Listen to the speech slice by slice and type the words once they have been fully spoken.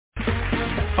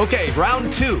Okay,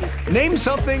 round two. Name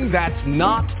something that's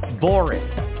not boring.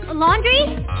 A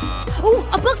laundry? Ooh,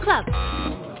 a book club.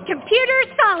 Computer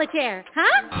solitaire,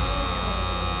 huh?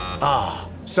 Ah,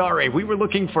 sorry, we were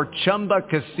looking for Chumba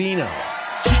Casino.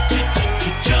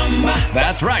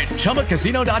 That's right,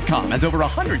 ChumbaCasino.com has over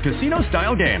 100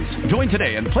 casino-style games. Join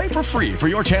today and play for free for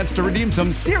your chance to redeem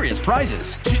some serious prizes.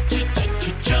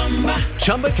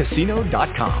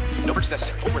 ChumbaCasino.com. No purchase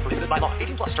necessary. Void where prohibited by law.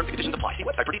 18+ terms and conditions apply. See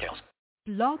website for details.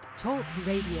 Blog Talk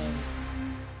Radio.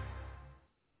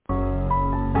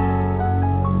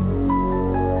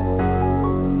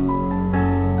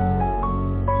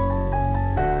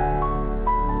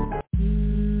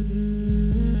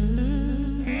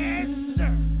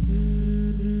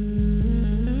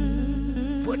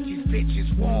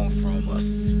 Bitches want from us.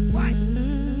 What?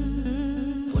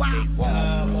 What they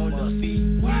want from us.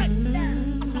 What?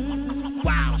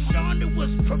 Wow, Shonda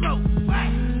was promote. What?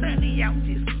 Sunny out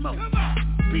this smoke.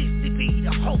 Beastie be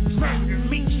the host. Murder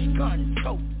me, gun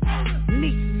tote.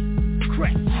 Niecy,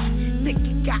 Cretch.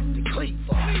 Nikki got the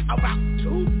cleaver. About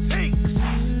two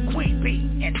things. Queen Bee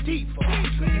and Diva.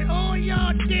 Said all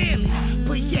y'all daily,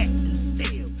 but yet and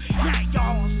still. Now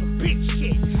y'all on some bitch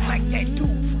shit. Like that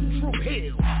dude from True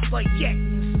Hill. But yet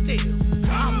and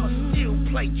still, I'ma still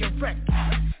play your record.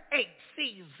 8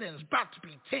 seasons, about to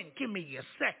be 10, give me a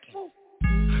second.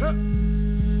 Huh?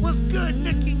 What's good,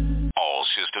 Nikki? All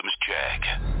systems check.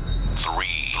 3,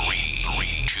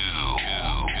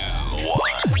 2,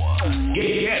 1.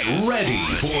 Get ready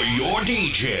for your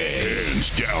DJ. Hands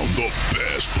down the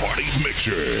best party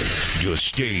mixer. Your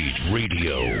stage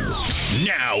radio.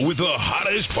 Now with the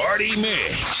hottest party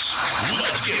mix.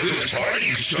 Let's get this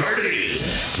party started.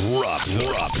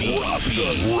 Drop the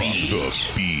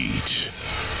beat.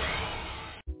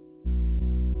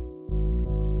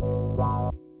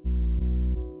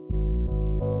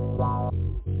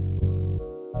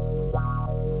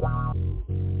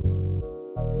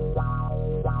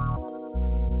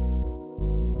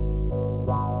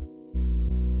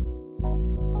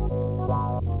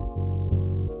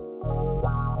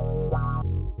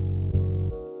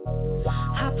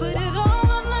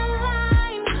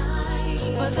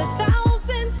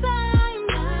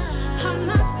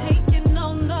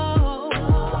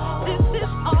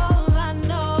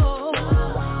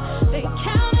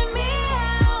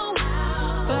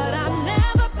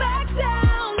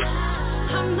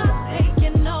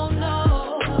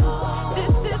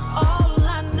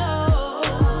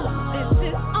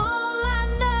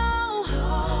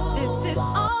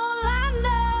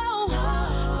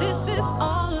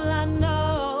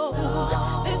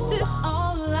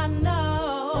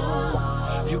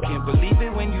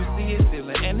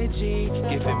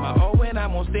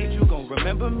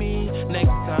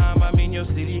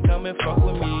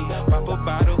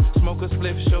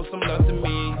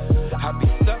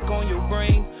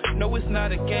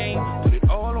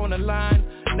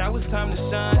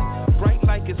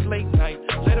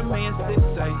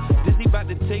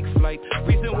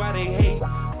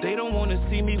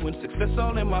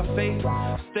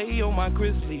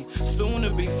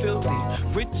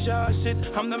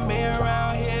 I'm the mayor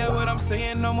around here, what I'm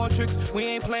saying, no more tricks, we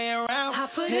ain't playing around. I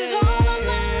put it all on the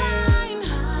line,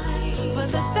 for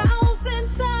the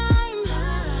 1,000th time,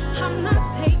 I'm not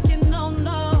taking no,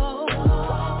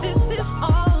 this is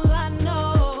all I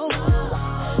know.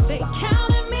 They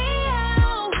counted me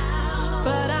out,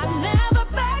 but I never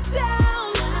back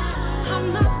down.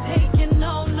 I'm not taking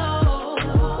no,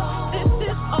 this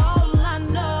is all I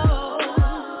know.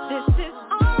 This is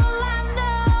all I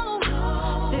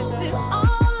know. This is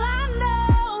all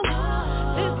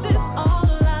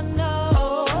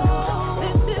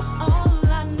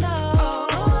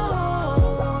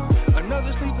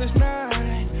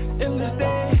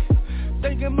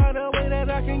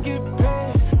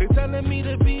me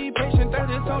to be patient, that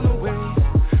is on the way.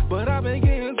 But I've been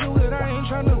getting to it, I ain't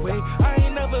tryna wait. I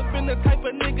ain't never been the type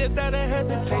of nigga that'll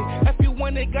hesitate. If you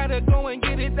want it, gotta go and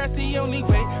get it, that's the only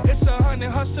way. It's 100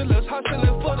 hustlers,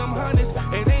 hustling for them hundreds.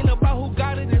 It ain't about who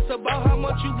got it, it's about how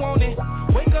much you want it.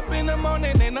 Wake up in the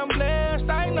morning and I'm blessed,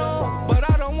 I know. But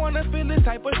I don't wanna feel this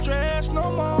type of stress no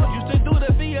more. Used to do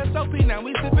the VSOP, now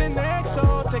we sippin'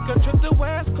 XO. Take a trip to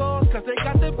West Coast, cause they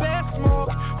got the best smoke.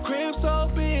 Crib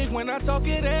so big, when I talk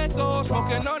it echoes.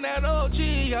 Smoking on that OG,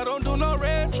 I don't do no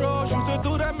retros. Used to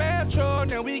do the metro,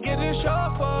 now we getting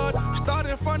shuffled.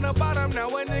 Started from the bottom, now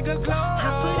a nigga close.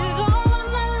 I put it all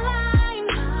on the line,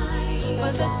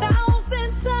 for the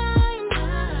 1,000th time.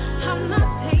 I'm not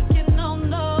taking no,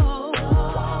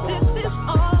 this is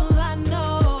all I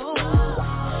know.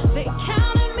 They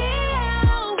counted me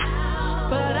out,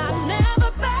 but I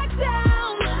never back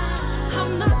down.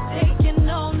 I'm not taking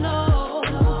no,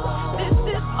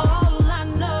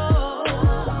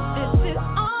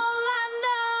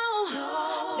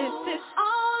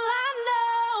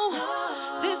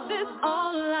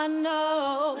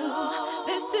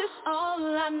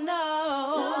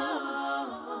 no.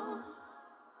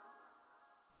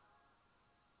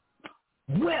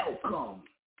 Welcome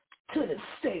to the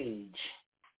stage.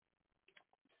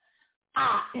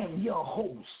 I am your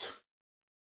host,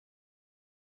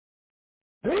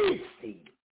 Lacey.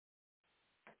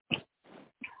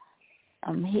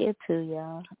 I'm here too,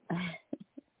 y'all.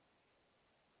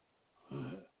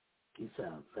 You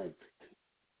sound sexy.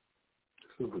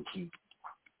 Super cute.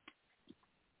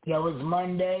 Yo, it's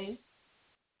Monday.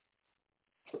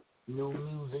 New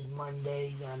Music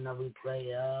Monday. Y'all know we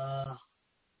play,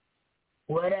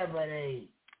 whatever they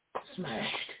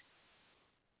smashed.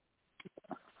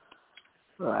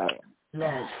 Right.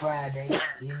 Last Friday,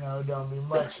 you know, don't be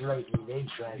much lately. They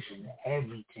trashing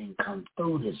everything come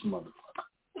through this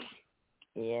motherfucker.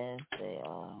 Yes, they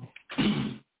are.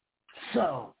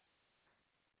 So,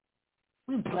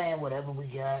 we playing whatever we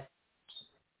got.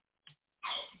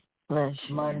 Bless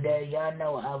Monday, y'all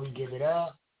know how we give it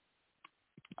up.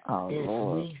 Oh, this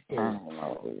Lord. week is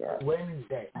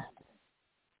Wednesday.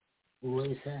 What do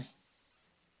you say?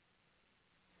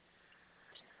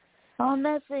 Oh,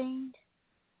 nothing.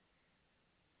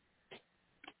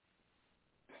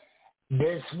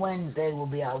 This Wednesday will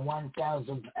be our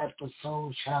 1,000th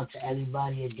episode. Shout out to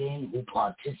everybody again who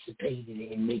participated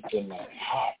in making that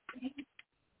happen.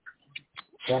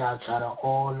 Shout out to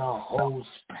all the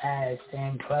hosts, past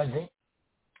and present.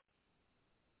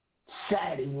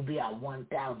 Saturday will be our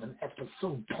 1,000th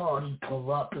episode party.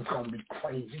 Pull up. It's going to be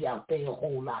crazy out there. A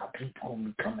whole lot of people going to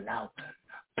be coming out,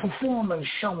 performing,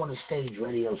 showing the stage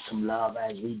radio some love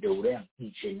as we do them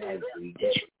each and every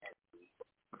day.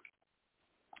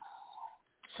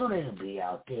 So they'll be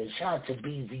out there. Shout out to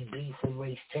BZB for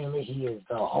Race Taylor. He is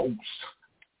the host.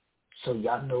 So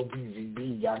y'all know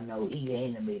BZB. Y'all know he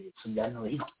animated. So y'all know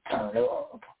he gonna turn it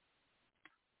up.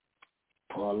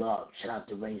 Pull up. Shout out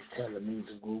to Race Taylor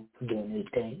Music Group for doing their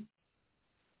thing.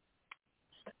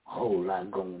 Whole lot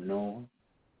going on.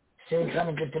 Still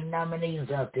trying to get the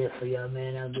nominees out there for y'all,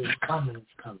 man. Out there. It's coming.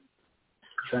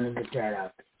 Trying to get that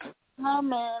out there. Oh,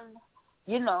 man.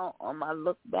 You know, on my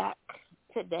look back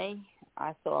today,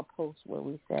 I saw a post where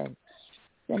we said,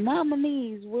 the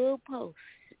nominees will post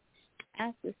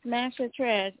after Smash or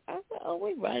Trash. I said, oh,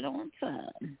 we right on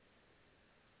time.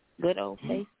 Good old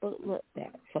Facebook look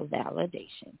back for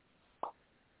validation.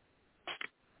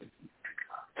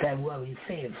 February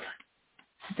 5th,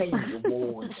 Stage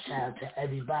Awards. Shout out to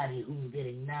everybody who's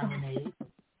getting nominated.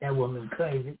 That woman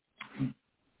crazy.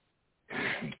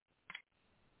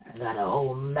 I got a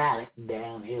whole mallet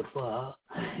down here for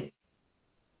her.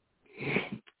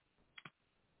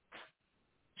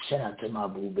 Shout out to my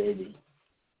boo baby.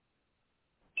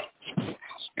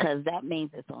 Because that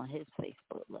means it's on his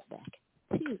Facebook look back.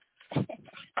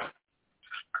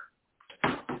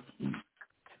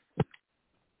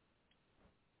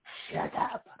 Shut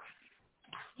up.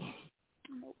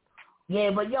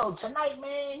 Yeah, but yo, tonight,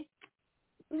 man,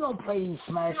 we gonna play these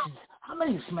smashes. How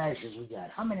many smashes we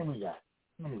got? How many we got?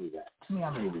 Tell me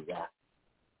how many we got.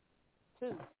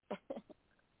 2.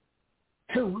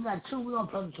 2. We got 2. We're going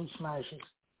to play 2 smashes.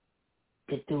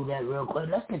 Get through that real quick.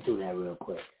 Let's get through that real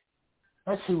quick.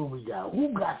 Let's see what we got.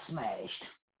 Who got smashed?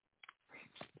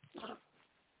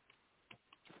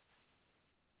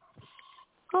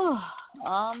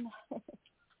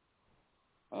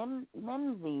 MZ.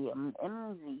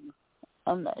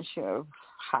 I'm not sure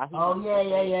how he... Oh,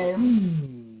 yeah.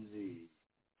 MZ.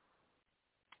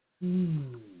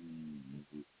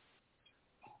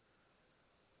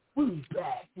 We'll be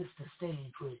back. It's the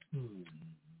stage with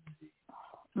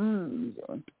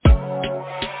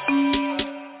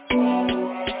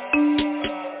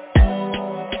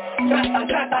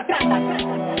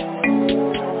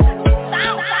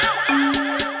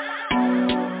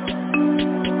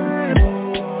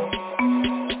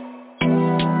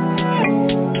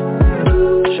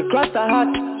She crossed her heart,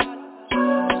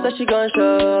 said she gon'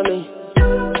 show me.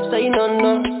 Say no,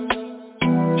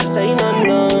 she say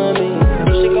no me.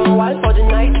 She gon' wife for the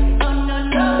night.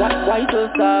 Why so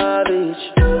savage?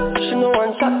 She no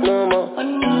want chat no more.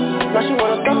 Now she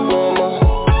wanna talk no more.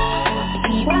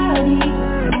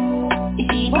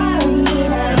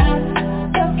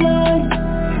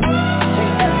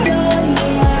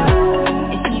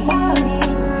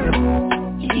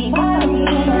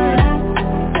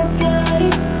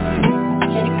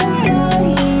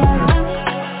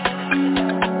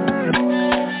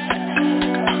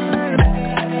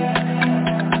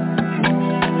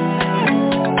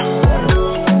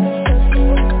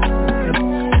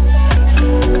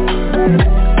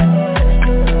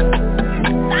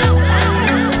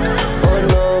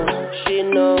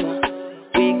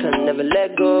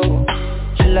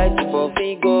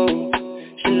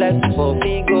 She like for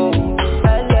Figo,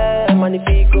 LA,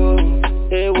 Magnifico.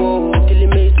 Hey, whoa, killing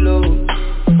me slow.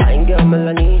 Fine girl,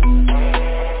 Melanie.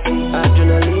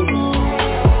 Adrenaline.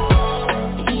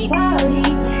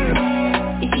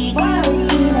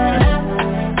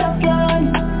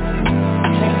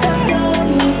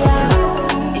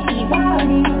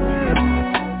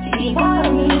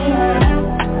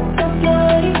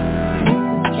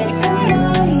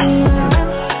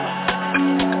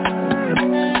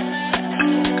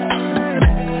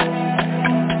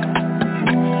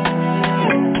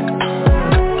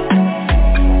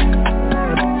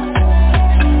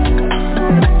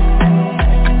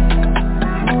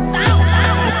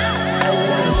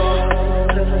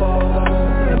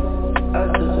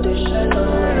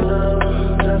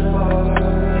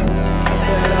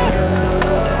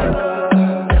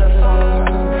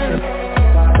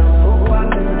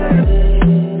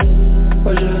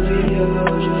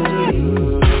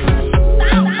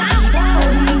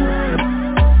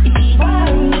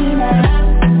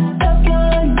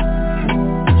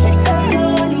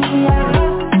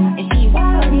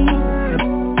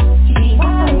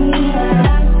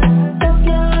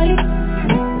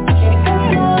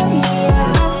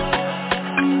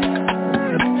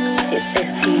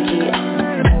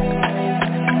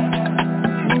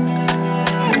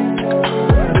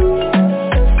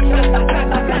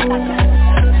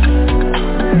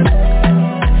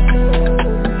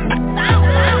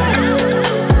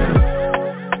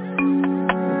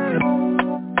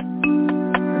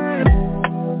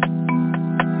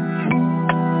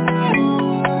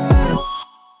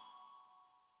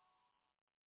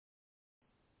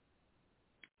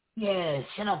 Yeah,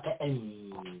 shout out to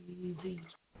Easy.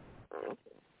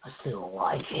 I still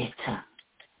like it.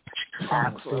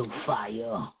 Song still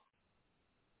fire.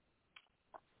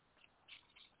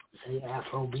 Say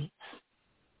Afrobeats.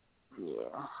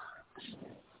 Yeah.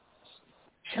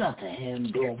 Shout out to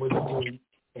him doing what he's doing.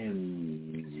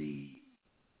 Easy.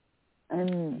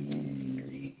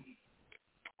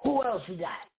 Who else we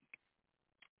got?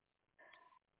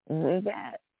 We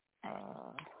got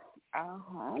our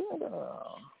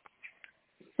homegirl,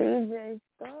 CJ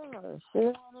Star.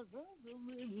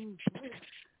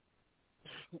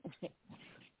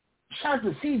 Shout out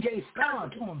to CJ Star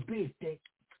doing big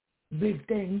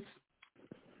things.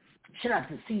 Shout out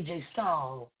to CJ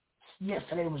Star.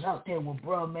 Yesterday was out there with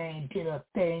Bruh Man, did a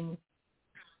thing.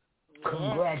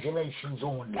 Congratulations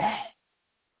on that.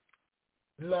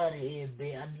 Love to hear,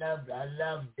 man. I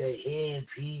love to hear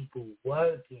people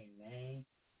working, man.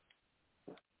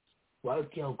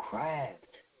 Work your craft.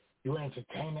 You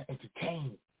entertain.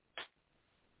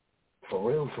 For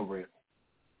real.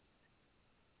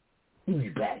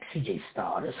 Who's back? CJ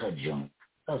Star. That's her joint.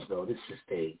 Let's go. This is the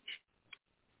stage.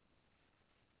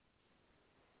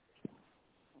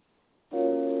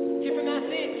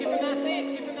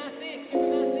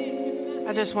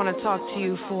 I just want to talk to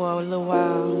you for a little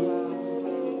while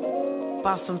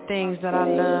about some things that I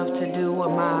love to do with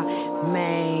my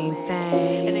main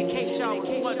thing. And in case y'all was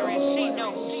wondering, she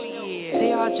knows who she is. So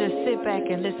y'all just sit back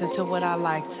and listen to what I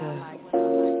like to.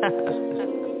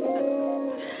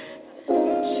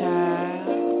 Child,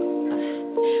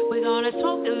 we're gonna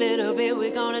talk a little bit,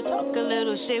 we're gonna talk a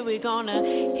little shit, we're gonna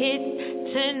hit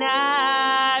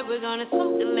tonight. We're gonna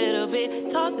talk a little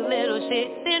bit, talk a little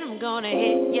shit, then I'm gonna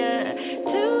hit ya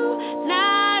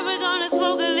tonight. We're gonna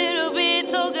smoke a little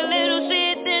bit, talk a little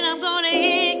shit, then I'm gonna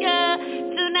hit ya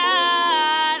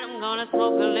tonight. I'm gonna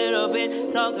smoke a little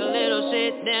bit, talk a little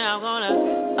shit, then I'm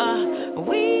gonna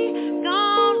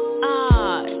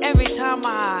every time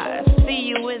I see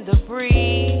you in the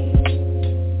breeze,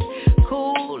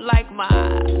 cool like my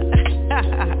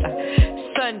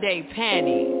Sunday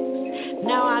panties.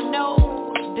 Now I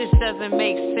know this doesn't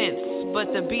make sense,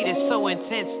 but the beat is so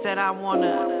intense that I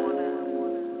wanna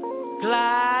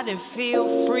glide and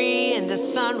feel free in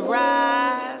the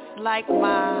sunrise like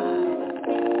mine.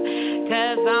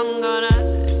 'Cause I'm gonna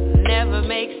never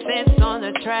make sense on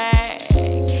the track.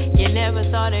 You never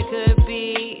thought it could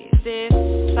be this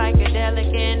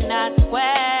psychedelic and not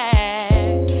whack.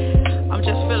 I'm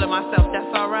just feeling myself,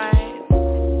 that's alright.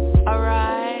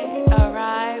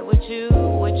 Alright, with you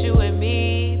and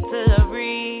me to the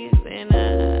breeze, and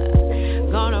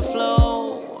gonna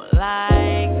flow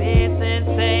like this and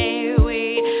say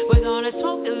we're gonna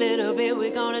talk a little bit,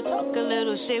 we're gonna talk a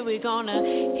little shit, we're gonna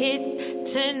hit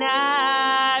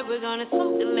tonight. We're gonna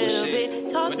talk a little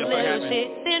bit, talk a little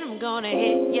shit, then I'm gonna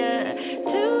hit ya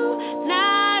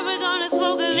tonight. We're gonna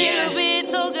smoke a little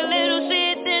bit, talk a little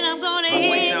shit, then I'm gonna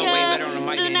hit ya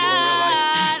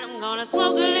tonight. I'm gonna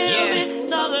smoke a little bit,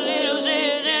 talk a little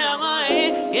shit, then I'm gonna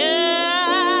hit ya.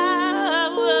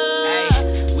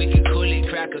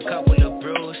 like a couple of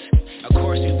brews. Of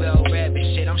course we well read, but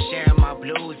shit, I'm sharing my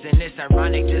blues. And it's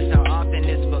ironic just how often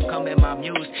it's becoming my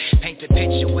muse. Paint the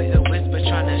picture with a whisper,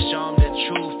 trying to show them the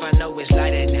truth. I know it's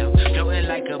lighter now, floating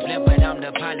like a blimp, but I'm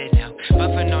the pilot now.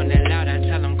 Buffing on the loud, I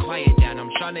tell them quiet down.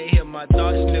 I'm trying to hear my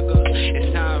thoughts, nigga.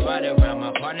 It's how I ride around,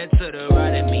 my partner to the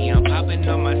right of me. I'm popping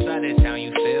on my side of town,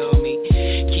 you feel me?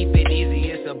 Keep it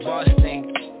easy, it's a boss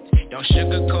thing. Don't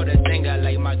sugarcoat a thing, I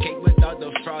like my cake without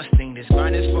the frosting. This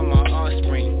grind is for my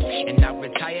offspring, and I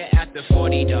retire after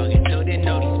 40, dog. Until then,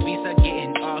 know these beats are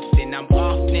getting often. I'm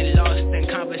often lost in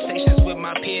conversations with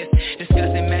my peers,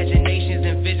 discuss imaginations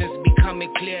and visions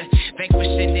becoming clear.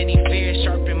 Vanquishing any fear,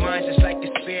 sharpen minds just like the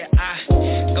spear. I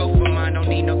go for mine, don't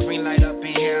need no green light up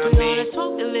in here. We're gonna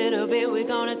talk a little bit, we're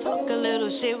gonna talk a little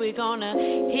shit, we're gonna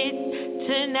hit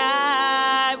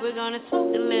tonight. We're gonna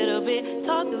talk a little bit,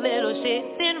 talk a little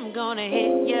shit, then I'm gonna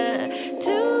hit ya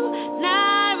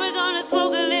tonight. We're gonna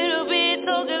smoke a little bit,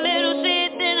 talk a little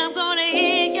shit, then I'm gonna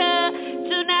hit ya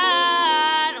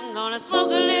tonight. I'm gonna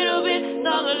smoke a little bit,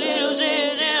 talk a little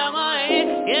shit, then I'm gonna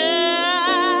hit ya.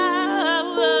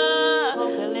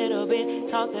 Smoke a little bit,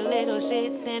 talk a little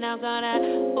shit, then I'm gonna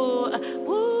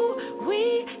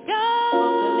we go.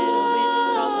 Smoke a little bit,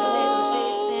 talk a little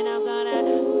shit, then I'm gonna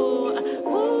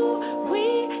we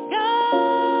go.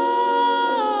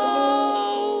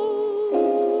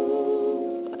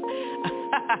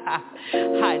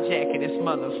 Hijacking this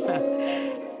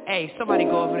motherfucker. Hey, somebody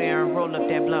go over there and roll up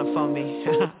that blunt for me.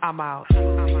 I'm out.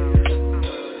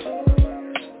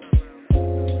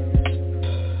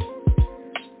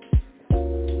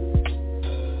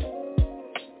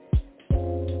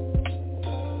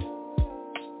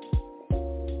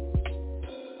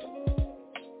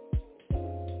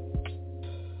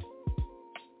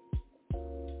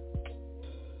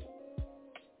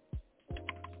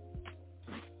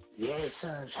 Yes,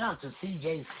 sir. Shout out to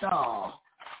CJ Starr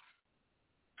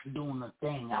doing a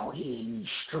thing out here in these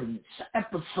streets.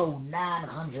 Episode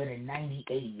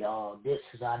 998, y'all. This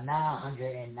is our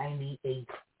 998th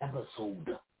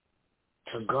episode.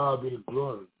 To God be the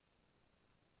glory.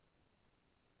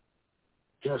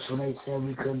 Just when they said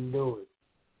we couldn't do it,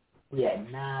 we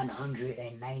had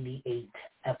 998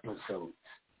 episodes.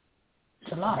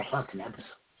 It's a lot of fucking episodes.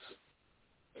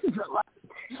 It's a lot.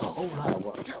 It's a whole lot of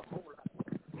work. It's a whole lot.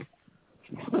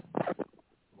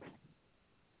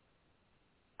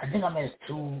 I think I missed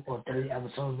 2 or 3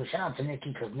 episodes, but shout out to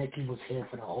Nikki because Nikki was here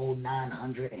for the whole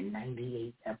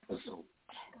 998 episodes.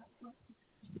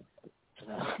 So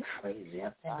that's crazy. I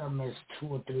think I missed 2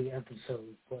 or 3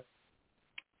 episodes, but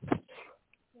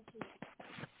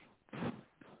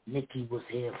Nikki was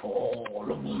here for all of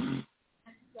them.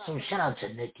 So shout out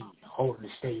to Nikki holding the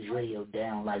stage radio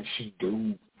down like she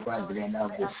do, president of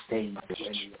the stage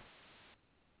radio.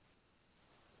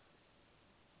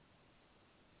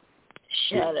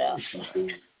 Shut up.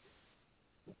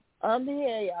 I'm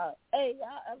here, y'all. Hey,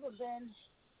 y'all ever been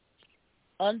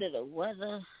under the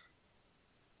weather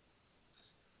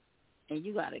and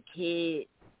you got a kid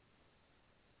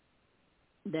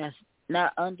that's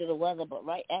not under the weather but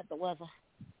right at the weather?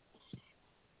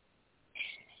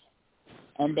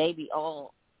 And they be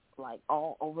all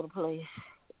over the place.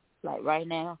 Like right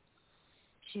now,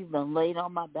 she's been laid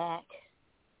on my back,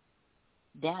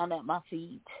 down at my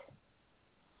feet,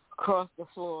 across the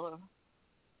floor.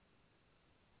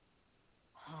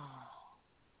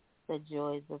 The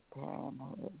joys of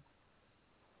parenthood.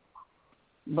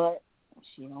 But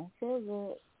she don't feel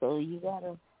good, so you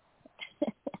gotta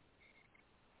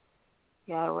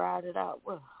ride it out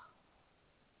with her.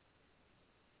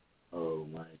 Oh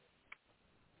my.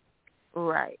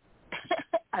 Right.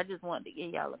 I just wanted to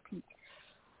give y'all a peek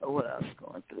of what I was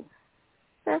going through.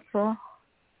 That's all.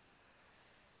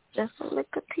 Just a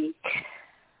little peek.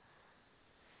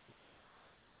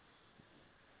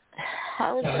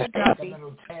 How was your day?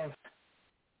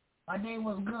 My day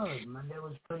was good. My day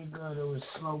was pretty good. It was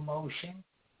slow motion.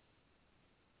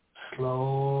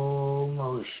 Slow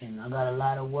motion. I got a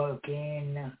lot of work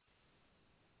in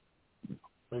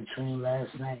between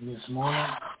last night and this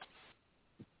morning.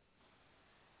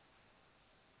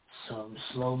 So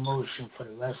slow motion for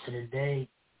the rest of the day.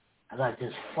 I got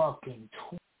this fucking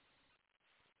tool.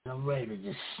 I'm ready to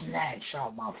just snatch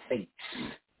out my face.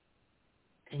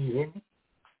 Can you hear me?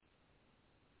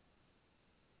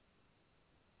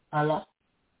 Hello?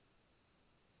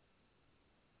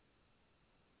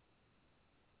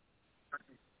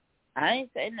 I ain't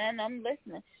saying nothing. I'm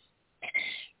listening.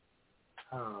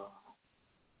 Oh.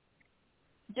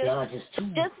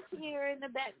 Just here in the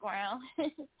background.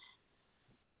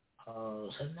 Oh,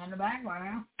 sitting in the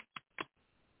background.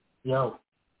 Yo.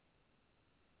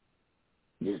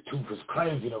 This tooth is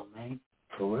crazy though, man.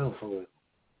 For real, for real.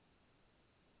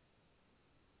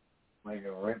 Ready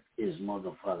to rip this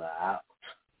motherfucker out.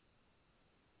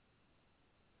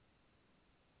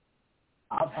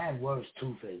 I've had worse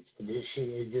toothaches, but this shit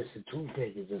is just a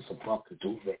toothache. It's just a fucking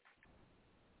toothache.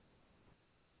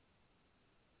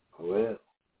 For real.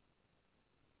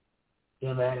 You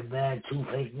ever had a bad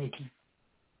toothache, Nikki?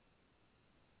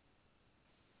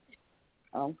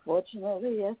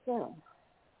 Unfortunately, yes, sir.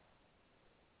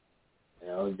 You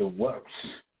know, the worst.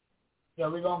 Yo,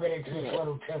 we're going to get into this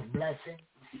little tough blessing.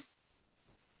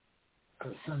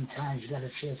 Because sometimes you got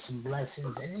to share some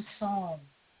blessings. And this song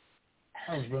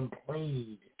has been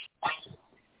played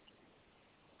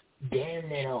damn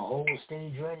near the whole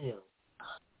stage radio.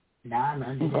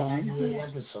 998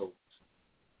 episodes.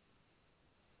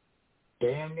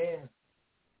 Damn near.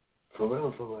 For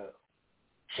real, for real.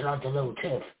 Shout out to Lil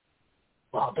Tiff.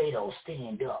 Barbados,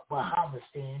 stand up. Bahamas,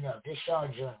 stand up. This y'all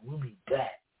joint. We'll be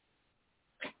back.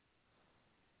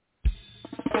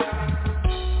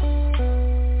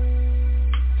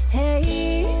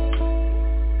 Hey,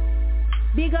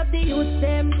 big up the youth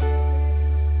them.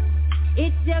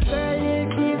 It's your girl Lil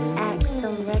Tiff.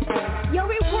 Axel Records. Yo,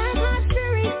 we work hard to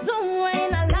reach somewhere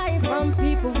in our life. From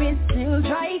people we still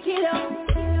try to kill up.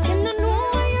 Them don't know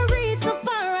why you reach so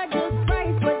far. I just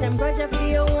price, but them grudge I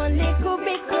feel one little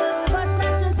bit cool. But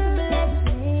that's just a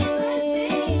blessing.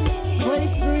 Holy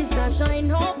Spirit shall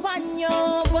shine up on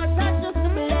you, but that's just a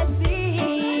blessing.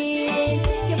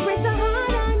 You pray so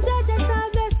hard and judge us all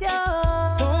bless you.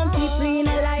 Some people in a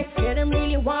life, yeah, them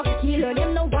really want to kill you.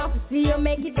 Them don't want to see you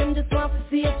make it, them just want to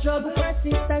see you struggle.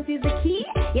 Persistence is the key.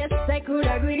 Yes, I could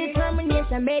agree.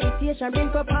 Determination, meditation,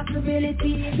 bring for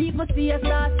possibility. People see us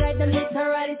outside, them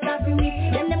literally stopping me.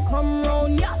 Them come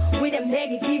round ya with them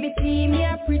negativity. Me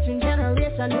a preaching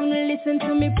generation, who listen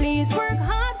to me please. Work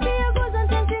hard for your goals and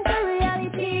turn into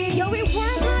reality. Yo, we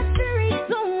work hard to reach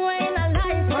somewhere in our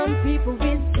life. Some people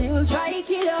we still try to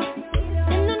kill us.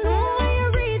 Them don't know why you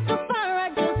reach so far. I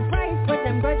just price, but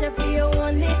them grudge I feel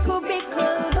one little bit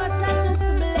cool. But that's just a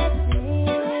blessing.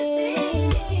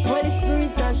 Holy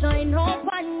Spirit shall shine up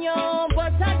on you,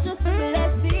 but that's just a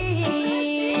blessing.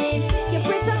 You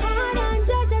pray so hard and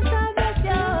judge us all bless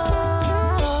you.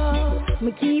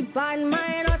 Me keep on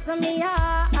mind what's on me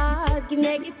heart. Give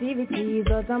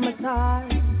negativity out of my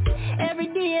thoughts. Every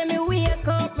day me wake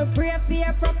up, me pray for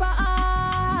your proper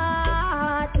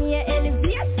heart. Me a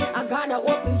elevate, I gotta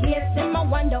open gates. Them I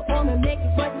wonder how me make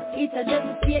it, but it's a just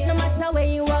a fate. No matter where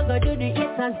you are, go do the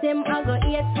hits and them I go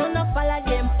hate. So no follow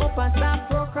them up and start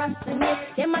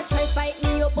procrastinate. Them I try fight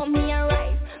me up on me and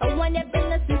rise. I want them in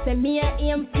the system, me a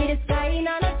aim for the sky.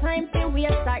 No time to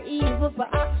waste or evil for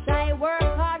action. Work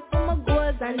hard for my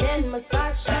goals and then my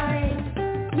start shine.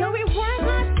 Yo, we work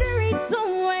hard to reach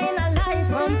somewhere in our life.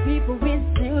 Some people we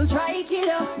still try to kill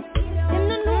us. Them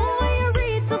don't know why you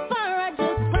reach so far. I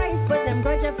just price, but them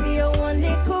grudge I feel one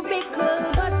little bit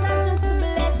cool. But that's just a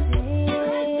blessing.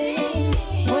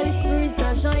 Holy Spirit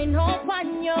shall shine up on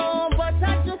you, but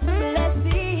that's just a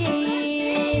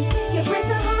blessing. You pray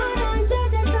so hard and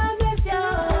judge us all bless you.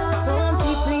 Some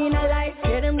people in our life,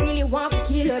 yeah, them really want to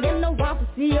kill you. Them don't want to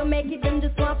see you make it, them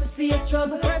just want to see you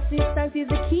struggle. Persistence is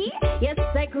the key. Yes,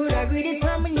 I could agree.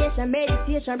 Determination,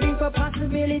 meditation, bring for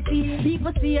possibility.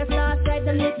 People see us outside,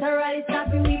 them literally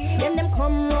stopping we. Them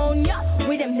come round ya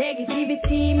with them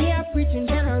negativity. Me a preaching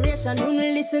generation, who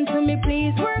listen to me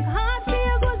please. Work hard for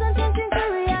your goals and turn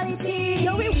into reality.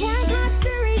 Yo, we work hard to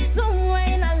reach somewhere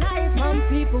in our life. Some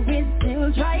people we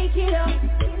still try to kill us.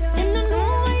 Them don't know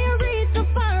why you reach so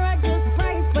far. I just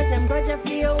price, but them grudge I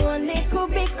feel one little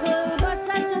bit cool. But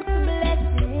that's just a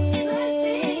blessing.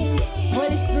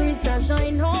 Holy Spirit shall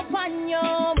shine up on you,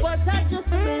 but that's just a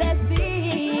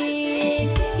blessing.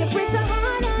 You pray so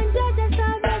hard and judge us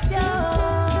all bless you.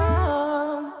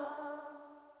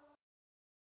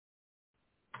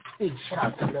 Big shout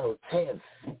out to Lil Tiff.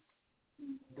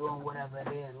 Doing whatever it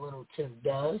is Lil Tiff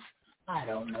does. I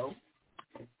don't know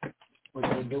what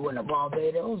they do in the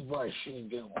Barbados, but she's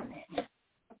doing it.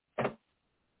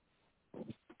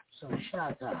 So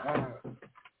shout out to her.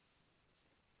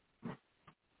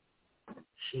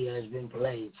 She has been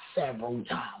played several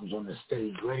times on the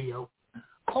stage radio.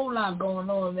 Whole lot going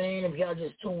on, man. If y'all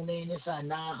just tuned in, this is our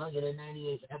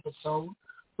 998th episode.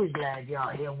 We're glad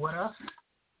y'all here with us.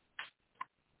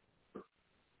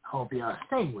 Hope y'all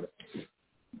stay with us.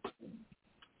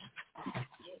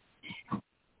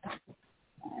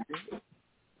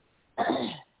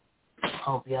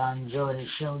 Hope y'all enjoy the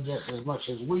show just as much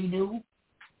as we do.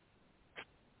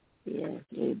 Yes,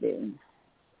 we do.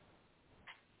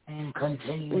 And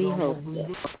continue We on hope what we so.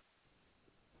 do.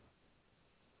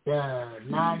 The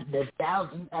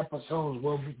 1,000 episodes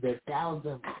will be the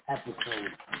 1,000th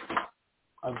episode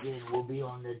again will be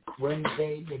on the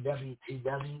Wednesday, the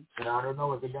WTW. So I don't know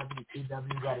what the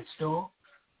WTW got in store,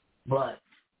 but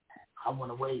I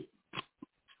want to wait,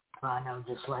 find out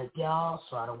just like y'all.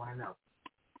 So I don't want to know.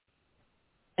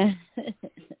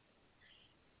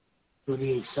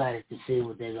 Pretty excited to see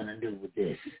what they're gonna do with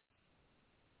this.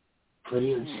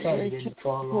 Pretty excited to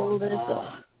fall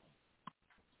on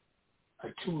a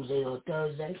Tuesday or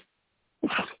Thursday.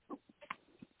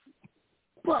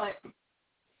 But,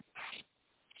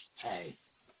 hey,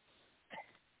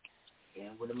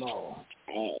 in with them all.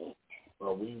 Hey.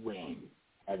 But we win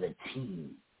as a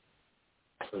team.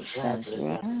 So shout out to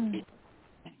the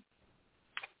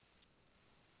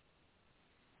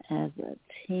as a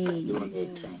team. Doing their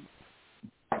thing.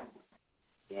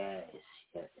 Yes.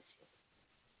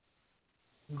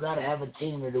 You gotta have a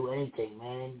team to do anything,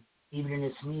 man. Even in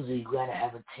this music, you gotta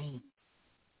have a team.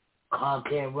 Car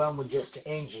can't run with just the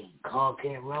engine. Car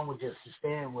can't run with just the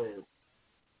steering wheel.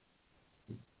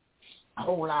 A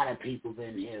whole lot of people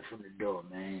been here from the door,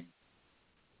 man.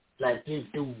 Like this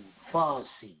dude,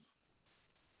 Farsi.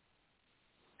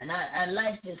 And I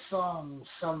like this song,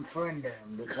 Some Friend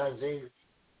Them, because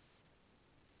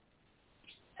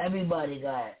everybody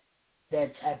got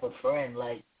that type of friend.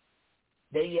 Like,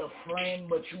 they your friend,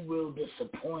 but you real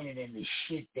disappointed in the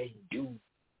shit they do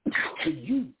to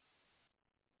you.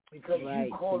 Because you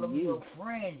call them your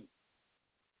friend,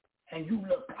 and you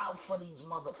look out for these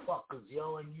motherfuckers,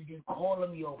 yo, and you didn't call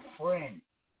them your friend.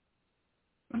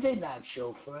 They're not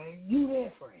your friend. You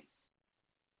their friend.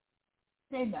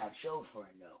 They're not your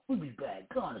friend, though. We'll be back.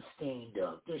 Gonna stand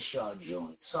up. This y'all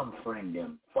joint. Some Friend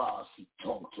Them. Farsi,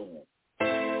 talk to him.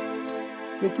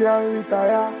 Me can't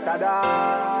retire, tada.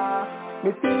 Me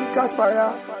think aspire,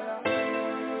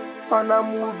 and I'm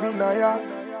moving higher.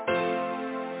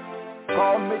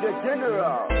 Call me the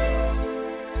general.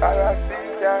 I still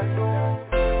can do.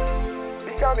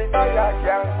 Because me fire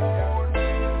can cool.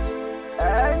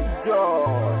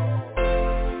 Enjoy.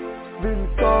 Been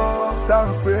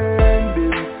some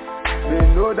friending. They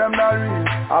know them not real.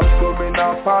 I'm coming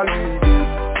up all with it.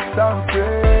 Some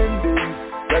friending.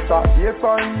 Let us hear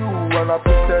from you and I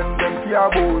pretend them care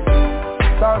about you.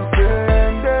 Some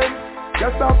friending.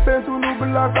 Just a face to no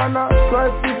black and I try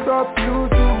to stop you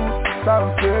too. Some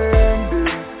friending.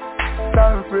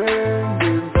 Some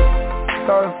friending.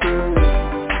 Some friending.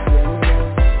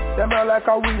 Them are like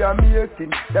a we are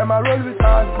making. Them are roll with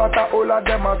hands, but all of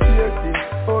them are creating.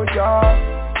 Oh yeah,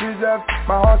 preserve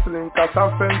my hustling, cause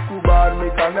some friends too bad, me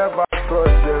can never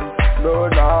trust them. No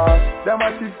nah, them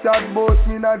are chit chat both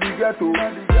me na the ghetto.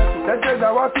 They say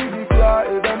that what in the car,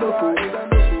 even no so.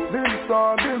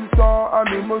 Bim song, and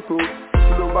me moto.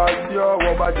 Slow back your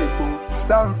wabajeko.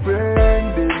 Some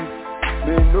friending,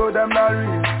 they know them not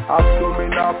real. After me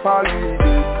na pal with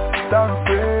it. Some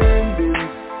friending.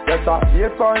 Yes, I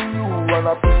hear from you and I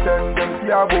pretend them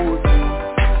care about you.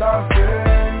 Some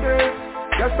friending.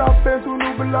 Yes, I pay to no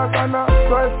black and I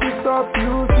try to stop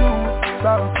you too.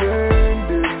 Some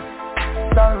friending.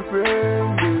 Some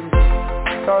friending.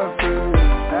 Some friending.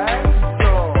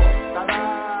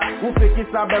 Who fake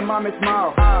it up the mama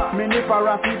smile? Many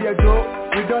para feed their joke,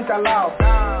 we don't allow.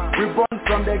 We born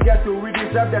from the ghetto, we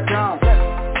deserve the crown.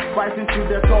 Fighting to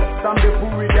the top, some they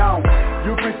pull me down.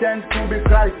 You pretend to be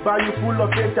Christ, but you full of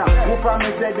Satan. Who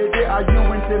promise say the day are you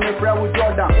in me prayer with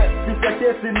Jordan? Sister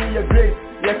tasting me your grace,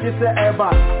 yes it's a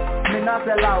Evan. Me not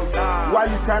allowed, why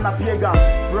you tryna pagan?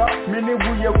 Bro, me ni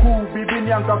wu ye cool, bibi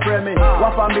nyanka frame.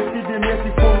 Wafa me see the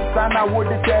messy phone, sana would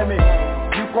tell me.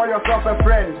 You call yourself a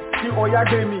friend, see oya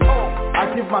gave me. I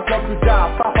give myself to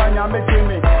job, papa nyame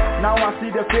me. Now I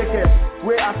see the fakers,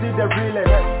 where I see the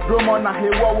realest. Drum on a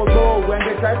hey what will go when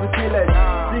they try to steal it.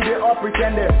 See they all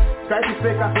pretenders, try to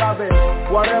fake us love it.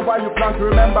 Whatever you plan to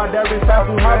remember, there is time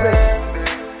to have it.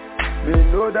 They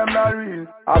know them not real,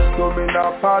 I'm coming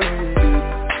up all with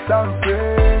it. Some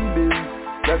friending,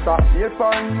 let us hear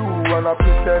from you and I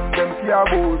pretend them care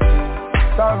about you.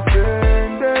 Some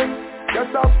friending,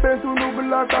 just a pay to no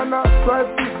black and I try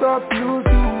to stop you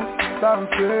too. Some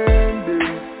friending,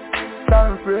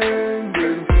 some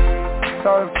friending,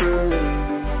 some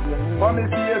friending. Mommy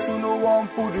see you to no one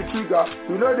pull the trigger.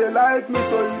 You know they like me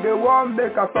so you they want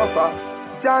make a suffer.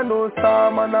 Jano star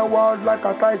man I want like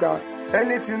a tiger.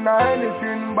 Anything or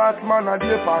anything Batman a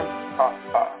day pan.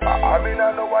 I mean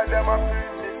I know why them a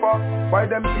freeze me for. Why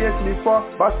them chase me for.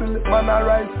 Battle man I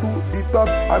rise to the top.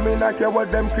 I mean I care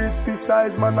what them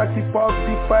criticize. Man I keep up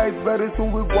the fight. Very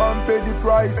soon we go and pay the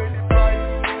price.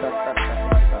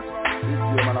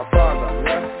 Man a father,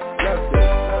 yeah.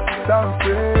 Some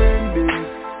friending,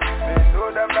 they know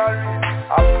them not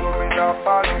real.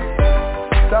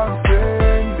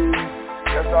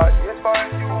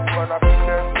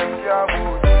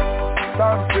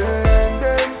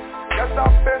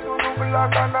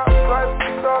 like an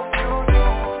price of you.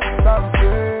 Some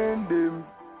friend him,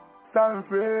 some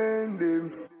friend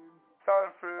him,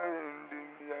 some friend him.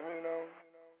 Yeah, me know.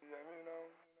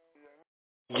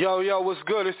 Yo, what's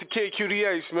good? It's the Kid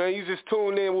QDH, man. You just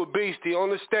tuned in with Beastie on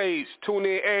the stage. Tune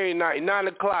in every night, 9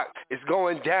 o'clock. It's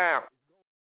going down.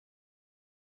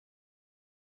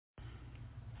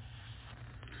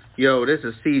 Yo, this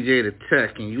is CJ the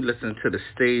Tech, and you listen to the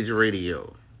Stage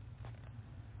Radio.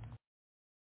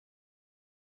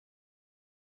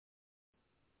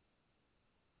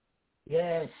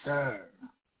 Yes, sir.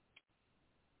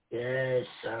 Yes,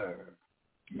 sir.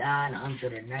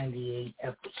 998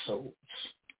 episodes.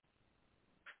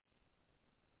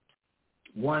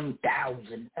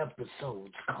 1,000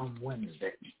 episodes come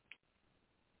Wednesday.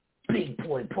 Big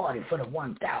boy party for the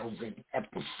 1,000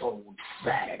 episode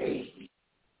Saturday.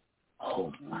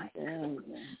 Oh my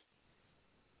goodness.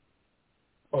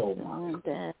 Oh my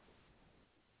God.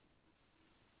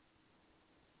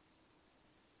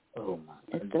 Oh my God.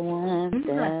 It's the one. You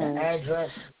got the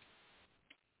address?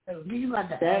 You got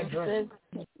the address?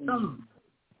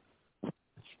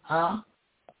 Huh?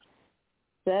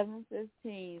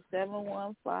 715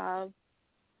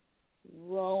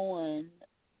 Rowan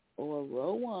or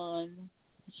Rowan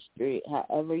Street,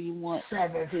 however you want.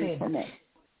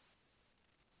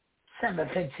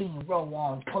 715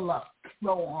 Rowan, pull up,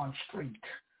 Rowan Street.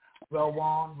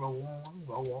 Rowan.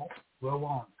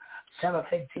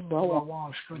 715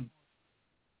 Rowan Street.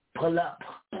 Pull up.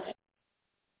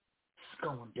 It's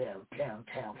going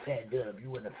downtown Fayetteville. If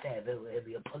you in the Fayetteville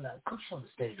area, pull up. Come show the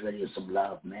Stage Radio some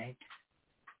love, man.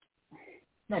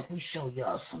 Like we show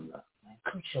y'all some love, man.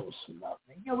 Come show us some love,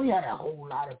 man. We had a whole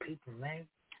lot of people, man.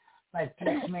 Like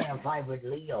this man, Vibrant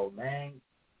Leo, man.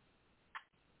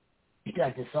 He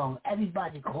got the song,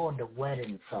 everybody called the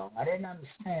wedding song. I didn't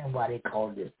understand why they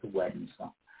called this the wedding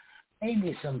song.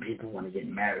 Maybe some people want to get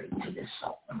married to this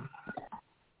song.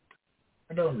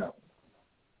 I don't know.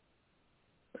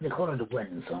 But they call it the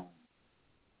wedding song.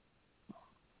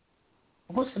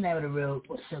 What's the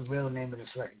real name of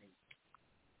this record?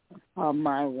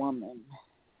 My Woman.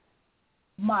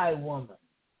 My Woman.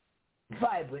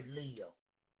 Vibrant Leo.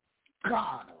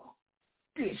 Ghana.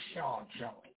 This y'all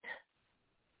joint.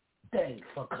 Thanks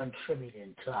for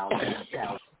contributing to our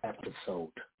 1,000th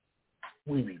episode.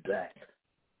 We'll be back.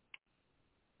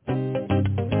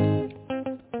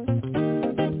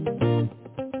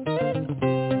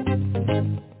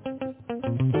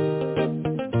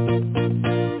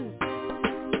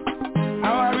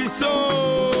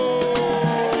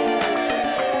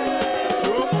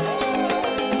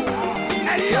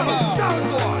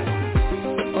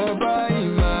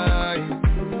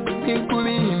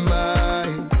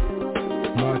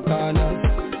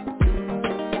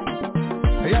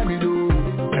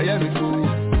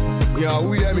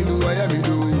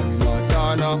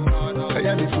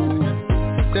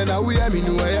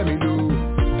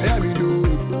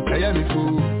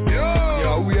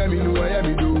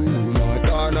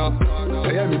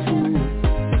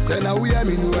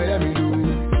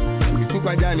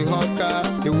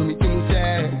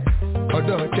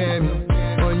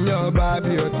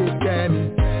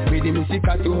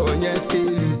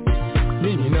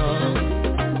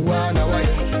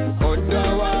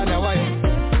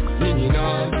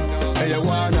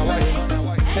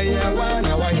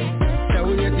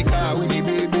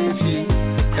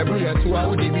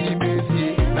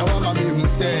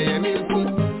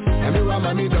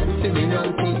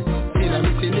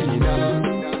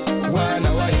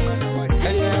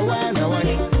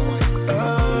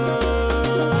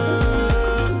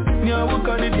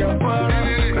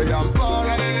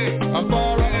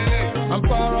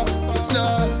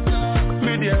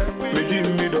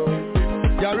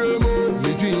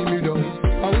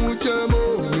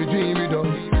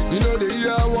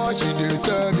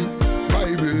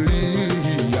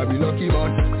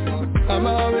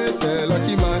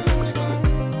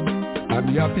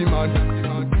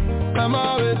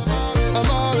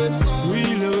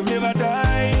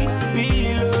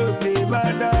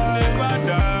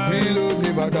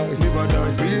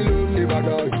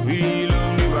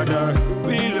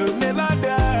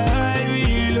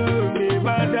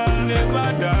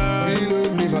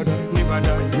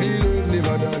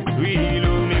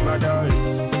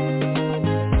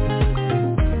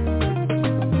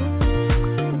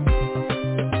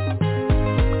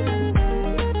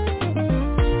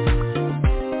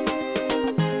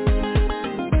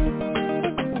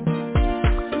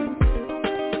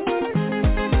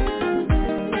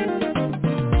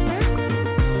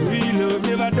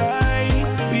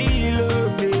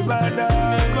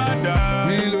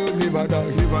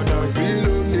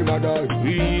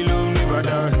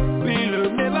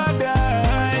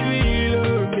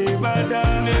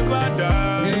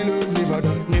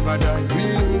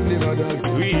 brothers,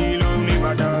 we love me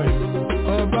brothers.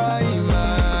 Oh bye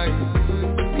my,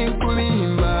 equally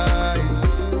my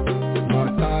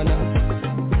Matana.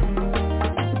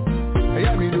 I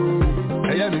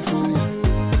am me fool.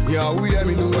 Yeah, we am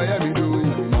me do, I am me do.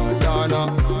 Matana,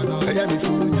 I am me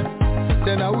fool.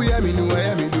 Then we am me do, I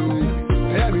am me do.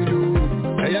 I am me do,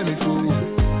 I am me fool.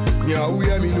 Yeah,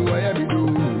 we am me do, I am me do.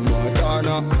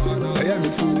 Matana, I am me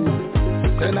fool.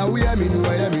 Then we am me do,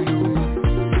 I am me do.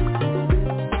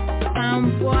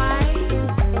 Boy,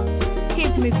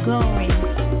 keep me going.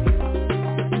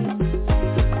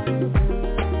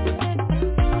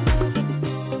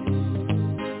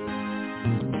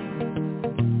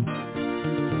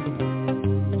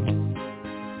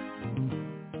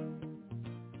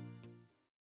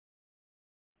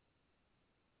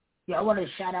 Yeah, I want to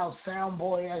shout out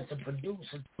Soundboy as the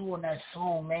producer too on that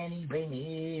song, man. He been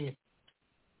here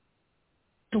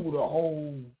through the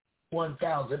whole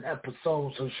 1,000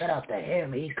 episodes, so shout out to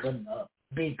him. He couldn't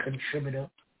big contributor,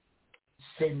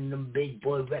 sending them big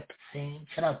boy records in.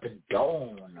 Shout out to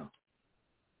Dawn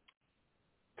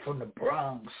from the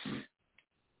Bronx,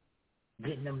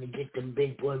 getting them to get them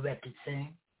big boy records in.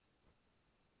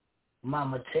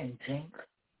 Mama Tink Tink.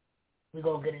 We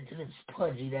gonna get into this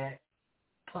Pudgy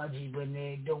been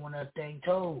there doing her thing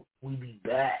too. We be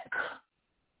back.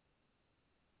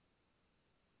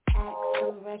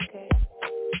 Axel Records.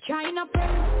 China Prince.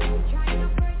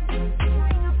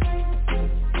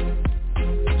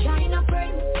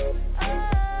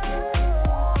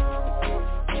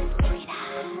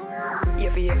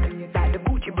 Yeah, fear, like the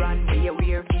Gucci brand, me a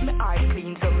wear. My heart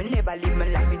clean, so me never live my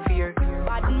life in fear.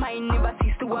 Bad mind never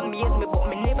cease to amaze me, but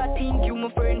me never think you,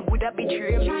 my friend, would have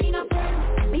betrayed me. China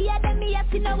Prince. Me a them me a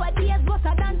see nowadays, but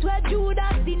I done 12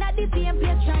 Judas in a the same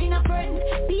place. China Prince.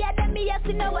 Me a them me a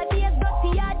see nowadays, but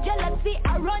see a jealousy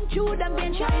I run through them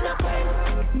in China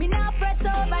Prince. Me not press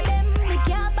over them, me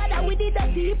can't bother with it,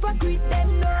 that's hypocrite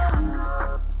them,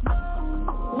 no.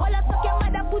 All I suck your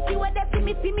mother pussy when they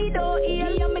see me don't hear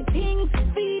you, me things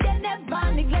feed and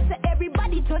never neglect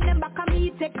everybody turn them back on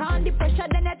me, take on the pressure,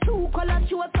 then a true color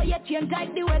show so you change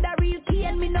like the weather real key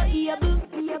and me no able.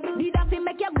 Did I feel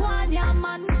make you go on, yeah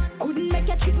man? Couldn't make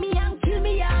you treat me and kill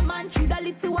me, yeah man. Shoulda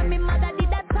listen when me mother did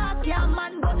that talk, yeah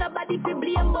man. But nobody fi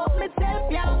blame but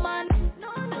myself, yeah man.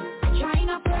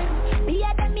 China Prince. Me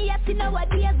a them me a see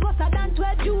nowadays, but I done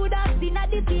 12 Judas in a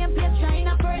the same place.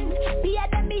 China Prince. Me a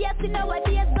them me a see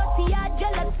nowadays, but see a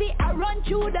jealousy I run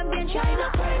through them in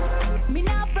China Prince. Me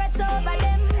not press over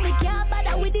them, me can't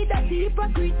bother with it, that's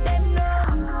hypocrite them,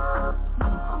 no.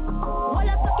 All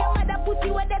I suck your mother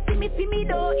pussy when they see me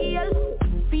don't heal.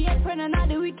 Fear friend and all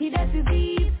the wickedest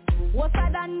disease. What's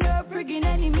than your friggin'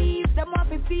 enemies? Them want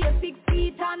to see you 6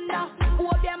 feet under.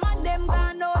 Hope them and them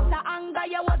gone out the anger.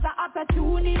 You was an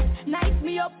opportunist. Nice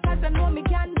me up cause I know me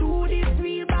can do this.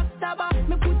 Real backstabber.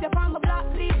 Me put you on my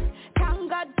blacklist. Thank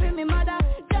God for me mother.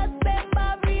 Just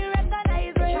remember real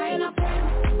recognize China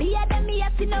Prince. Me a them me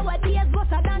a see nowadays,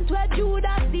 but I done 12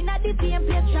 Judas in a the same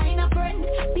place. China Prince.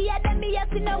 Me a them me a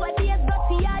see nowadays, but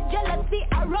see a jealousy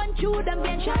I run through them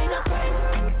in China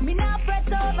Prince. Me not press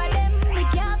over them, me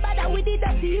can't bother with it,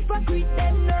 that's hypocrite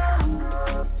them,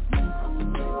 no.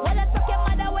 Well, I suck your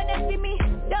mother when they see me,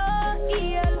 don't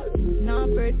heal.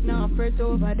 Nah fret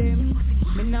over them.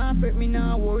 Me nah fret, me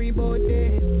nah worry about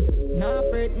them. Nah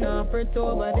fret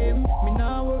over them. Me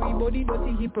nah worry about the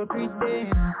dirty hypocrite them.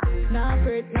 Nah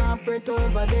fret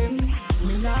over them.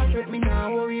 Me nah fret, me nah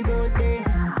worry about them.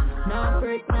 Nah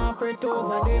fret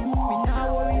over them. Me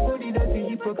nah worry about the dirty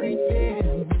hypocrite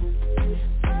them.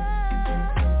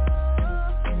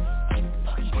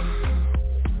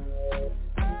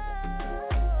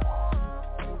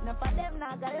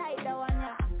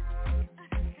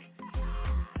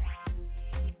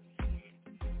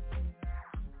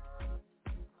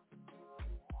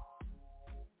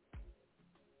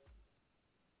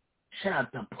 Shout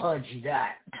out to Pudgy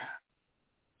that.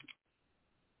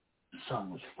 The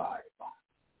song was fire.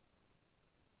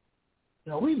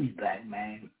 Yo, we be back,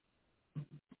 man.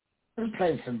 Let's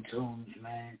play some tunes,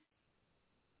 man.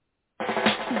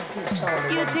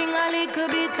 You think a little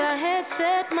bit of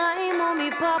headset, my mommy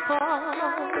papa.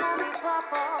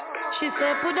 She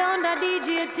said put down the DJ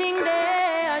thing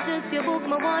there. I just your book,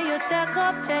 my want you take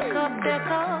up.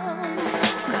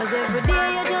 Cause every day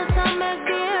you just make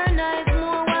the air nice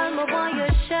more while my want you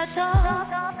shut up.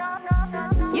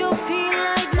 You feel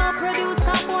like no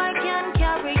producer boy can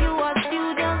carry you a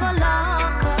student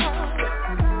along.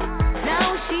 Now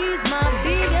she's my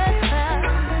biggest fan.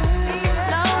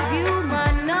 Love you,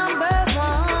 my number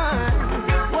one.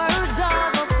 Words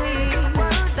of a queen.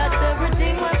 That's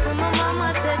everything what my mama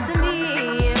said to me.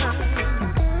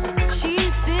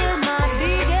 She's still my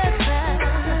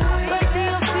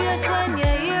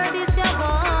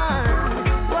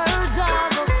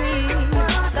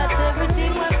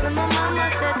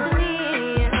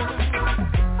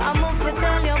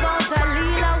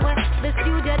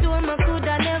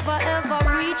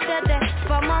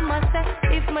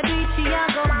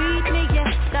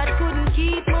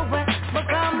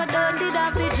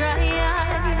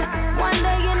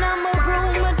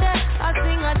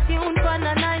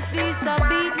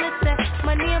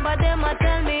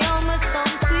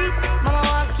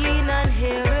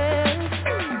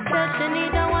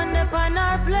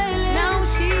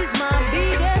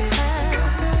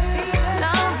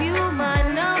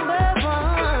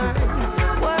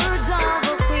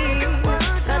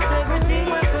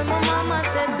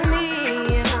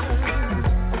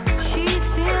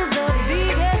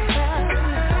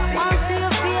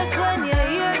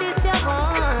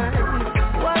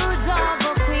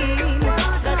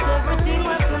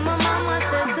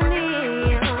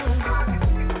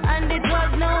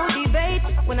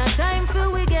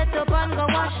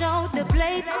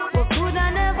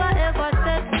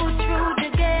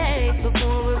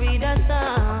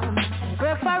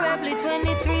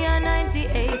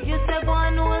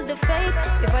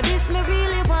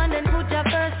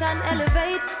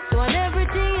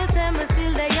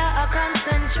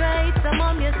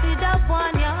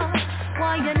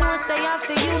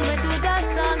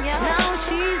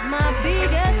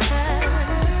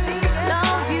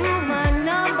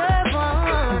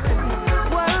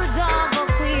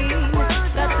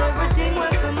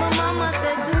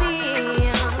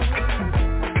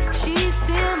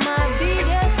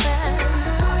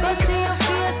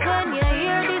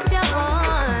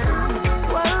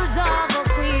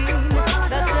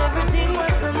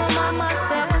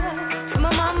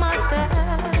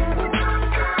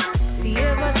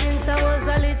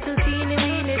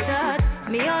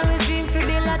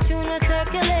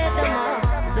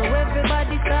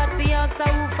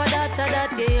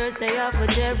they say you're for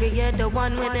Jerry, you're the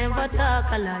one we never talk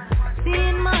a lot. See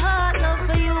in my heart, love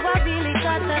for you, I really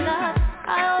got a lot.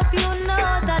 I hope you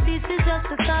know that this is just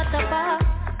the start of us.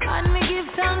 And me give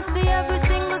thanks to every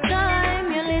single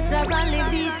time you literally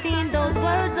be seen those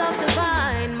words of the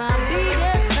vine. My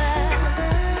biggest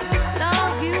fan,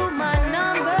 love you, my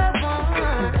number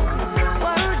one.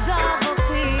 Words of a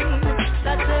queen,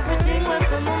 that's everything what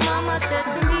my mama said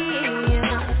to me.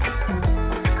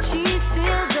 She's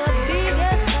still the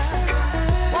biggest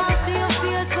fan. Won't see your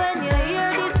face when you hear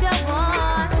this your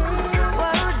voice.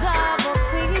 Words of a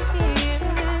queen,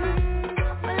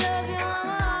 I love you,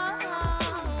 mama.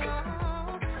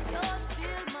 You're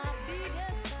still my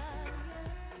biggest fan.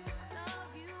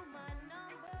 Love you, my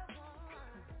number one.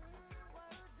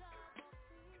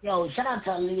 Yo, shout out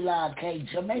to Lila K.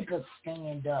 Jamaica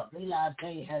Stand Up. Lila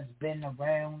K has been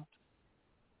around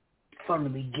from the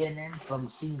beginning,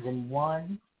 from season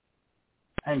 1,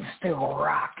 and still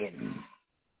rocking.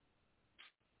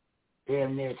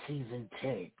 Damn near season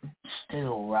 10.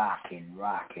 Still rocking.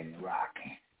 Matter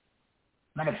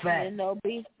of fact, You know,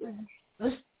 Beastie.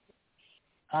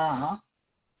 I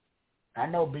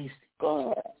know Beastie.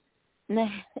 Go ahead.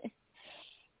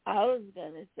 I was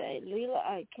gonna say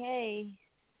Lila IK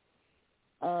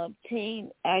team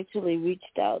actually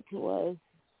reached out to us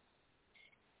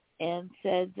and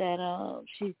said that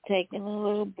she's taking a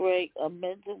little break, a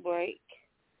mental break,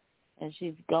 and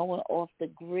she's going off the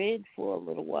grid for a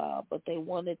little while, but they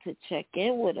wanted to check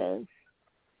in with us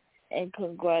and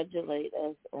congratulate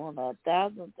us on our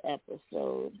 1,000th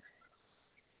episode.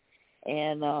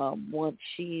 And once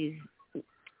she's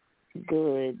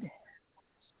good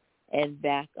and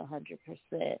back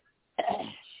 100%,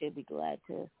 she'll be glad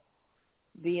to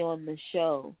be on the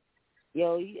show.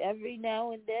 Yo, every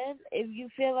now and then, if you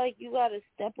feel like you got to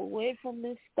step away from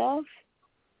this stuff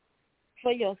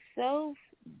for yourself,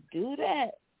 do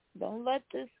that. Don't let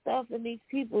this stuff and these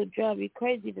people drive you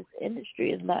crazy. This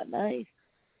industry is not nice.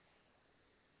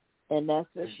 And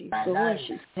that's what she's doing. Nice.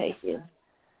 She's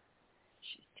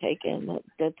taking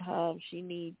the time she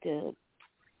needs to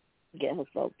get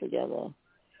herself together.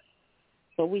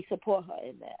 So we support her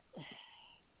in that.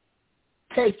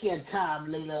 Take your time,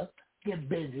 Lila. Get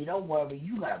busy. Don't worry.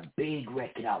 You got a big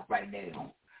record out right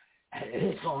now.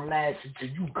 It's going to last until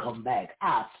you come back.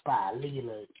 I Spy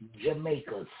Lila,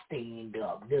 Jamaica Stand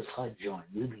Up. This her joint.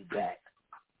 We'll be back.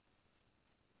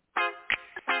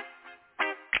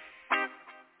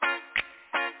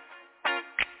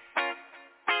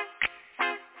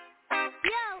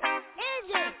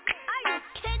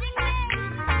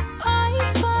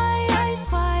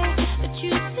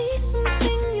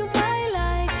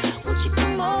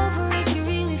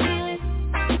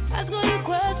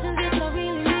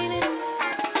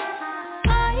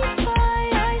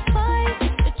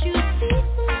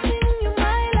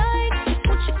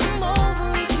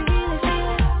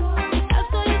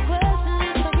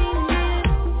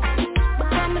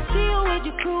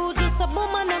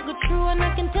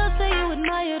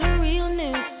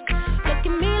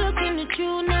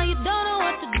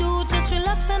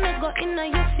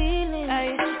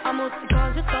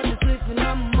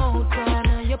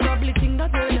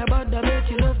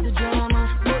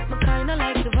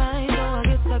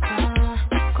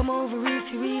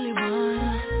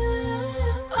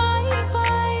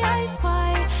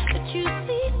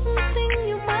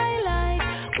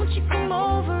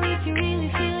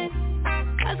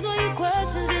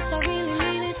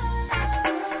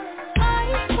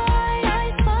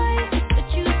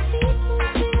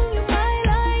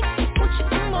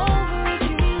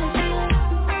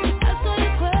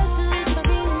 Question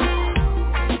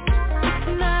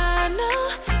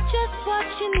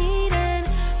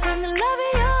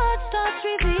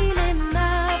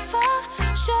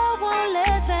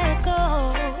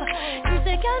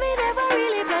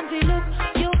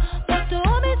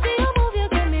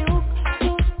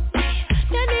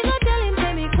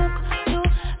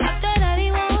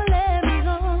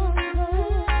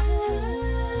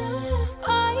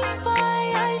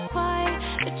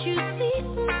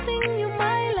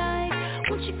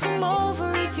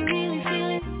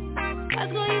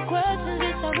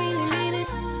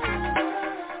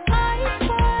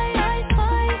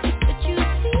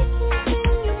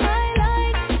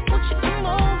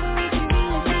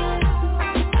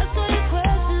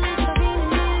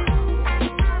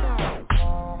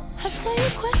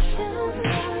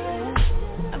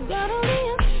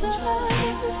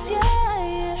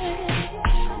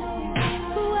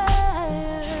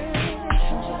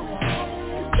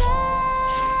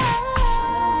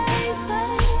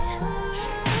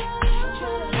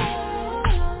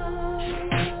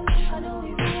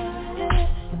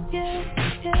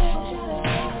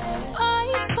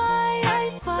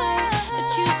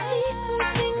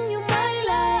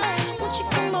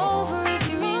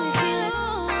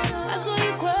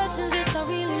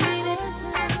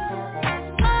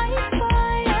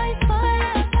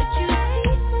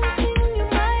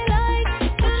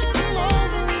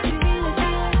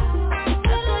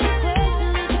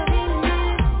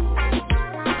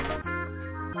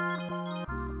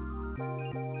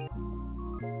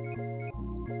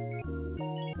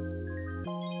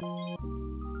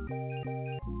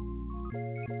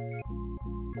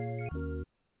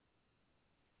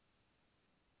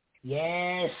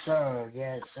Yes, sir.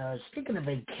 Yes, sir. Speaking of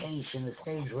vacation, the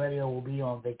Stage Radio will be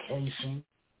on vacation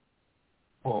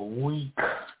for a week.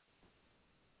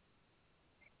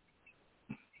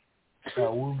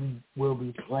 So we'll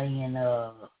be playing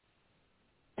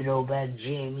throwback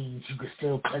jammies. You can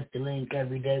still click the link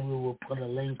every day. We will put a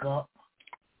link up.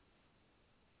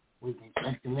 We can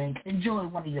click the link. Enjoy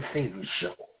one of your favorite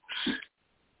shows.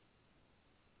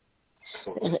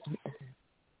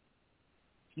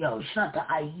 Yo, shout out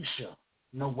to Aisha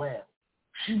Noel.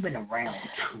 She been around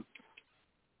too.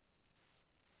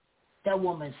 That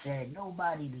woman said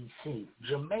nobody be safe.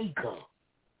 Jamaica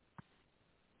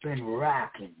been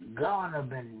rocking. Ghana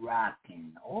been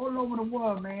rocking. All over the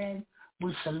world, man.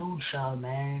 We salute y'all,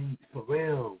 man. For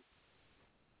real.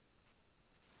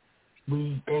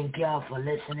 We thank y'all for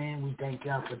listening. We thank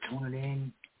y'all for tuning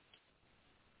in.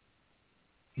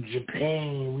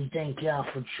 Japan, we thank y'all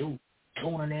for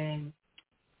tuning in.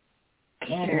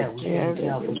 Canada, we thank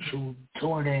y'all for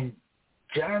tuning in.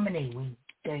 Germany, we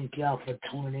thank y'all for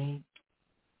tuning in.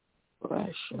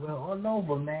 Russia. We're all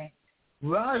over, man.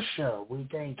 Russia, we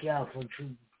thank y'all for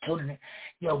tuning in.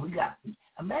 Yo, we got,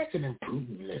 imagine if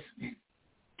Putin listening.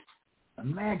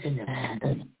 Imagine if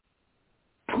Putin.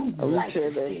 I'm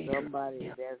sure there's somebody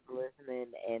that's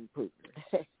listening and Putin.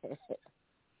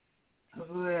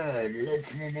 Well,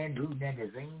 listening and Putin at the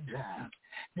same time.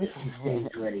 This is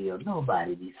Stage Radio.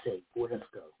 Nobody be safe. Boy, let's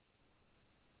go.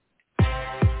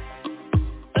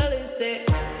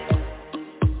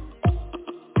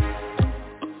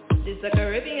 This is a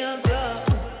Caribbean flow.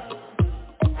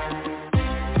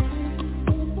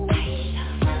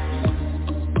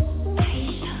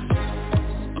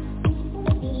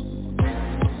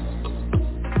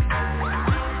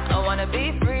 I wanna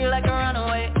be free like a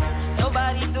runaway.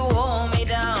 Nobody to hold me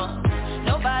down.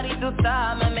 Nobody to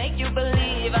stop and make you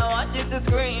believe. I want you to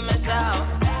scream and shout.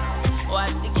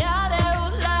 Watch the girl that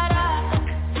who's light up.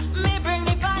 Me bring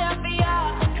the fire for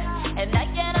ya. And I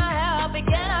cannot help it,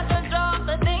 cannot control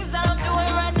the things that I'm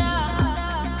doing right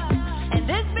now. And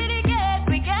this be the case,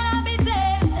 we cannot be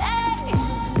saved. Hey,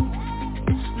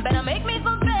 better make me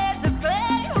some space to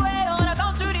play. Wait, I wanna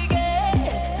come through the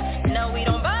gate. No, we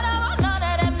don't bother about none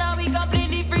of them. Now we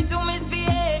completely free to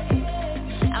misbehave.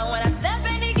 And when I step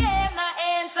in the game, now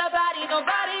ain't somebody,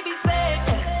 nobody be safe.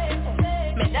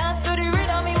 Me dance to the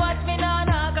rhythm, me watch me now,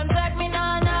 now. Come check me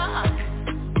now, now.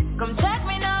 Come check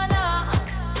me now,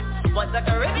 now. Once a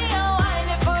Caribbean wine,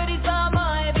 if for the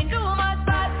summer, if it too much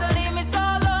fast, so leave me so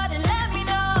low, then let me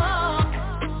know.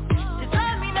 Just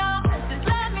let me know, just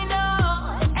let me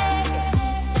know. Hey.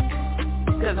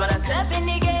 Cause when I step in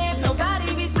the game,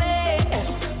 nobody be safe.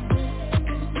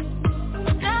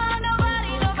 No,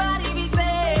 nobody be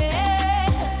safe.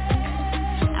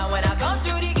 And when I come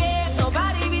through the game,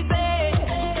 nobody be safe.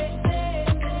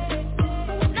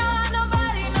 No,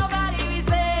 nobody be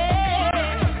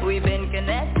safe. We've been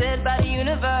connected by the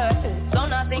universe, so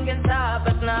nothing can stop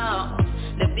us now.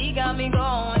 The beat got me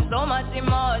going, so much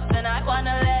emotion, I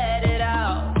wanna let it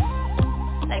out.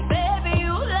 Like baby,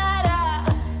 you light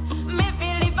up, me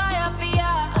feel the fire for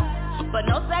ya. But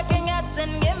no second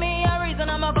guessing, give me a reason,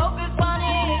 I'ma focus on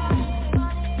it.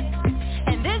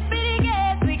 And this be the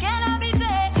case, we cannot be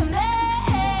taken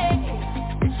late.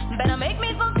 Better make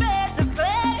me some space to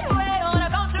play. Wait, I wanna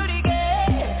come through the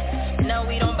gate. No,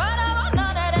 we don't bother about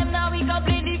none of them. Now we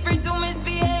completely free to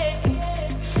misbehave.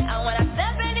 And when I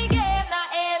step in the game, now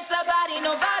ain't somebody,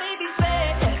 nobody be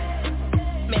safe.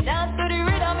 Me dance to the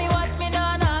rhythm, me watch me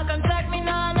now, now. Come check me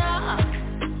now, now.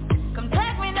 Come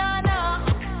check me now, now.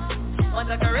 Once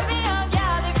a Caribbean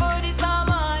girl, before the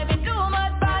summer, if it's too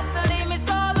much fast, so leave me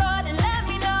so low, then let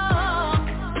me know.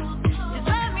 Just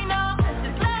let me know,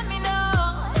 just let me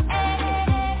know. Hey.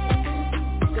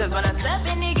 Cause when I step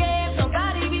in the game,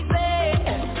 nobody be safe.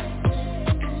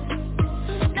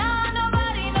 No,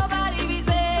 nobody be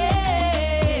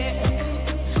safe.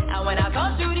 And when I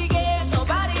come through the game,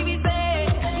 nobody be safe.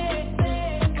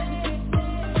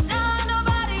 No,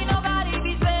 nobody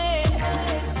be safe.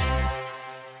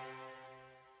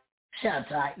 Shout out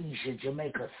to Aisha,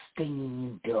 Jamaica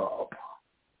steamed up.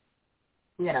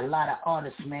 We had a lot of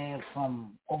artists, man,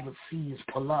 from overseas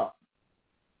pull up.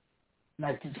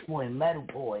 Like this boy Metal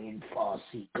Boy in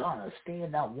Farsi, Ghana,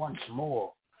 stand out once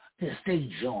more. This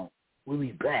stage on. We'll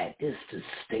be back. This is the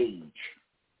stage.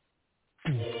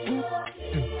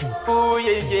 Oh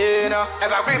yeah, no.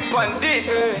 As I rip on this,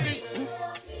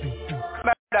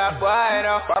 that boy,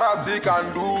 no. Parasi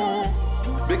can do,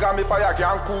 because me fire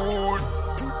can cool.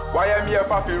 Why am here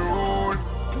papi rule?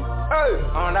 Hey,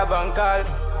 on a bankal.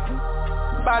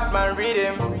 Batman read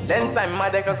him. Then time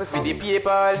mother cause I feed the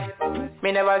people.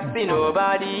 Me never see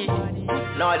nobody.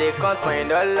 Now they can't find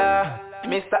dollar.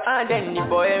 Mr. and then the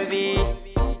boy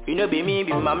MV. You know be me,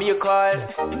 be mommy you call.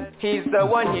 He's the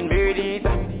one in made it.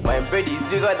 My bread is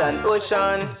bigger than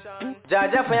ocean.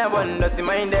 Jaja fire one, not to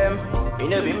mind them. You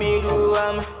know be me do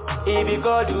if you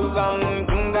go do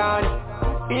kungani.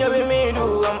 You know be me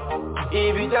do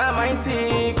if you jam my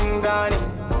tea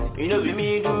kungani. You know be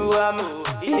me do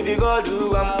if you go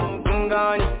do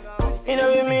kungani. You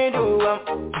know be me do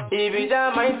if you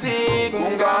jam my tea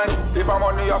kungani. If I'm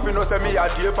money up, you know say me a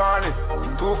J-Fanny.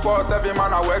 247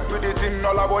 man, I work with the thing.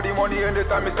 All about the money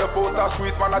anytime it's a poster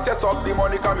sweet man. I chest up the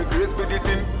money, can me grace with the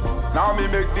thing. Now me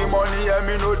make the money and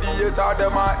me know the hater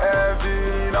them a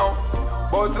envy now.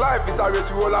 But life is a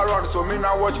race we all around, so me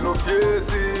not watch no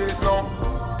faces no.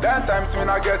 Then times me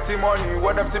not get the money,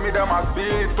 when them see me them a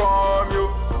speed from you.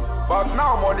 But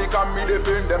now money can me the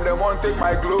pain, them they won't take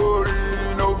my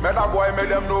glory no. Make that boy make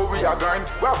them know we are grind.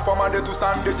 We have from Monday to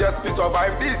Sunday just to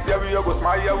survive. This year we go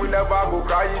smile, yeah, we never go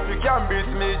cry. If you can't beat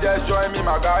me, just join me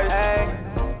my guy. Hey,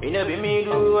 you know be me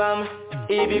do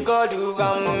if you go do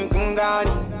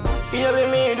kungani. You know be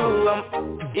me do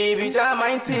if you jam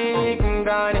my tea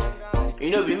kungani.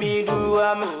 You know be me do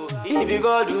if you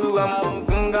go do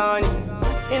kungani.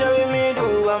 You know be me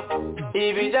do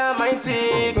if you jam my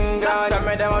tea kungani.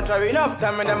 Time them a try enough,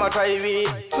 time them a try we.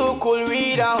 Too cool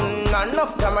we down,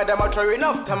 enough time them a try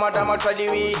enough, time them a try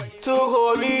we. Too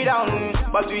hold we down,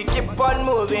 but we keep on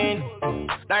moving.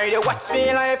 Now they watch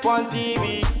me live on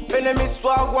TV. Enemies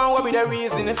swag one will be the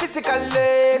reason.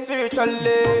 Physically,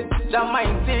 spiritually, jam my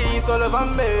teeth all over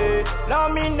me. Now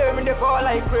me them they fall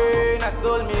like rain. I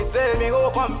told me, say me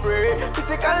hope and pray.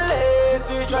 Physically,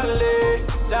 spiritually,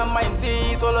 jam my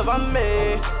teeth all over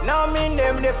me. Now me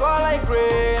them they fall like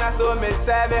rain. I told me,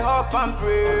 say me hope and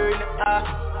pray.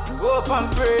 Hope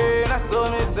and pray. I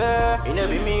told me, say you know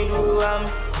be me do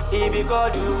if you go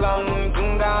do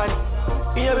kungani.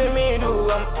 You know be me do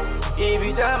if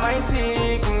you jam my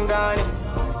tea kungani.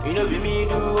 You know be me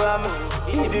do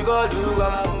if you go do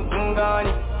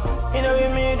kungani. You know be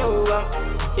me do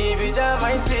if you jam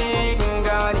my tea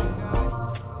kungani.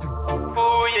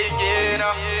 Oh yeah,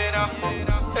 yeah,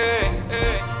 hey,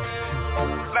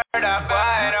 murder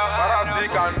boy, what else we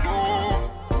can do?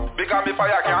 Because me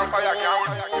fire can't.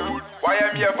 Why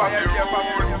am here for you?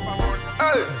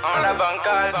 Hey, on a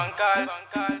bankal.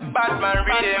 Batman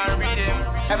read him.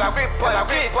 Have a grip.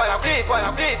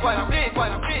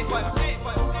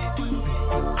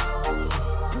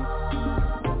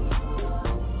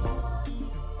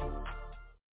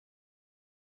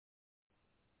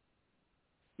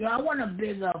 Yeah, I want to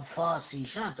big up Farsi.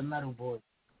 Shout out to Metal Boy.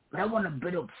 But I want to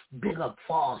big up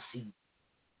Farsi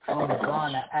from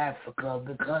Ghana, Africa,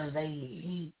 because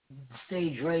he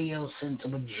Stage Radio sent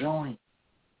him a joint.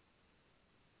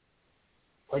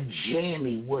 A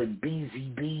jammy with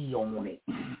BZB on it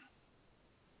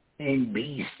and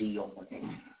Beastie on it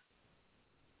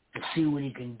to see what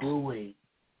he can do with it.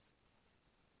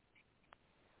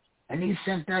 And he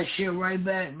sent that shit right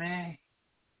back, man,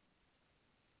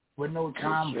 with no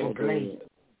time for play.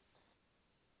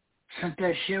 Sent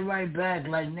that shit right back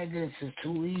like, nigga, this is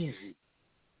too easy.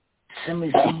 Send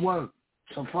me some work.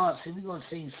 So far, see, we gonna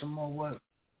see some more work.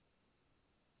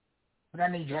 But I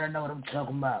need y'all to know what I'm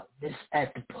talking about. This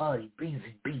at the party,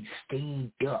 BZB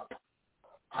Stand Up,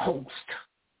 host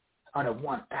of the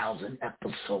 1,000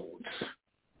 episodes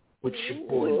with your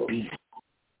boy B.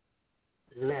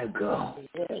 Let go.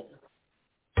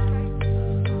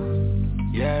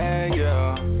 Yeah.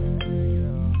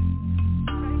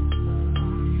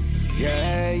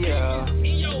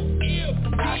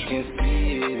 I can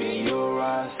see it in your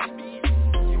eyes.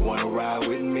 You wanna ride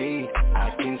with me? I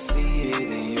can see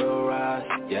it in your eyes.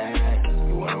 Yeah,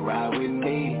 you wanna ride with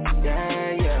me?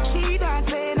 Yeah. She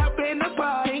dancing up in the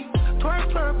party.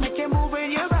 Twerk, make you move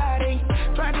in your body.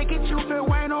 Trying to get you to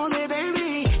wine on me,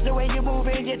 baby. The way you move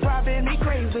it, you're driving me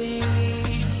crazy.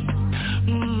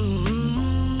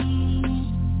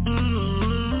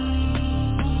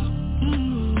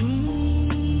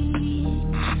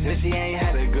 Said she ain't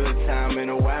had a good time in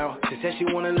a while. She said she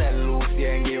wanna let loose,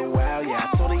 yeah, and get wild. Yeah,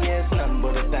 I told her, yeah, it's nothing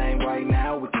but a thing right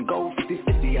now. We can go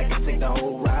 50-50, I can take the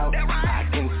whole route. I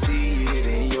can see it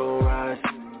in your eyes.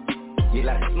 You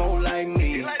like to smoke like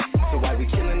me. So why we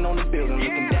chillin' on the building,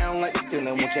 looking down like the ceiling?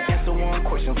 Won't you answer one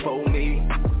question for me?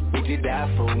 Would you die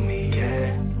for me,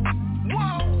 yeah?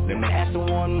 Let me ask her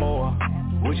one more.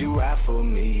 Would you ride for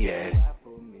me, yeah?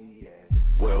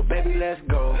 Well, baby, let's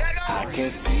go. I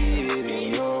can see it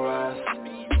in your eyes.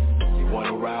 You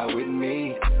wanna ride with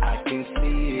me? I can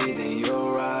see it in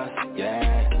your eyes.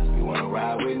 Yeah, you wanna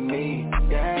ride with me?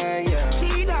 Yeah.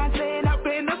 She dancing up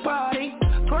in the party.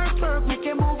 Twerk, make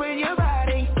you move in your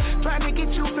body. Trying to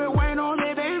get you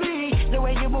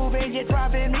moving, you're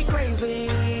driving me crazy.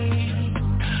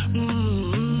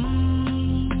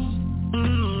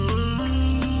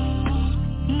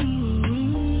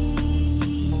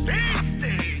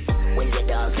 When you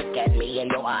dance, look at me in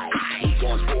your eyes. Heat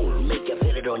on spool, make you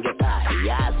feel it on your thigh.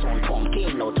 Eyes on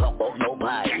pumpkin, no talk about no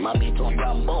pie. My beat on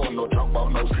Rambo, no talk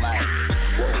about no slide.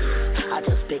 Whoa, I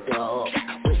just picked her up,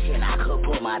 wishing I could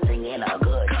put my thing in her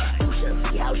good. You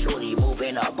should see how shorty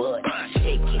moving her butt.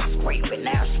 Shaking, scraping,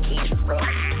 now she can't strut.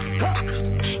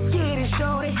 Get it,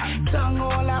 shorty, tongue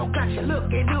all out, got you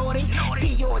looking naughty.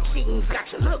 See your jeans,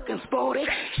 got you looking sporty.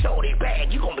 Shorty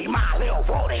bag, you gon' be my little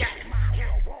roadie.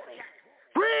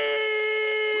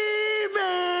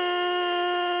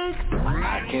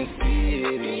 I can see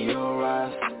it in your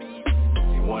eyes.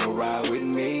 You wanna ride with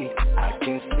me? I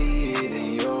can see it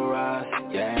in your eyes.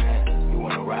 Yeah, you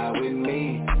wanna ride with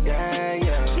me? Yeah,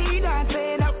 yeah. She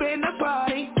dancing up in the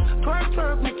party. Twerk,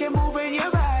 twerk, make you move in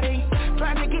your body.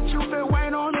 Trying to get you to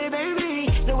wine on me,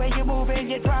 baby. The way you moving,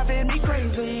 you're driving me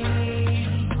crazy.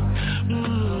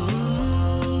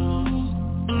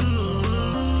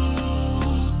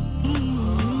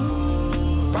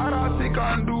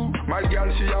 Can do. My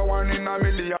girl, she a one in a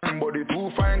million. Body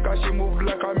too fine cause she move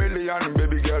like a million.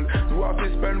 Baby girl, you have to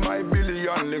spend my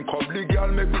billion. Link up the girl,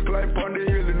 make me climb on the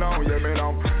hill now. Yeah, me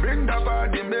now. Bring the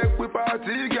body, make we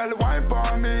party. Girl, wine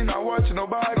for me, now watch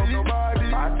nobody.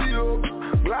 Party up,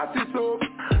 glasses up.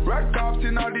 Red caps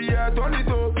in the air, turn it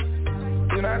up.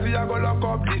 Tonight we a go lock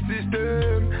up the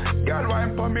system. Girl,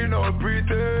 wine for me, no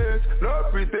pretense. No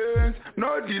pretense,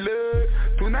 no delay.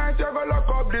 Tonight you go lock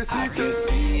up the system. I can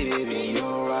see it in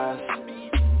your eyes.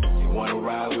 You wanna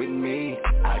ride with me?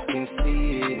 I can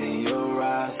see it in your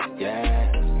eyes.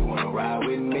 Yeah, you wanna ride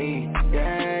with me?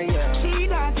 Yeah, yeah. She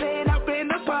dancing up in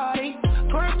the party.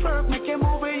 Twerk, twerk, make you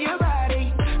move in your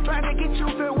body. Trying to get you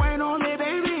to wine on me,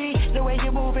 baby. The way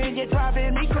you moving, you're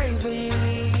driving me crazy.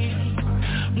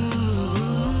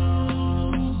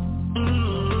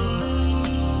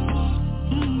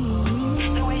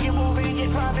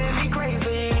 Driving me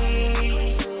crazy.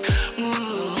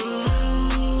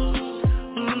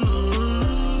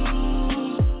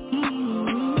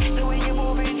 The way you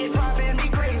moving, you're driving me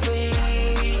crazy.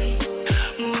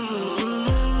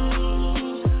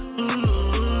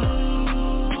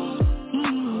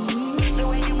 The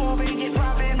way you moving, you're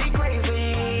driving me crazy.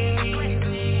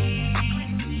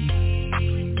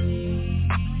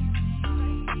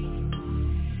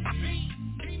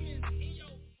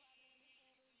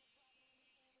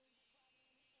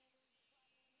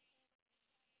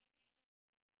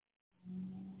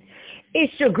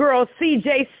 It's your girl,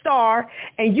 CJ Star,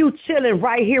 and you chilling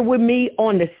right here with me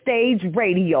on the Stage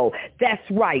Radio. That's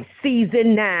right,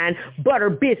 Season 9, Butter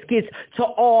Biscuits to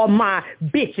all my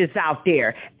bitches out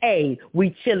there. Hey,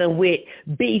 we chilling with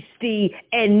Beastie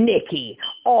and Nikki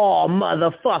all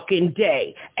motherfucking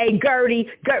day. Hey, Gertie,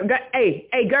 Gertie,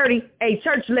 hey,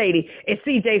 church lady, it's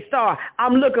CJ Star.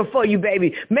 I'm looking for you,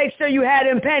 baby. Make sure you had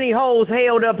them pantyhose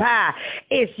held up high.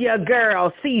 It's your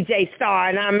girl, CJ Star,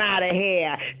 and I'm out of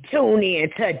here. Tune in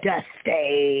to the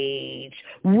Stage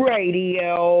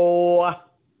Radio.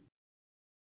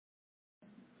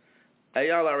 Hey,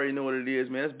 y'all already know what it is,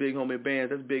 man. That's Big Homie Bands.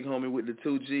 That's Big Homie with the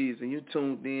 2 G's. And you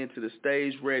tuned in to the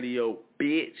Stage Radio,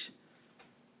 bitch.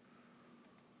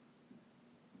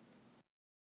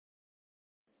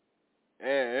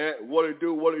 And what it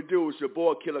do? It's your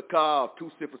boy Killer Cobb,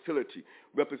 2-6 Facility.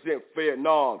 Represent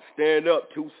Vietnam. Stand up,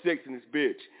 2-6 in this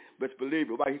bitch. Best believe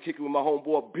it. Right here kicking with my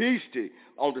homeboy Beastie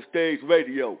on the Stage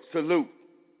Radio. Salute.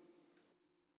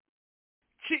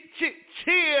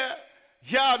 Cheer.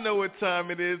 Y'all know what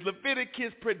time it is.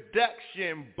 Leviticus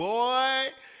Production, boy.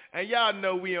 And y'all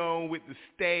know we on with the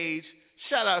Stage.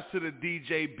 Shout out to the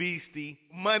DJ Beastie.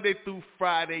 Monday through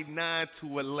Friday, 9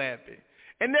 to 11.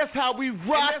 And that's how we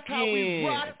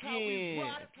rockin'.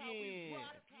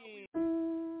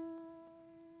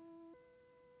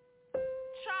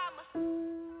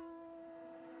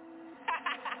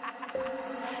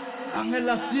 Ángel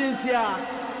La Ciencia.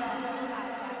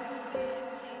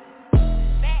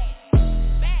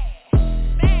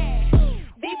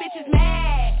 These bitches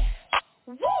mad,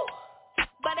 woo,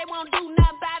 but they won't do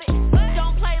nothing about it.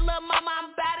 Don't play little mama, I'm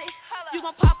about it. You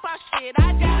gon' pop our shit,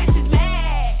 I do. Bitches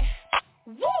mad,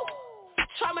 woo.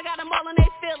 Trauma got them all in they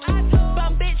feelings.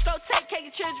 Bum bitch, go take care of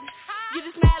your children. You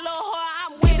just mad little whore,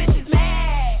 I'm with it. Bitches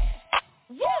mad,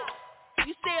 woo.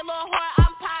 You see a little whore,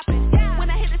 I'm popping. When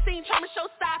I hit the scene, trauma show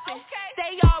stopping.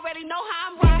 They already know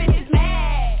how I'm rocking. Bitches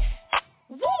mad,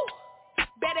 woo.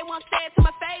 Bet they won't say it to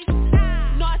my face.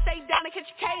 No, I stay down and catch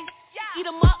a case. Eat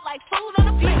them up like food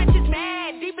on a plate. These bitches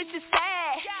mad, these bitches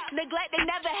sad. Neglect, they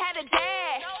never had a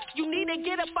dad. You need to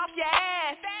get up off your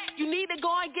ass. You need to go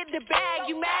and get the bag.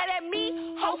 You mad at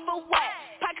me? Hoe for what?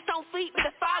 Pockets on fleet with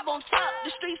a 5 on top.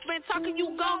 The streets been talking,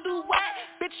 you gon' do what?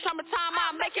 Bitch, trauma time,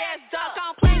 I'll make your ass duck.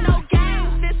 I don't play no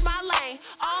games, this my lane.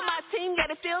 All my team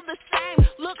gotta feel the same.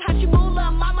 Look how she move,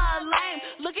 lil' mama a lame.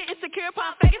 Look at insecure,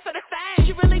 pump faking for the fame.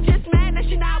 She really just mad that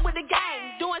she not with the game.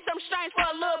 Doing some strange for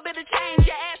a little bit of change.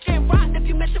 Your ass get rocked if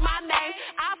you mention my name.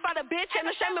 I fight a bitch, ain't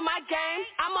no shame in my game.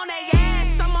 I'm on they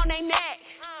ass, I'm on they neck.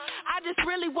 I just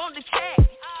really want to check.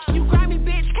 You grimy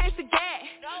bitch, can't forget.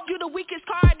 You the weakest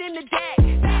card in the deck.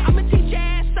 I'ma teach your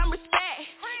ass some respect.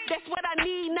 That's what I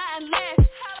need, nothing less.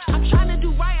 I'm trying to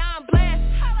do right, I'm blessed.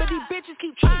 But these bitches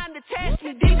keep trying to test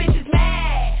me. These bitches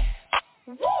mad.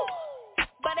 Woo!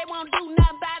 But they won't do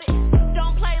nothing about it.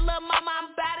 Don't play little mama,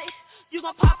 I'm about it. You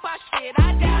gon' pop our shit,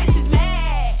 I do. Bitches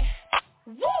mad.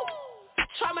 Woo!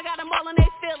 Trauma got them all in they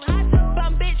feelings.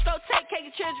 Bum bitch, go take care of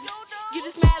your children. You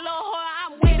just mad little whore,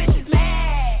 I'm with it. Bitches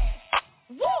mad.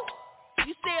 Woo!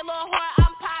 You see a little whore,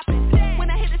 I'm popping. When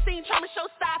I hit the scene, trauma show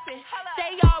stopping.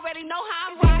 They already know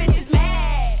how I'm rocking. Bitches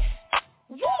mad.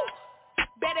 Woo!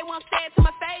 Bet they won't say it to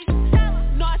my face.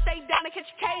 No, I stay down to catch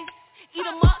a case. Eat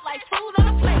them up like food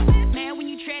on a plate. Man, when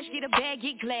you trash, get a bag,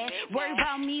 get glad. Worry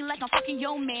about me like I'm fucking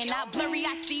your man. Not blurry,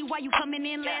 I see why you coming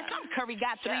in last. I'm Curry,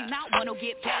 got 3, not one will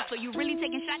get past. So you really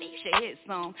taking shots, you should hit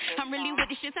some. I'm really with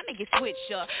the shit, I make it switch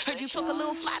up. Heard you took a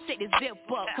little fly, take this zip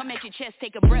up. Come at your chest,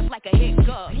 take a breath like a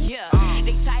hiccup. Yeah,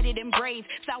 they tighter than braids.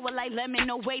 Sour like lemon,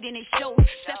 no weight in it shows.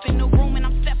 Step in the room and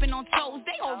I'm stepping on toes.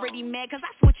 They already mad cause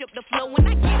I switch up the flow. When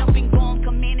I get up and go, I'm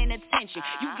commanding attention.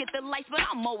 You get the lights, but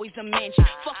I'm always a mention.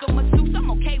 Fuck a masseuse,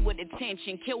 I'm okay with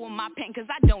attention. Kill with my pen cause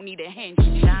I don't need a hinge.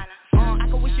 I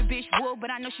could wish a bitch would, but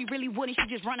I know she really wouldn't.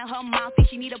 She just running her mouth, think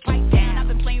she need a pipe down. I've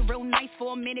been playing real nice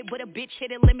for a minute, but a bitch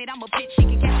hit a limit. I'm a bitch, she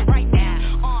can catch it right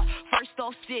now. First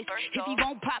off, sis, if you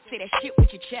gon' pop, say that shit with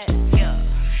your chest. Yeah,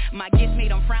 my gifts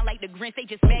made them frown like the Grinch. They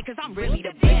just mad cause I'm really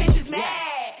the best. Bitches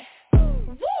mad.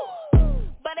 Woo!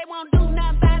 But they won't do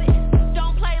nothing about it.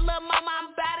 Don't play little mama,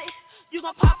 I'm about it. You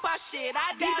gon' pop our shit,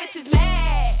 I do. These bitches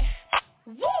mad.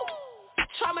 Woo!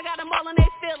 Trauma got them all in they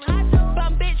feelings.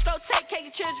 Bum bitch, go take care of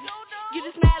your children. You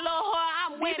just mad little whore,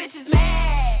 I'm with it. Bitches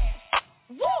mad.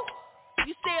 Woo!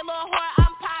 You see a little whore,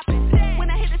 I'm popping. When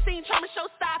I hit the scene, trauma show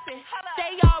stopping.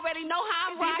 They already know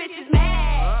how I'm rocking. These bitches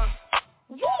mad.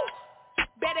 Woo!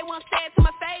 Bet they won't say it to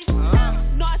my face.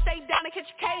 No, I stay down to catch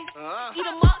a case. Eat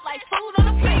them up like food on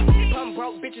a plate. Bum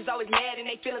broke bitches always mad and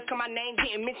they feelings come my name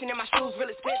getting mentioned and my shoes real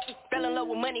expensive. Fell in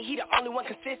love with money, he the only one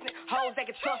consistent. Hoes that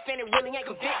get tough and it really ain't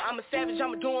convinced. I'm a savage,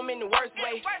 I'ma do him in the worst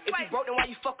way. If you broke, then why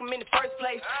you fuck him in the first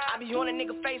place? I be on a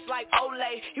nigga face like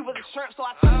Olay. He was a shrimp, so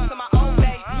I took him to my own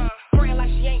bay. Praying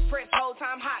like she ain't pressed, whole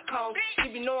time hot cone.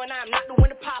 She be knowing I'm not the one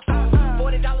to pop on.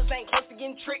 $40 ain't close to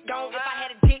getting tricked on. If I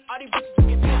had a dick, all these bitches would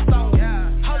get pissed on.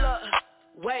 Hold up,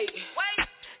 wait.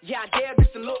 Yeah, I dare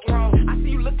bitch to look wrong. I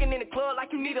see you looking in the club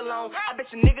like you need a loan. I bet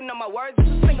your nigga know my words, but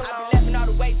you sing along. I be laughing all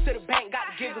the way to the bank.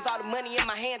 Got the giggles, all the money in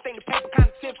my hand. Think the paper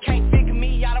kinda stiff. Can't figure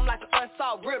me out, I'm like an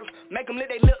unsolved riddle. Make them lick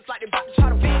their lips like they about to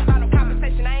try to win. Got no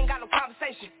compensation, I ain't got no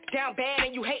conversation. Down bad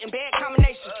and you hating bad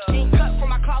combination. You ain't cut from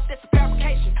my cloth, that's a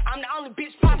fabrication. I'm the only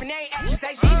bitch popping, they ain't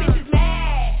accusation. These bitches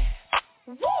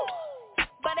mad. Woo!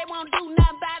 But they won't do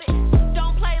nothing about it.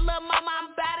 Don't play little mama,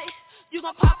 I'm about it. You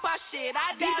gon' pop our shit,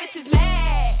 I do. These bitches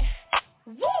mad.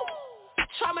 Woo!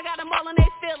 Trauma got them all in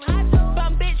they feelings.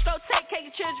 Bum bitch, go take care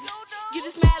of your children. You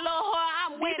just mad little whore,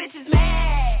 I'm with it. Bitches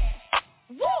mad.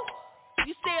 Woo!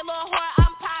 You see a little whore,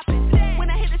 I'm popping. When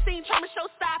I hit the scene, trauma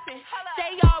show stopping.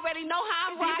 They already know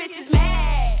how I'm rocking. These bitches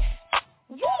mad.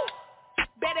 Woo!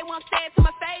 Bet they won't say it to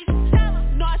my face.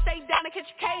 No, I stay down to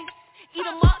catch a case. Eat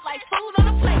them up like food on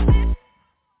a plate.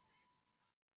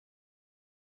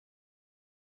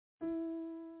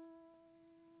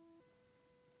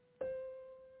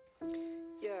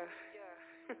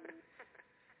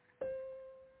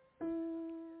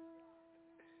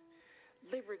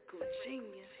 Lyrical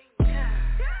genius.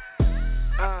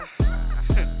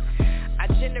 I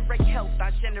generate health,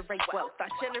 I generate wealth, I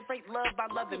generate love by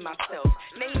loving myself.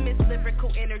 Name is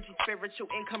lyrical energy, spiritual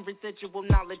income, residual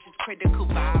knowledge is critical.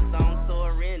 Vibes on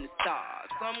soar in the stars,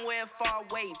 somewhere far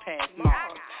away past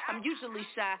Mars. I'm usually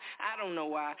shy, I don't know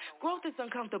why. Growth is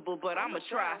uncomfortable, but I'ma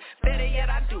try. Better yet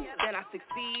I do, then I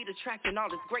succeed, attracting all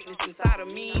this greatness inside of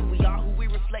me. We are who we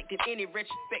reflect in any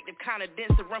retrospective kind of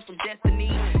dense to run from destiny.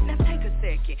 Now take a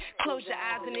second, close your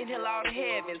eyes and inhale all the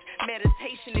heavens.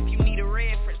 Meditation if you need a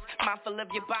reference. Mindful of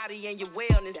your body and your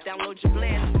wellness, download your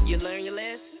blessings. You learn your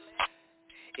lessons.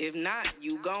 If not,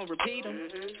 you gon' repeat them.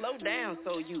 Slow down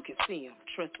so you can see them.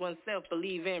 Trust oneself,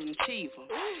 believe and achieve them.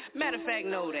 Matter of fact,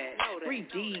 know that. Breathe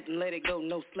deep and let it go,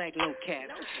 no slack, no cap.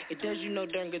 It does you no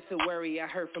darn good to worry. I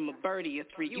heard from a birdie or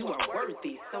three, you are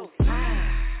worthy. So smile,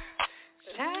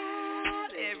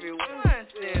 child, every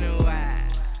once in a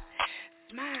while.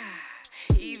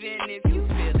 Smile, even if you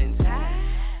feeling tired.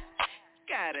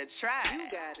 Gotta try,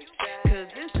 cause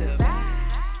it's a vibe.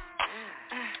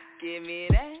 Give me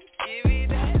that, give me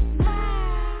that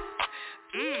smile.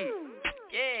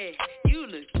 Yeah, you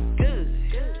look good.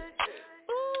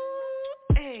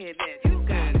 Ooh, hey, that you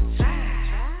gotta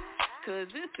try, cause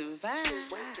it's a vibe.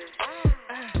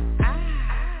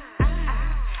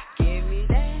 Give me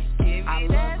that, give me I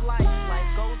that love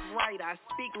life goes right. I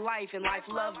speak life and life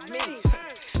loves me.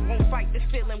 Won't fight this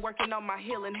feeling, working on my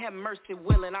healing. Have mercy,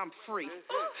 willing, I'm free.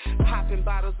 Popping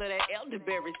bottles of that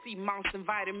elderberry, sea moss and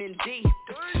vitamin D.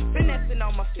 Finessing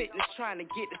on my fitness, trying to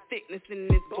get the thickness in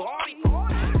this body.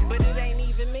 But it ain't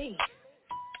even me,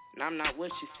 and I'm not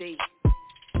what you see.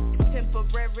 It's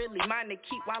temporarily mine to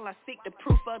keep while I seek the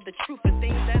proof of the truth of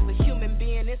things. As a human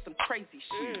being, it's some crazy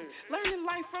shit. Learning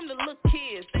life from the little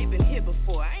kids, they've been here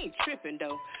before. I ain't tripping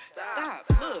though. Stop,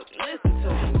 look, listen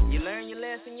to me. You learn your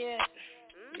lesson yet?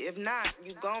 If not,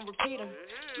 you gon' repeat them.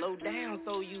 Slow down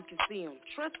so you can see them.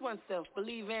 Trust oneself,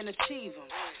 believe and achieve them.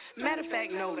 Matter of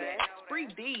fact, know that.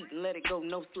 Breathe deep and let it go,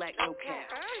 no slack, no cap.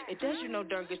 It does you no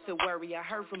darn good to worry. I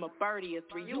heard from a birdie or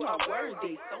three, you are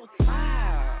worthy. So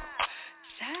smile,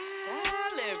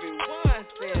 child, every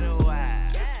once in a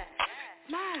while.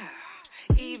 Smile,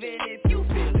 even if you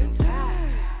feeling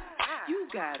tired. You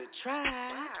gotta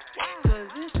try, cause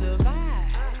it's a vibe.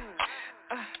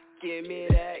 Give me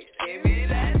that, give me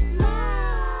that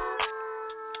smile.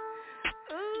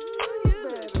 Ooh, you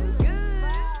look good.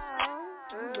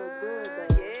 You look good,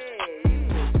 yeah, you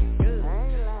look good. I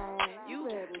ain't lying. You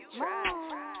better try,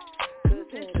 cause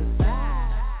it's a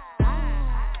vibe.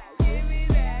 Give me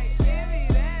that smile.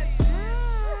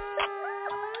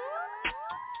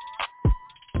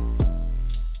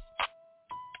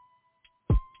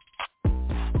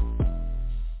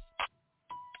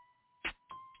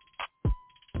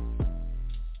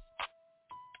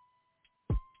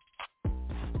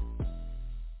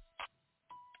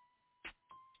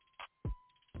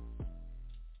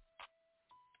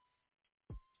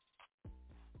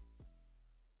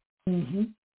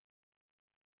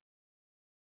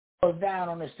 Goes down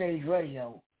on the stage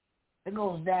radio. It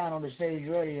goes down on the stage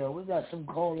radio. We got some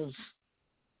callers.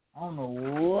 I don't know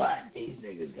what these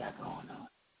niggas got going on.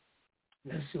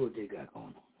 Let's see what they got going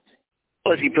on.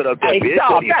 Plus he put up that hey, bid.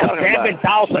 Stop, that's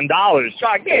 $7,000. So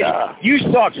I guess you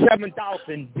suck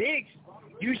 7,000 dicks.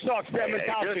 You suck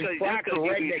 7,000 cracker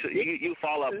redneck dicks. You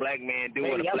follow a black man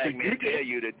doing what a black man tell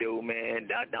you to do, man.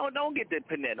 Don't get that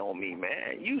pin that on me,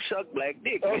 man. You suck black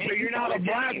dick, man. So you're not a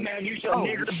black man. You suck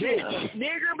nigger bitch.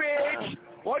 Nigger bitch.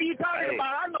 What are you talking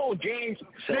about? I know, James.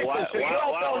 So why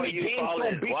are you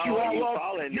James beat you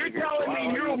all up. You're telling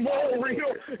me you're more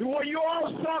real. Well, you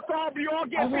all suck up. You all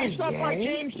get bitched up like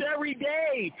James every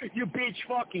day. You bitch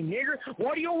fucking nigger.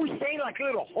 What are you always saying like a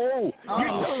little hoe? You're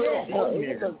a little hoe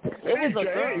nigger. Hey,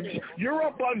 James, you're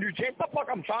up under James. What the fuck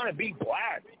I'm trying to be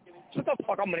black? What the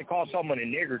fuck I'm going to call someone a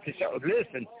nigger?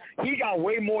 Listen, he got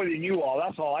way more than you all.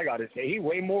 That's all I got to say. He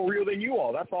way more real than you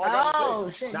all. That's all I got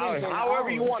to say. Now, however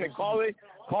you want to call it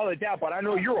that, but I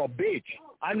know you're a bitch.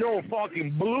 I know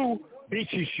fucking Blue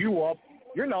bitches you up.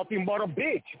 You're nothing but a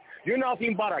bitch. You're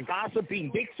nothing but a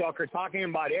gossiping dick sucker talking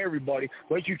about everybody,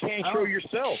 but you can't show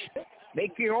yourself.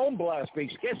 Make your own blast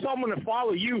page. Get someone to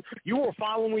follow you. You were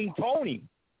following Tony.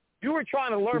 You were trying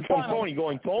to learn from Tony,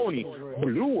 going, Tony,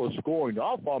 Blue was scoring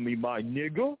off on me, my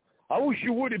nigga. I wish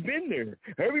you would have been there.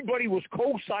 Everybody was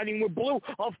co-signing with Blue.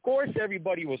 Of course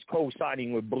everybody was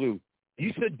co-signing with Blue.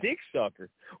 He's a dick sucker.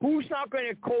 Who's not going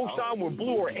to co-sign with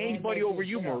Blue or anybody over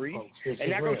you, Maurice?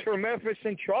 And that goes for a Memphis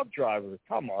and truck driver.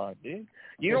 Come on, dude.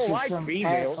 You don't like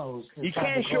females. You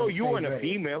can't show you in a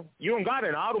female. You don't got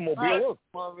an automobile.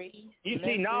 Look. You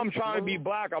see, now I'm trying to be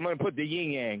black. I'm going to put the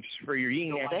yin-yangs for your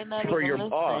yin-yangs. For your,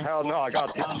 oh, hell no, I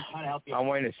got this. I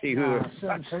want to see who.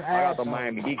 I got the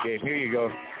Miami Heat game. Here you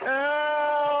go.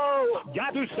 Oh, ya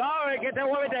tu sabes que te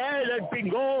mueves el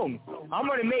pingón. I'm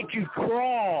going to make you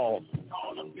crawl.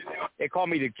 They call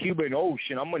me the Cuban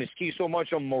Ocean. I'm going to ski so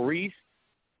much on Maurice,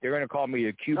 they're going to call me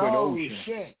the Cuban Ocean.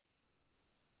 Shit.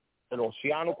 El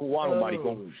Oceano Cubano,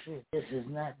 maricón. Shit. This is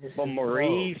not. This From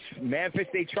Maurice, Memphis,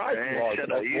 they tried to. Man,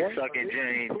 shut up. You sucking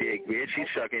Jane dick, bitch. She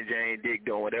sucking Jane dick,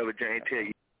 doing whatever Jane tell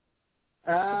you.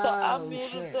 So I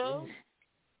muted them.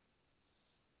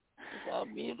 So I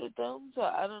muted them, so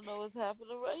I don't know what's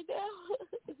happening right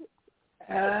now.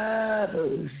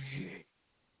 Oh, shit.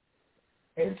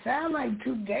 It sounds like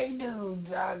two gay dudes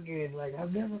arguing. Like,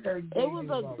 I've never heard gay It was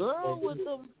a girl with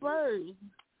them first.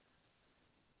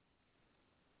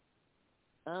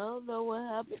 I don't know what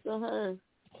happened to her.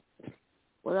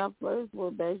 When I first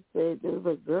went back, said there was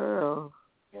a girl.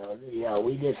 Yo,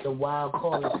 we did some wild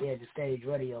callers here at the Stage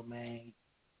Radio, man.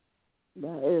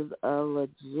 That is a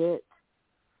legit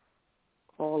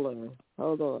caller.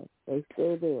 Hold on. They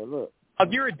stay there. Look.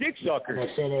 You're a dick sucker.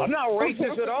 I'm not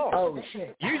racist at all. Oh,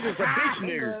 shit. You're just a bitch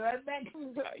nigger.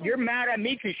 You're mad at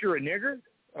me because you're a nigger?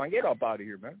 Come on, get up out of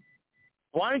here, man.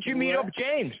 Why don't you meet up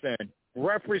James, then?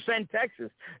 Represent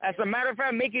Texas. As a matter of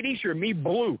fact, make it easier. Me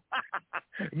blue.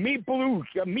 Me blue.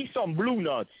 Me some blue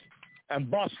nuts. And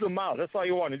bust them out. That's all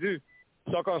you want to do.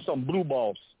 Suck on some blue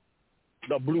balls.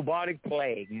 The bubonic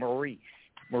plague. Maurice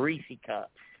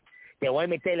Cups. Te voy a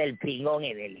meter el pingón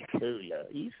en el culo.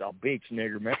 He's a bitch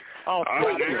nigger, man. I'll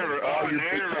never be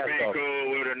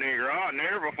cool with a nigger. I'll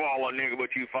never follow a nigga,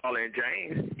 but you following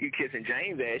James. You kissing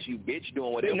James' ass, you bitch,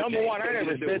 doing whatever. Number James one, I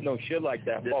never said no shit like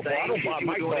that. The same shit you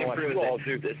were doing in prison.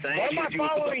 The same shit you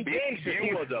following James?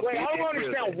 You was a bitch. Wait, I don't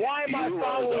understand. Why am I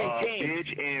following James?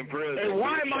 Bitch in prison. And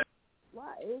why am I?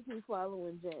 Why is he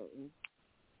following James?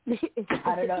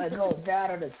 I don't know. It goes down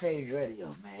on the Stage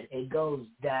Radio, man. It goes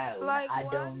down. Like, I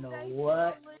don't know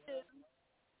what.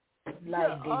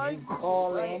 Like, did you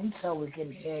call in so we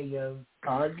can hear your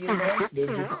argument? Did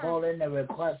you call in to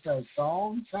request a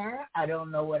song, sir? I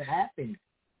don't know what happened.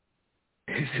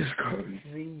 This is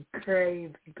crazy. What's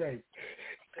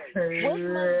my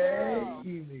girl?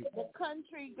 The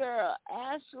country girl,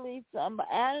 Ashley,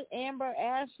 Amber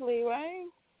Ashley, right?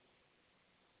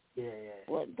 Yeah.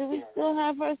 What, do we still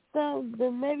have her stuff?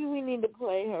 Then maybe we need to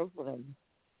play her for them.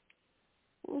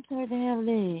 What's her damn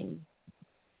name?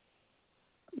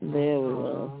 There we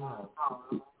go.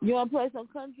 You want to play some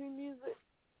country music?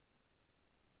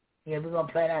 Yeah, we're gonna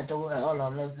play that. Hold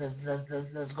on,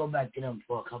 let's go back to them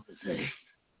for a couple of seconds.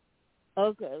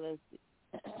 Okay, let's see.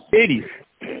 Biddies.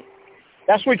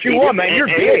 That's what you want, man. You're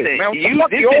gay, man. This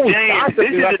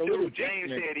is the dude James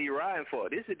said he riding for.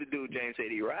 This is the dude James said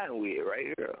he riding with right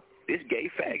here. This gay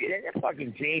faggot. That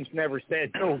fucking James never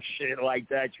said no shit like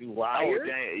that, you liar.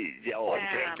 James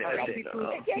never said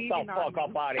no. Get the fuck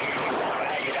up out of here.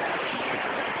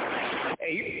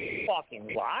 Hey, you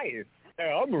fucking liar.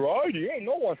 Hey, I'm right. Ain't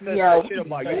no one said that shit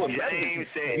about you. James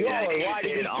said you all are lying to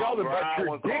each other, but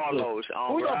you're ridiculous.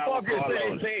 Who the fuck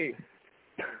is saying?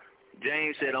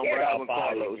 James said I'm Robin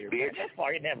Carlos, bitch. That's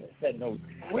why he never said no.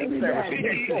 Like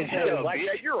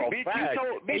that. You're a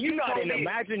fag. You got an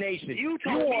imagination. You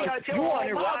told me I you want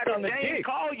to ride on the James dick.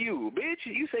 Call you, bitch.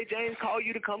 You say James call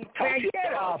you to come talk man, shit.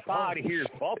 Get off out of here,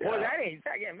 fuck boy. That ain't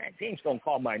man. James don't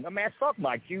call my man. Suck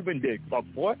my Cuban dick, fuck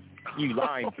boy. You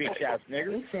lying bitch ass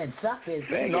nigga. He said suck his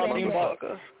dick. Nothing but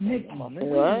man.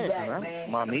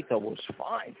 Mamita was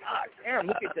fine. God damn,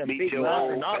 look at them big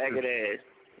faggot ass.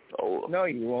 Oh. No,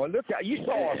 you won't. Look at you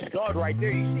saw a stud right there.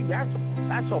 You see that's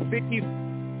a 50.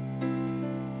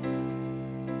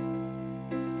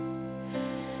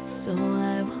 So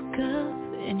I woke up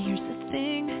and here's the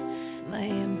thing. My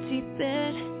empty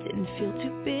bed didn't feel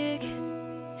too big.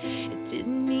 It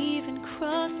didn't even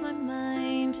cross my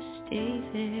mind to stay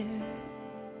there.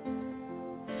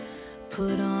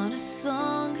 Put on a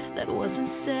song that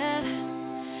wasn't sad,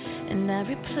 and I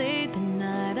replayed the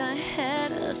night I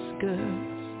had us girls.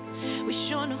 We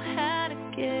sure know how to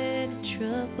get in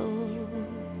trouble.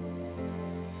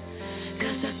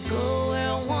 'Cause I go where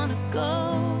I wanna go.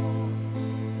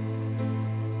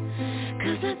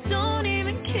 'Cause I don't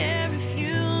even care if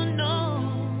you know.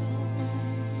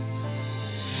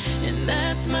 And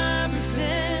that's my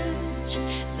revenge,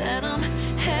 that I'm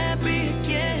happy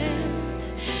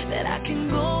again, that I can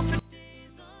go for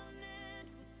days on end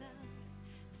without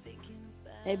thinking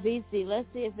about. Hey, BC, let's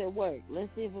see if it worked.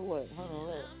 Hold on,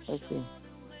 let's see.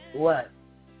 What?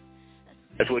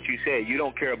 That's what you said. You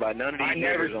don't care about none of these I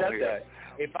never niggas on said here. that.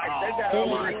 If I said that, I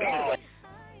would have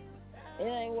It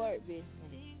ain't work, BC.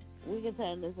 We can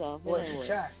turn this off. What's the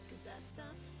shot?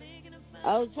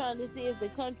 I was trying to see if the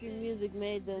country music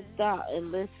made them stop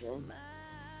and listen.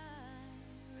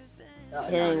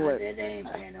 It ain't work. They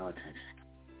ain't paying no attention.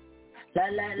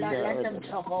 Let them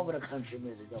talk over the country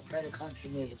music, though. Play the country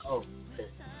music over.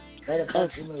 Play the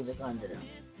country music under them.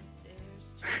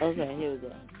 Okay, here we go.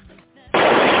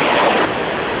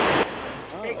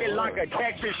 Make it like a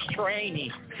Texas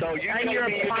trainee. So you telling me you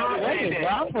never said that?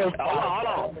 Hold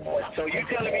on. So you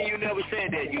telling me you never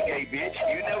said that, you gay bitch?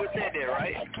 You never said that,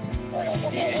 right?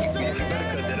 Yeah, you bitch. You better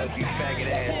cut that up, you faggot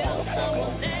ass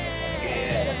motherfucker.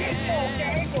 Yeah, bitch. Faggot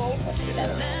ass old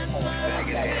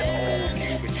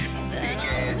Cuban.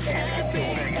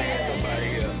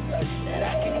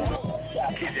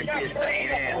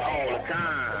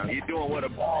 time. You're doing what a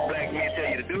black man tell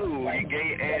you to do. You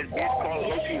gay ass bitch, call it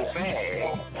go to the fag.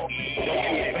 Go to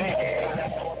the fag.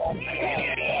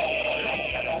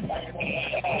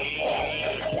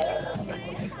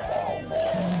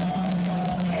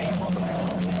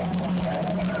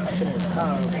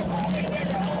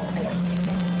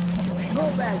 Go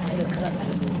back to the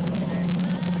country.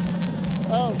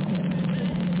 Oh.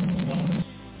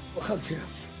 Okay.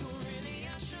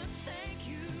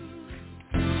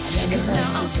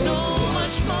 Now I'm so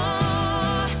much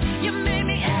more. You made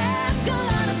me ask a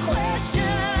lot of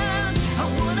questions I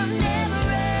would have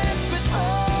never asked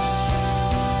before.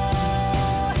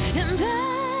 And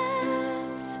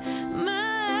that's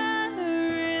my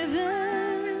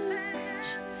revenge.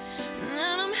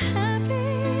 And I'm happy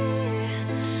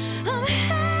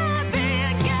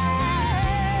again.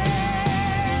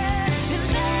 And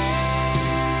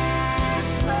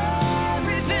that's my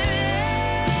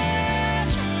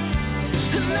revenge.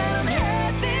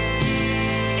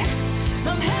 And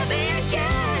I'm happy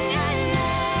again.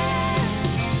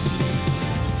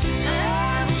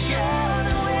 I'm sure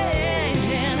the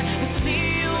waiting to see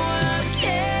you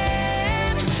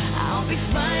again. I'll be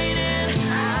fighting.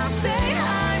 I'll say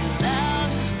I'm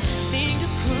nothing to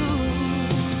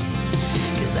prove.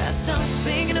 'Cause I stopped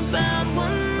thinking about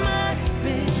what might have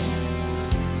been.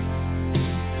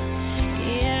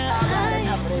 Yeah, I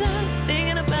stopped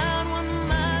thinking about what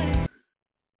might.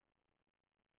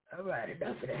 All right,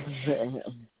 enough of that shit.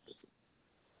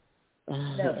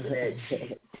 Enough of that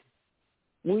shit.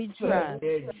 We tried. Fuck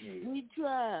that shit. We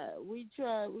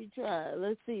tried.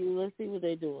 Let's see what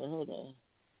they're doing. Hold on.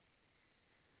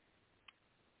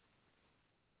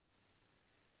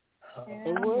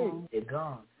 It worked. They're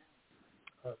gone.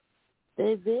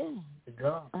 They're there. They're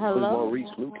gone. Hello?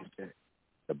 Maurice Lucas there.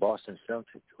 The Boston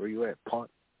Celtics. Where you at, punk?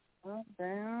 Oh,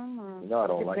 damn. No, I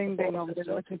don't like Bing the Bing Boston over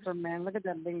there looking for man. Look at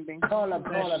that Bing Bing. Call up.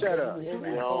 Shut up. Look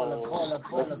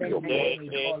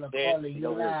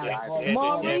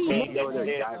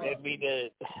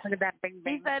at that Bing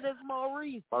Bing. He said it's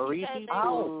Maurice. Maurice?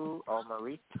 Oh,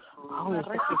 Maurice.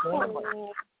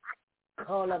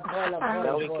 Call up.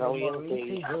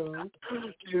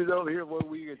 You was over here what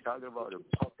we were talking about. The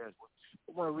punk ass.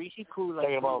 Maurice cool like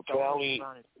talking about Kelly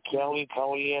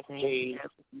FK.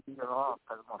 Off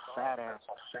because I'm a fat ass.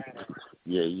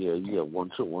 Yeah. 1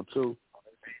 2 1 2.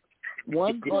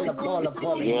 One call up.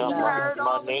 Yeah,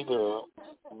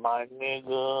 my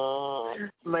nigga.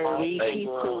 Maurice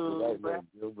cool.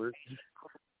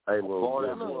 Hey,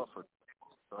 well,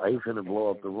 I ain't finna blow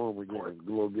up the room again.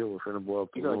 Lil Gil finna blow up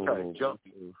the room.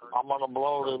 I'm gonna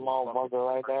blow this motherfucker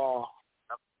right now.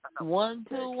 1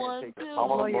 2 1 2. I'm gonna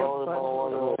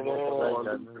blow this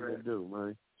motherfucker right now.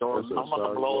 I'm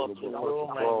gonna blow up the room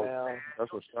right now.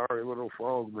 That's a sorry little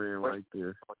frog man right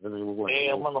there. Hey,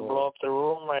 I'm gonna blow up the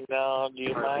room right now. Do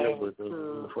you mind?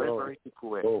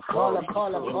 Call up.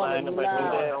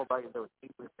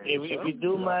 If you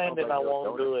do mind, then I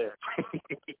won't do it.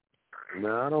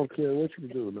 No, I don't care what you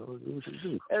do. No, do what you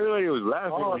do. Everybody was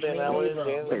laughing. Oh, then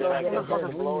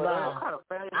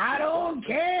I don't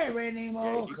care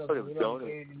anymore.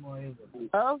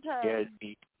 Okay.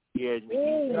 Yeah.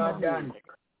 Not done.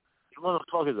 You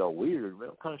motherfuckers are weird, man.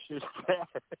 What kind of shit is that?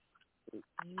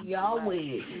 Y'all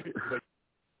weird.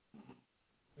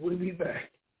 We'll be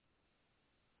back.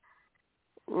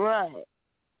 Right.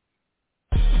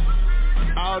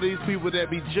 All these people that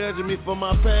be judging me for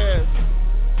my past,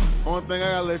 only thing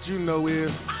I gotta let you know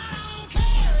is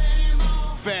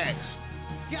facts.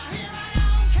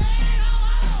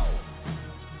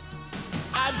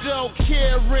 I don't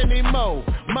care anymore.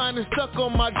 Mine is stuck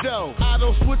on my dough. I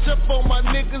don't switch up on my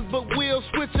niggas, but we'll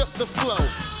switch up the flow.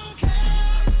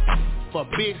 For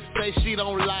bitch say she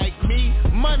don't like me.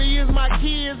 Money is my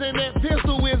kids and that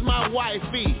pistol is my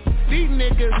wifey. These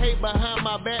niggas hate behind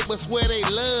my back but swear they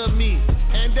love me.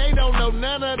 And they don't know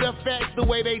none of the facts the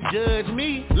way they judge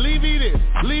me. Levy this,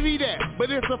 Levy that, but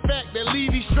it's a fact that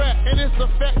Levy strapped. And it's a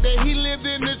fact that he lived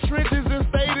in the trenches and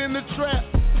stayed in the trap.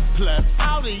 Plus,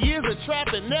 all the years of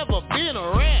trapping never been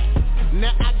a rat.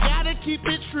 Now I gotta keep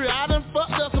it true, I done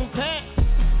fucked up some packs.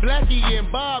 Blackie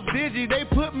and Bob Digi, they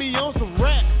put me on some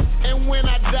rap. And when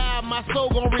I die, my soul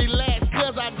gon' relax,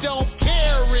 cause I don't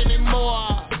care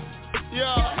anymore.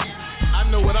 Yeah, I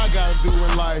know what I gotta do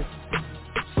in life.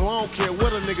 So I don't care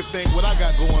what a nigga think, what I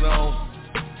got going on.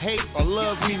 Hate or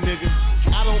love me, nigga,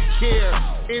 I don't care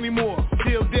anymore.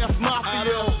 Till death mafia. I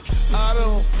don't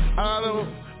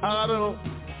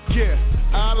care.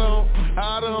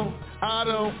 I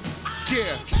don't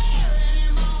care.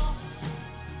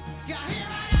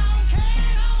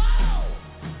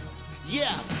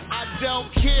 Yeah, I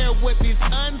don't care what these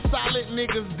unsolid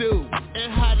niggas do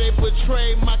and how they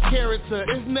portray my character.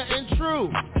 It's nothing true.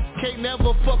 Can't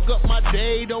never fuck up my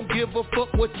day, don't give a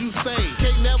fuck what you say.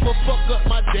 Can't never fuck up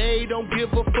my day, don't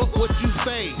give a fuck what you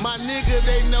say. My nigga,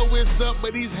 they know it's up,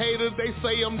 but these haters, they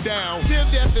say I'm down.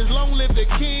 Till death is long live the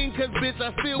king, cause bitch,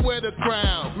 I still wear the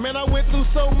crown. Man, I went through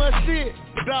so much shit,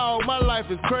 dawg, my life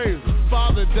is crazy.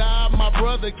 Father died, my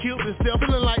brother killed himself,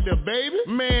 feeling like the baby.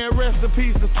 Man, rest in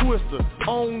peace to Twister,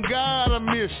 on God I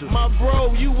miss you. My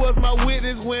bro, you was my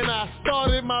witness when I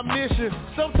started my mission.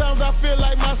 Sometimes I feel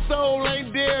like my soul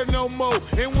ain't there no more.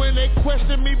 And when they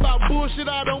question me about bullshit,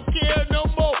 I don't care no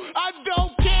more. I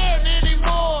don't care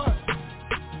anymore.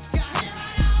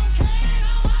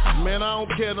 Man, I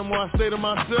don't care no more. I say to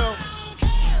myself,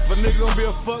 if a nigga gonna be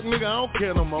a fuck nigga, I don't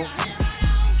care no more.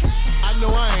 I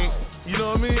know I ain't. You know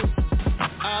what I mean?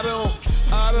 I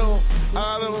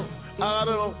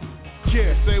don't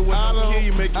care. Say what I don't care,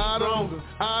 you make it stronger.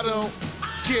 I don't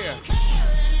care.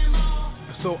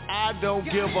 So I don't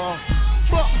give a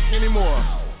fuck anymore.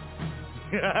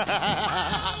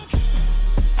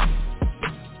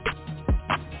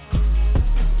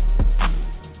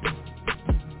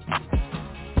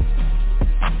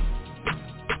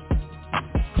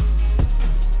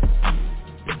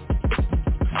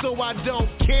 So I don't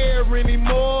care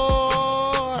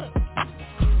anymore.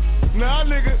 Nah,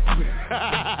 nigga.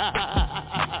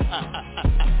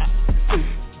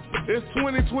 It's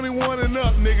 2021 and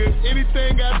up, nigga.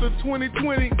 Anything after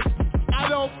 2020, I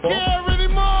don't care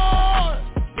anymore.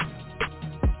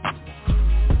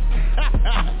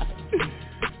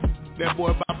 That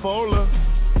boy bipolar.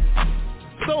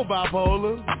 So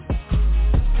bipolar.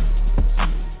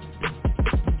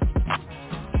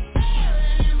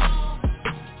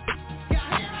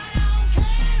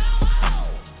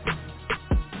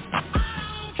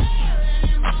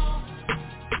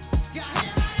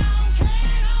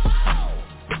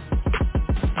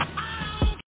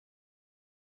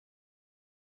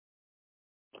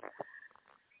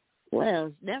 Well,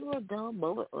 it's never a dull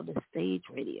moment on the stage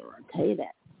radio, I'll tell you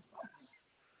that.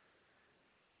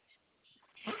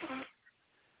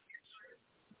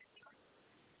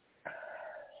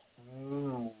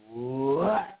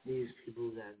 What these people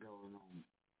got going on.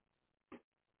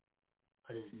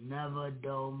 But it's never a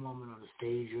dull moment on the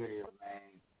stage radio,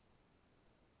 man.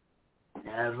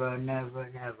 Never, never,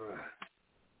 never.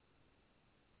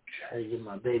 Try to get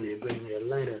my baby to bring me a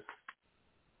lighter.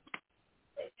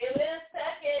 Give me a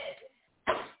second.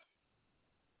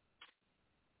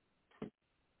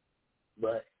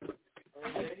 But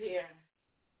over here.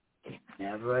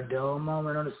 Never a dull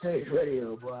moment on the stage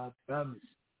radio, boy, I promise.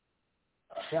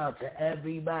 Shout out to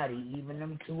everybody, even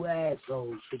them two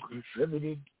assholes who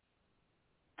contributed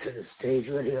to the stage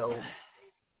radio.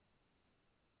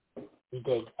 We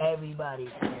thank everybody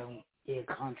for their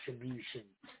contributions.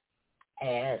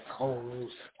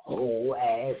 Assholes, whole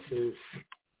asses.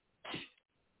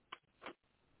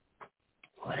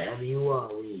 Whatever you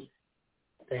are, we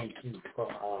thank you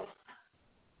for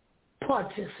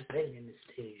participating in the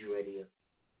stage radio.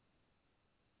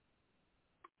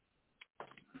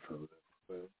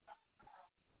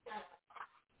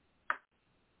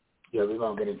 Yeah, we're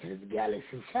going to get into this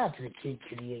galaxy. Shout out to the Kid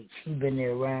Kitty H. He's been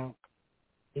around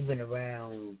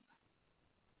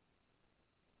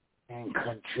and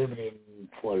contributing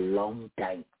for a long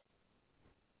time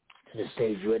to the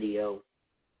stage radio.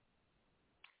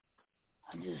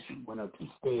 I just went up the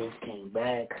stairs, came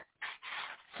back,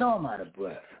 so I'm out of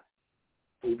breath.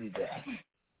 We'll be back.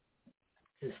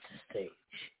 Just the stage.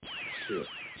 Sure.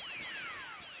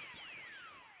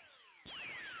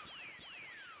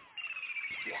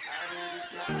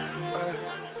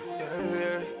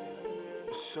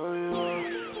 Show you off.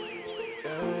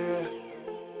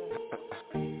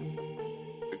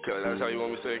 Cause that's how you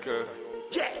want me to say, cuz?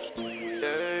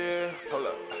 Yeah. Hold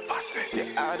up.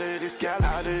 Yeah, out of this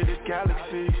galaxy.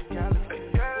 I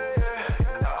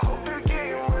hope you're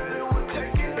getting ready, we're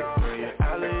taking off.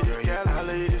 Yeah, out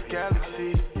of this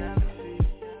galaxy.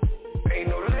 Ain't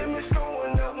no limits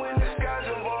going up when the sky's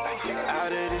involved. Yeah,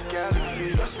 out of this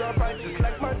galaxy. I start right just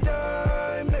like my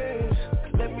diamonds.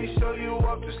 Let me show you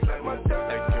off just like my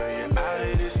diamonds. Yeah, out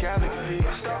of this galaxy.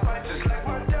 I start right just like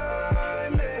my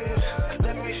diamonds.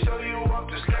 Let me show you off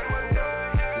just like my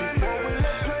diamonds. Before we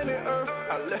left planet Earth,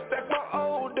 I left back my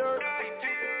old dirt.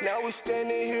 Now we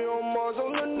standing here on Mars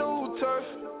on the new turf.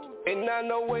 And I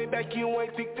know way back you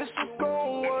ain't think this was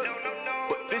gon' work.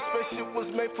 But this spaceship was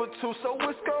made for two, so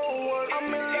it's gon' work.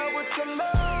 I'm in love with your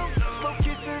love, slow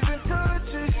kisses and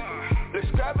touches. Let's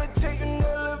gravitate and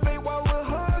elevate while we're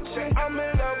hunching. I'm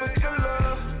in love with your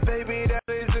love, baby, that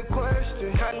is a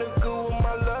question. Kinda good with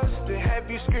my lust, and have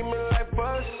you screaming like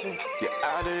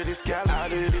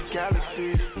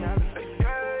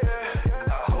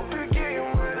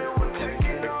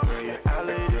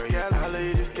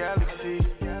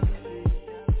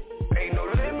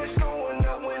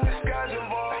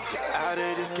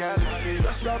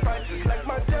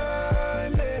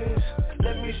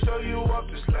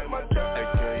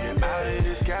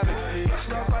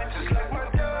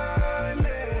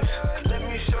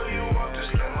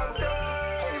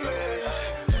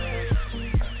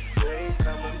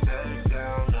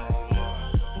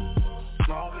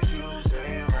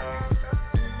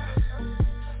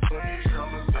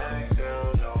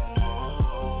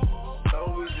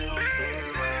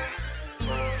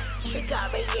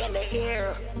in the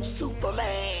air,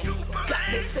 Superman. Got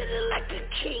me feeling like a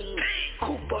king,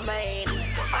 Cooperman.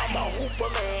 I'm a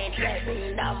Hooperman, that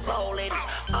means I'm ballin'.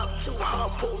 Up to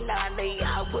Humble 90,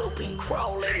 I will be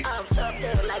crawling. I'm up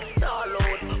there like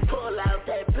Star-Lord, pull out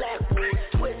that Blackwood,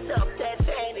 twist up that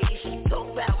fanny, talk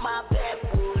about my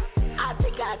backwood. I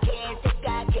think I can,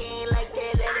 like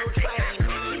that little train.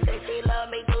 She say she love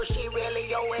me, do she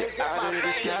really always in my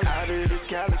face? Out of this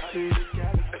galaxy.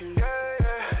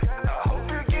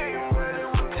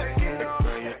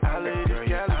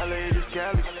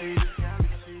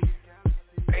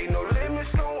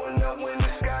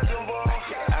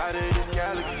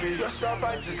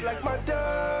 Just like my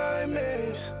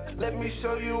diamonds, let me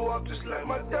show you off just like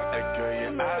my diamonds. Girl,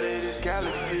 you're out of this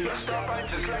galaxy. Stop by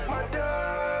just like my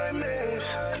diamonds,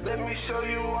 let me show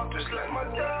you off just like my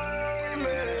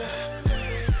diamonds.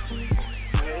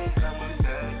 We ain't coming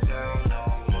back down no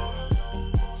more,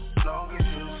 long as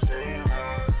you stay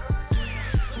around.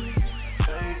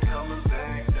 We ain't coming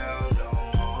back down no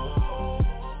more,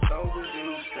 long as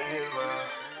you stay around.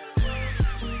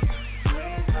 We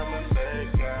ain't coming back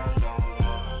down.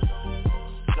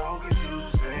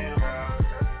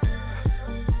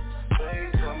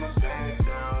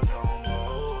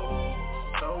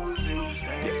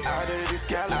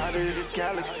 Out of this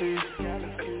galaxy. I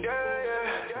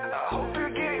hope you're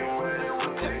getting ready,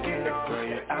 we're taking off.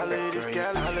 Out of this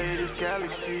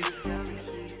galaxy.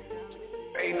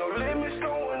 Ain't no limits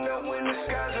going up when the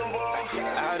sky's involved.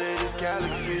 Out of this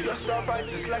galaxy. You're so bright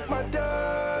just like my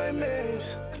diamonds,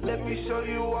 let me show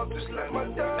you off just like my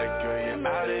diamonds. Girl, you're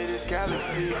out of this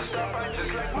galaxy. You're so bright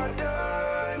just like my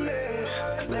diamonds,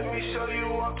 let me show you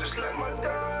off just like my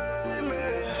diamonds.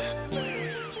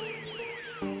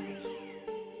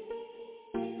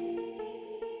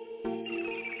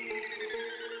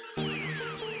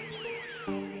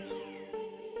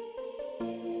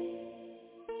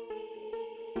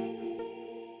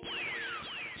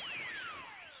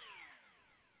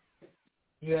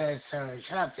 Yes, sir.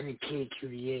 Shout out to the Kid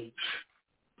QDH.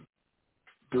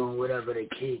 Doing whatever the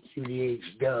Kid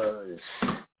QDH does.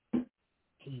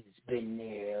 He's been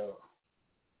there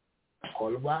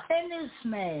all the while. And this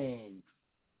man,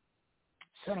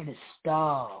 son of the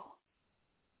star,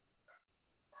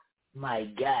 my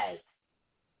guy,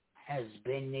 has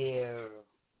been there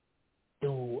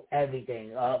through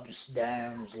everything. Ups,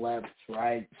 downs, lefts,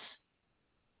 rights.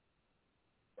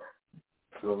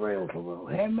 For real.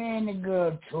 Him and the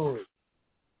girl too.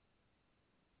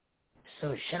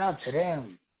 So shout out to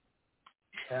them.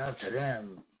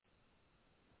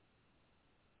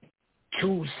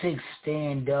 2-6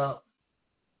 stand up.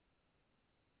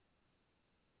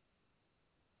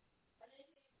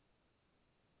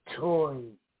 Toy.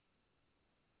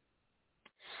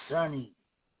 Sunny.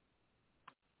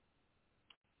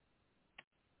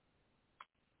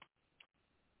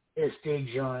 It's their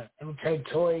joint. Let me tell you,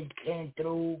 Toy came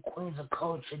through. Queens of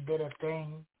Culture did a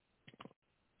thing.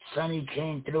 Sonny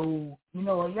came through. You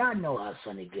know, y'all know how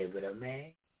Sonny gave it up,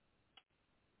 man.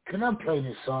 Can I play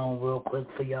this song real quick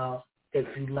for y'all, if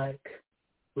you like?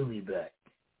 We'll be back.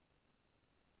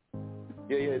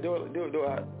 Yeah, do it. Do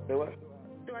what?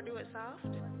 Do I do it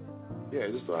soft? Yeah,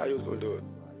 just how I usually do it.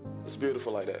 It's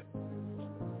beautiful like that.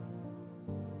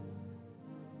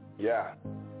 Yeah.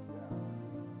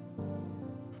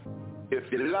 If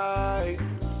you like,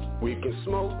 we can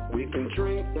smoke, we can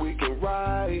drink, we can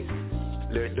ride.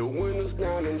 Let the windows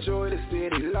down, enjoy the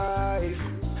city life.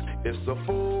 It's a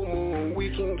full moon, we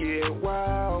can get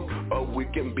wild, or we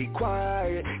can be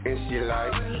quiet. And she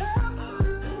like,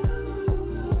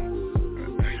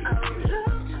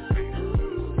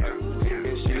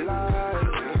 and she like,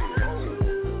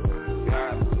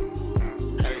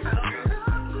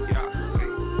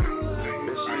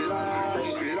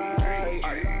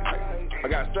 I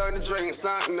got started drinking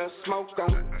something to smoke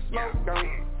on. Yeah.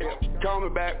 Call me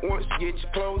back once you get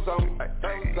your clothes on.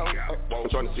 I'm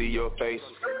trying to see your face.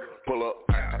 Pull up.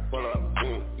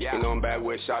 Yeah. You know I'm bad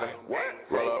with shot it.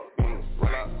 Roll up.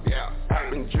 Yeah. I've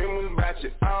been dreaming about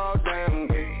you all damn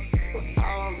day. Wait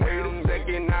a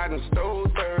second, I done stole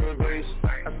third base.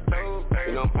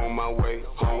 You know I'm on my way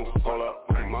home. Hold up.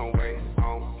 On my way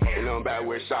home. You know I'm bad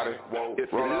with shot it.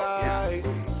 If you like,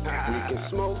 we can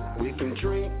smoke, we can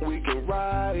drink, we can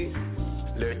ride.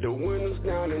 Let the windows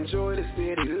down, enjoy the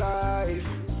city life.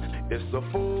 It's a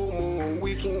full moon,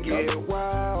 we can get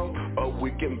wild, or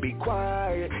we can be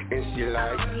quiet. And she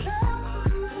like,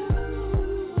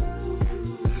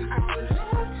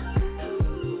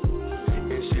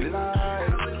 and she like,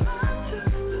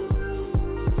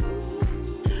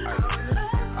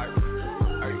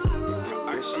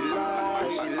 and she like,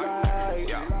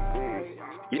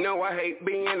 you know I hate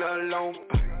being alone.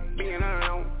 being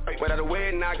alone. Without a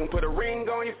wedding, I can put a ring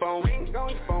on your phone.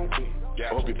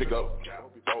 Yeah, I hope you pick up.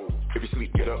 Oh, if you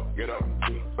sleep, get up.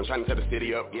 I'm trying to set the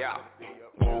city up. Yeah.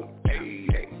 Oh,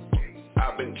 hey.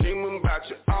 I've been dreaming about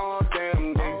you all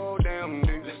damn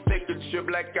day. Let's take a trip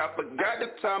like I forgot the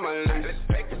time I left. Let's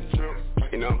take a trip.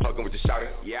 You know I'm fucking with the shawty.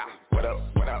 Yeah. What up?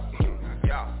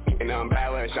 Yeah. And now I'm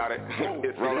bad with a shawty.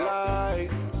 It's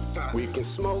life. We can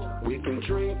smoke, we can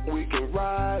drink, we can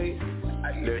ride.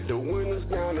 Let the windows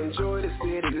down, enjoy the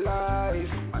city life.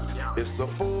 It's a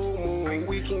full moon,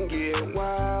 we can get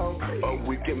wild, or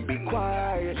we can be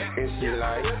quiet. And she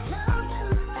like,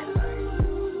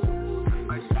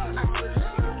 and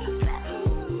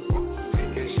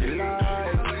she like,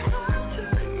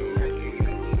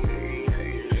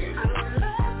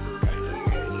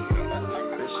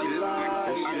 and she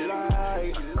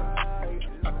like,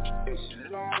 and she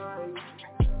like.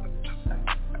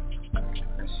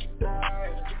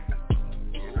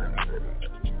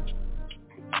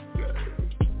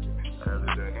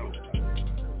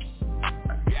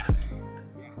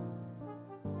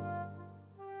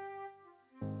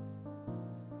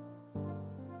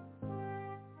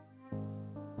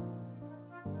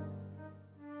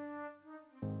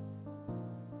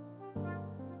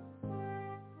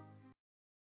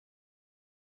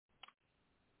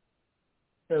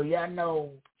 So y'all know,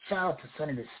 shout out to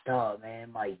Sonny the Star,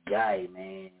 man, my guy,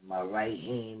 man, my right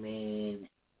hand, man.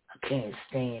 I can't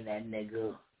stand that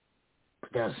nigga,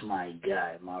 but that's my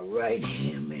guy, my right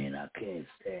hand, man. I can't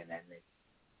stand that nigga.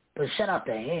 But shout out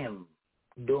to him,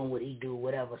 doing what he do,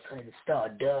 whatever Sonny the Star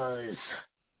does.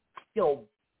 Yo,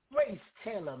 Race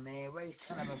Taylor, man. Race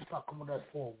Taylor been fucking with us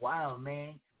for a while,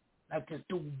 man. Like this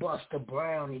dude Buster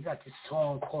Brown, he got this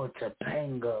song called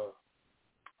Topanga.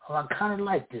 Oh, I kind of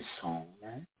like this song,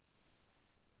 man.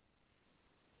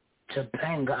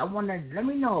 Topanga. I wonder, let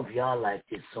me know if y'all like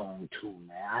this song too,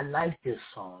 man. I like this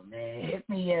song, man. Hit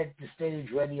me at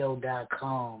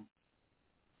thestageradio.com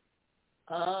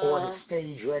or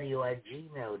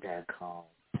thestageradio@gmail.com.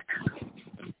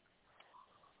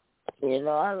 You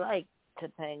know, I like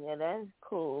Topanga. That's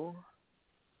cool.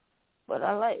 But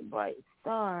I like Bright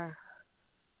Star.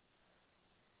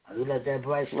 Oh, you like that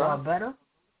Bright Star better?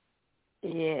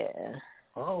 Yeah.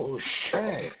 Oh,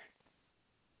 shit.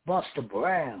 Buster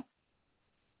Brown.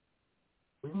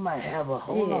 We might have a,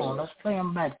 hold on, let's play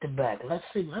them back to back. Let's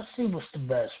see what's the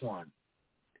best one.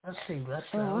 Let's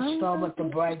start with the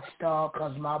Bright Star,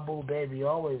 cause my boo baby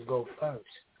always go first.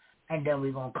 And then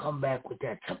we're going to come back with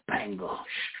that Topanga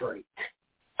straight.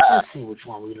 Let's see which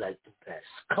one we like the best.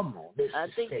 Come on, this I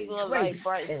is think stage. we're going to like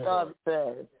Bright Star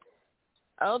best.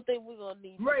 I don't think we're going to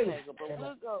need Topanga, but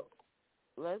we'll go.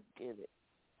 Let's get it.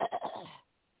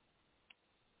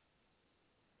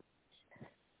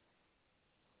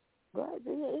 Go ahead,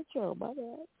 do your intro, my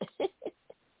bad.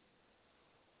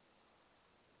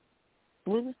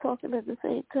 We was talking at the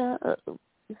same time.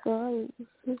 Sorry.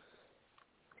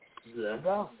 Let's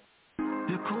go.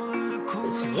 You're cool, you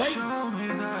show me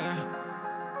that.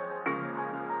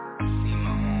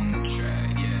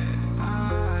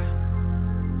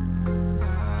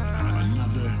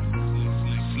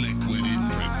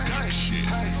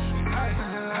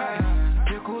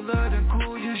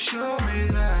 Show me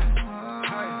that.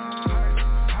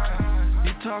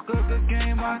 You talk a good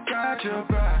game, I got your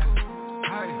back.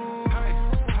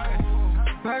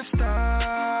 Bright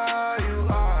star, you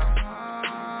are.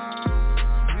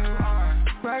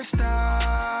 Bright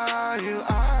star, you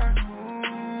are.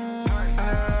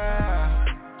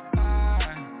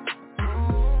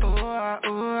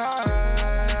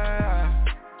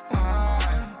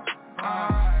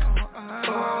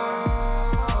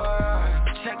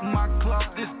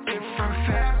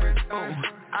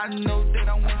 I know they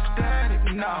don't want static,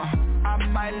 no. I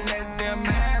might let them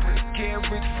have it. Get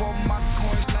rich for my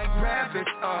coins like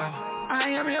rabbits, I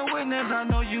am your witness, I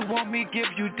know you want me give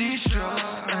you these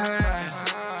drugs,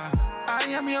 I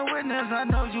am your witness, I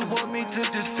know you want me to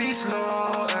just be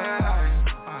slow,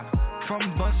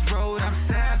 From Bus Road, I'm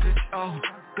savage,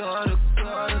 gutter,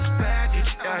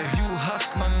 baggage, You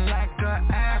hustling like the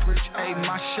average,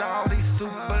 my shawty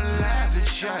super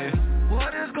lavish,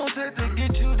 What it's gonna take to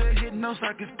get you to hit notes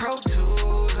like it's Pro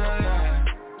Tools,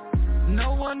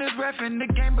 No one is reffing the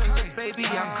game, but look, baby,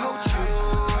 I coach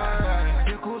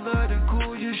you. You're cooler than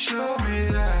cool, you show me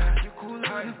that. You're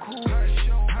cooler than cool, you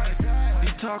show me that.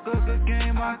 You talk a good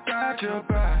game, I got your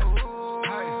back.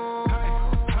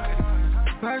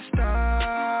 Bright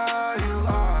star, you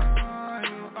are.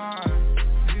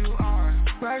 You are.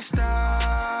 Bright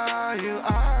star, you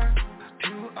are.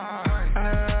 You are.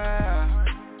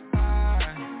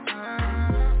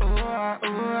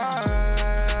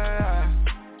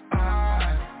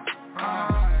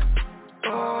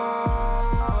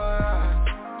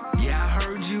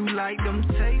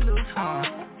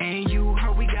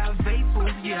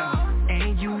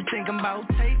 thinking about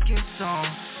taking some.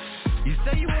 You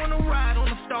say you wanna ride on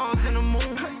the stars and the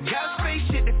moon. Got a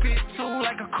spaceship that fits too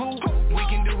like a coupe. We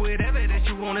can do whatever that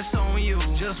you want, it's on you.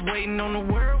 Just waiting on the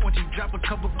word once you drop a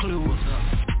couple clues.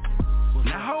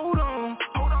 Now hold on.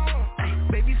 Hey,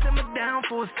 baby, simmer down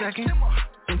for a second.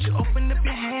 Won't you open up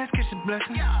your hands, catch a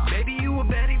blessing? Baby, you a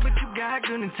baddie, but you got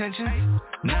good intentions.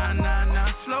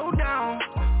 Nah, slow down.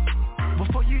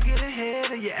 Before you get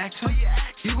ahead of your action,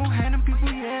 you gon' hand them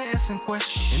people your ass and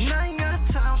question. And I ain't got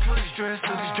time for the stress,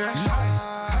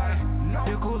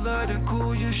 You're cooler than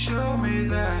cool, you show me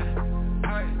that.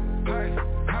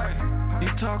 You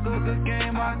talk a good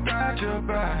game, I got your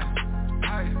back.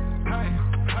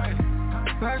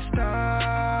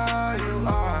 Rockstar, you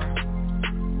are.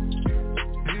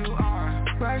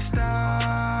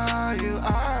 Rockstar, you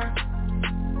are.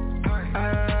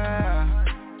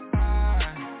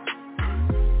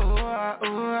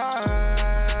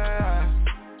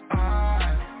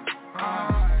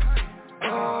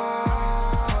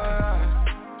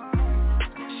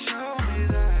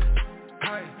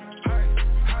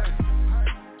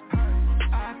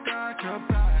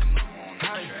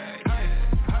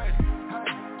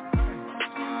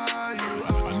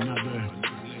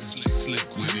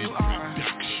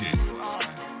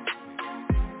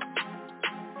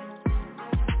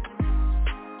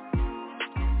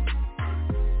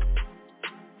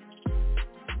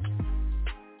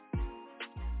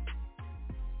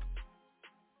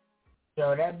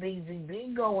 Yo, that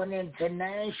BZB going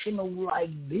international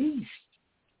like beast.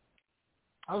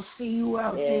 I'll see you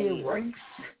out there, Race.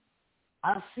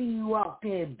 I'll see you out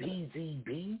there,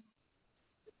 BZB.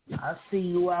 I'll see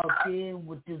you out there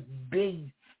with this big,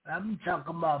 I'm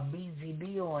talking about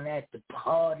BZB on at the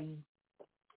party.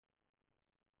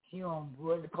 You know,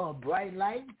 what's it called, Bright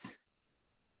Lights?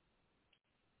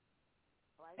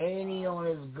 And he on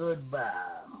his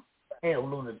goodbye.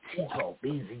 Hell on the T-Talk,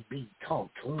 BZB,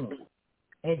 talk to him.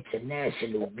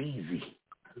 International BZ.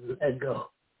 Let go.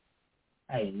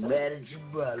 I ain't mad at you,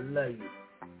 bro. I love you.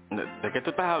 ¿De qué tú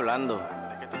estás hablando?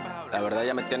 La verdad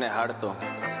ya me tienes harto.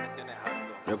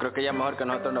 Yo creo que ya es mejor que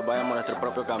nosotros nos vayamos a nuestro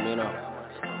propio camino.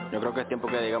 Yo creo que es tiempo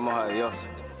que digamos adiós.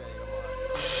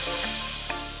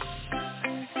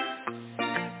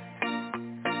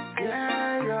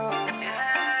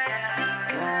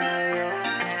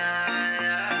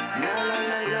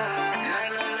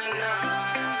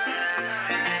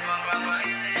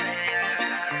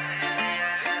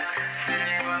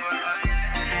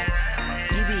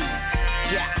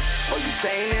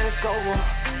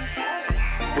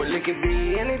 Well, it could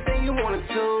be anything you wanted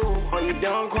to, or you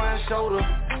done crying shoulder.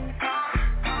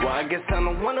 Well, I guess I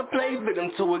don't wanna play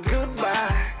victim to a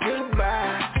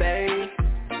goodbye, babe.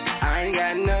 I ain't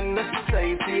got nothing else to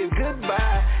say to you,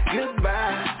 goodbye,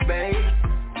 babe.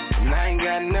 And I ain't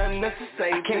got nothing else to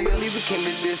say. Can't believe it came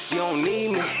to this, you don't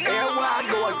need me. Everywhere I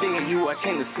go, I think of you, I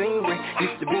change the scenery.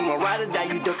 Used to be my ride or die,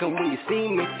 you ducking when you see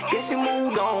me. Guess you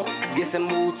moved on, guess I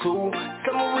moved too.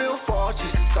 Some real fault,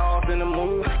 just the stars and the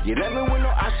moon. You let me with no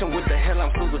option, what the hell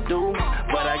I'm supposed to do?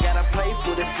 But I gotta play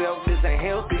for the self, this ain't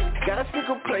healthy. Gotta pick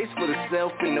a place for the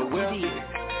self in the weedy.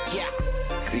 Yeah.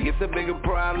 See, it's a bigger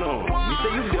problem. You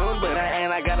say you done, but I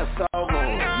ain't, I gotta solve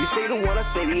them. You say the one I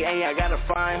say the ain't, I gotta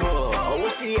find her. Oh,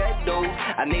 where she at though?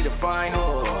 I need to find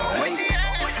her. Hey.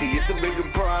 See, it's a bigger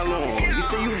problem. You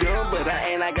say you done, but I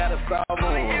ain't, I gotta solve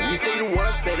them. You say the one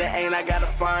I say that ain't, I gotta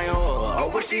find her. Oh,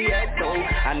 where she at though?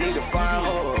 I need to find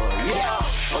her. Yeah.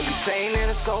 Oh, you saying that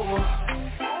it's over?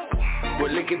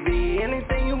 Well, it could be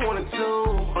anything you wanted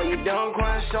to, or you done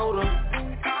crying shoulder.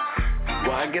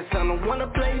 Well, I guess I don't wanna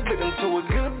play victim to a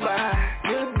goodbye,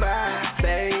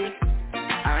 babe.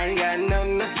 I ain't got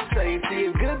nothing else to say to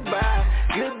you, goodbye,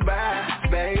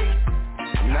 babe.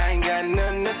 And I ain't got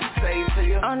nothing else to say to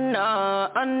you. Oh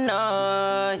no,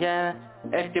 yeah.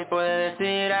 Es tiempo de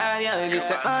decir adiós. Y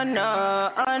dice, oh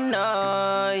no,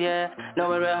 yeah. No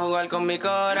vuelve a jugar con mi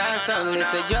corazón.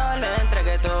 Dice, yo le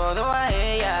entregué todo a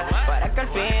ella, para que al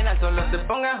final solo se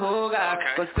ponga a jugar.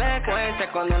 Consecuencias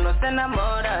cuando uno se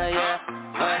enamora, yeah.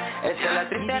 Esa es la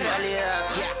triste realidad,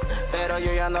 pero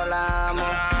yo ya no la amo.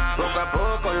 Poco a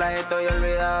poco la estoy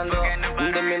olvidando,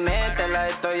 de mi mente la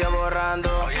estoy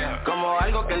borrando, como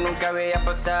algo que nunca había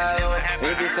pasado. Y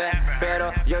dice,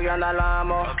 pero yo ya no la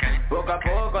amo. Poco a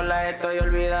poco la estoy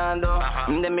olvidando,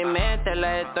 de mi mente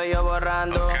la estoy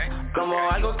borrando,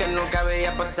 como algo que nunca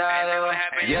había pasado.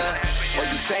 Yeah, are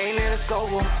you saying that it's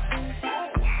over?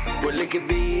 Well, it could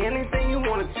be anything you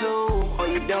wanted to, or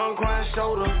you done crying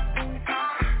shoulder.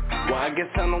 Well, I guess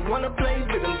I don't wanna play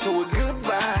victim to a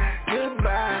goodbye,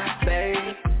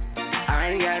 babe. I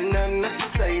ain't got nothing else to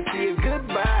say to you,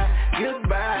 goodbye,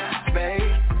 babe.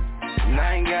 And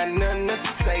I ain't got got nothing to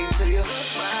say to you.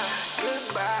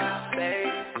 Goodbye, babe.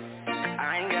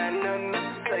 I ain't got nothing to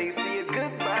say to you.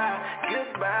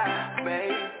 Goodbye,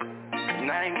 babe.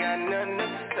 And I ain't got nothing to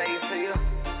say to you.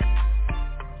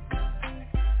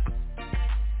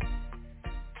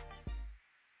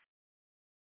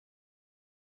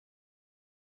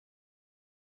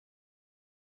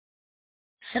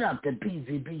 Shout out to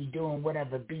BZB doing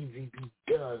whatever BZB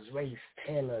does. Race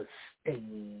Taylor,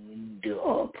 stand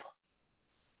up.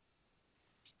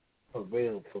 For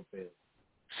real, for real.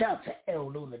 Shout out to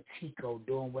El Lunatico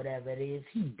doing whatever it is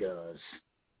he does.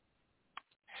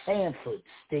 Sanford,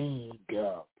 stand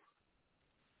up.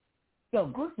 Yo,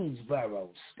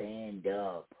 Greensboro, stand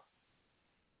up.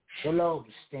 Shalom,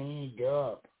 stand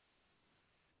up.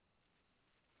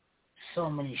 So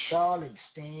many Charlotte,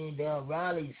 stand up.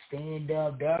 Raleigh, stand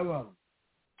up. Durham,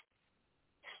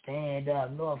 stand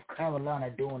up. North Carolina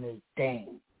doing their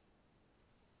thing.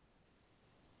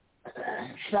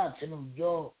 Shout out to New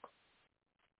York.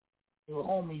 Your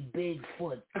homie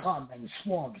Bigfoot coming,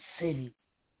 Swamp City.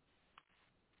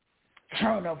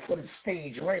 Turn up for the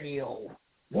Stage Radio.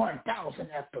 1000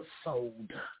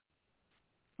 episode.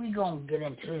 We gonna get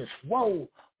into this. Whoa.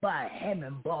 By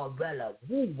Hammond Barbarella,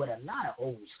 woo, with a lot of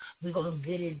O's. We're going to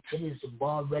get into this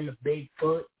Barbarella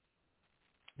Bigfoot.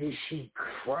 This shit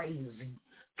crazy.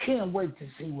 Can't wait to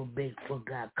see what Bigfoot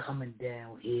got coming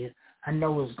down here. I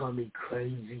know it's going to be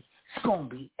crazy. It's going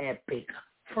to be epic,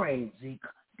 frenzic.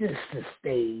 This the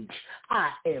stage.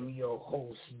 I am your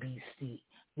host, Beastie.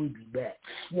 We be back.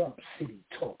 Swamp City,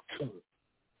 talk to me.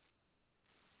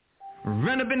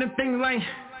 Run up in the thing like...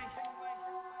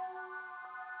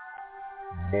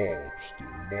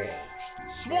 Monster.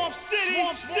 Swamp City.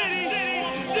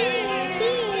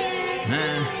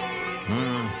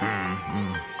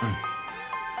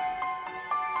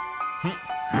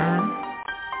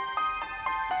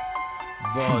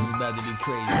 Balls about to be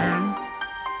crazy.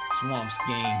 Swamps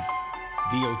gang.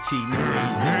 DOT, no way.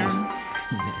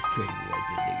 That's crazy right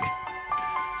there, nigga.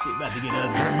 Shit about to get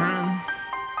ugly.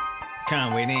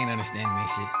 Conway, they ain't understanding that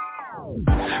shit.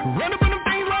 Run up in them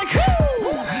things like who?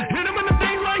 Hit them in the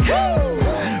things like who?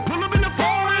 Pull up in the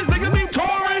forest, nigga be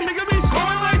touring, nigga be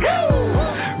scoring like who?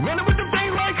 Run up with them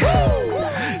things like who?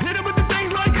 Hit them with the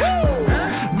things like who?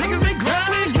 Nigga be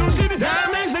grinding, you see the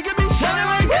diamonds, nigga be shining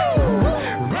like who?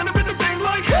 Run up in the things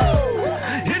like who?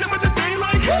 Hit them with the things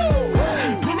like who?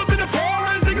 Pull up in the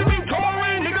forest, nigga be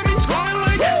touring, nigga be scoring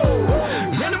like who?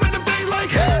 Run up with them things like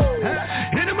who?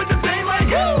 Hit them with the things like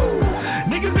who?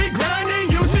 Niggas be grinding,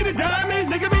 you see the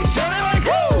diamonds, nigga be shining like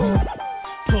who?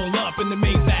 Pull up in the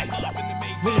Maybach,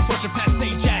 really push a past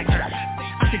St. Jack.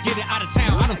 I could get it out of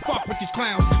town, I don't fuck with these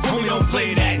clowns, homie don't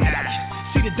play that.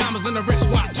 See the diamonds on the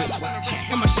wristwatch,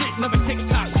 and my shit never takes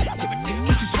top.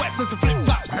 Gucci sweats and some flip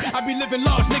flops, I be living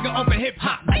large, nigga open hip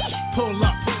hop. Pull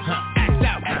up, act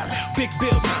out, big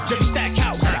bills, Jerry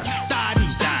Stackhouse,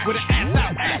 Thotties with an ass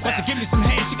out, about to give me some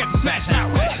hands, she got to smash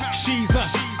out. She's a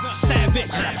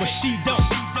savage, but she don't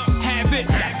have it.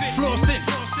 Flossing,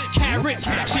 carrot,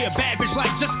 she a bad bitch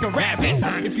like Jessica Rabbit.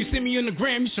 If you see me on the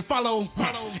gram, you should follow.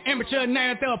 Amateur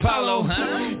now at the Apollo,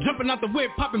 jumping out the whip,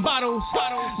 popping bottles,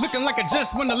 looking like I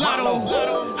just won the lotto.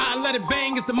 I let it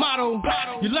bang, it's the motto.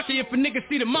 You're lucky if a nigga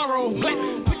see tomorrow.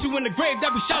 Put you in the grave,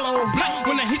 that be shallow.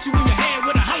 When I hit you in your head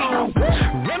with a hollow.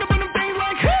 Run up in them things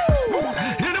like who?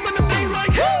 Hit them in the things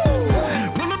like who?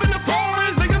 Pull up in the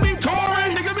forest, nigga be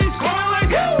touring, nigga be scoring like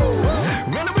who?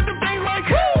 Run up with them things like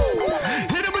who?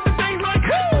 Hit them with the things like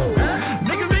who?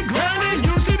 Niggas be grinding,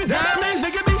 you see the diamonds,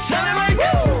 nigga be shining like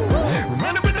who?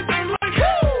 Run up in the things like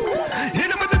who? Hit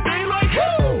them with the things like who?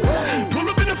 Pull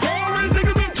up in the forest,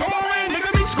 nigga be touring,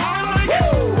 nigga be scoring like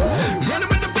who? Run up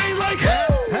with the things like who?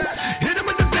 Hit them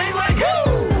with the things like who?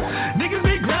 Niggas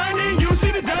be grinding, you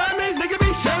see the diamonds, nigga be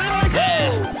shining like who?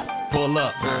 Pull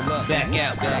up, back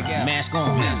out, mask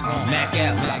on, Mac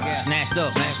out, snatched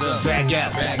up, drag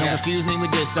out. Don't confuse me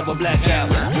with this, double blackout.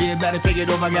 We about to pick it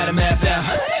up, I got a map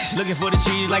out. Looking for the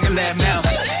cheese like a lab mouth.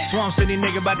 Swamp City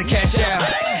nigga about to cash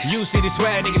out. You see the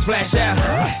swag, niggas flash out.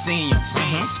 I seen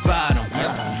him, spot him,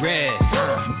 red,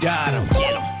 got him,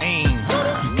 aim,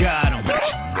 got him.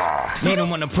 Need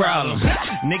him on the problem.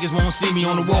 Niggas won't see me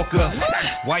on the walk up.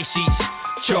 White sheets,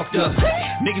 chalked up.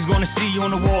 Niggas gonna see you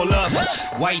on the wall up.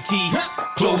 White tee,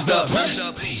 closed up.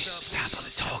 Please, stop all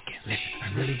the talking.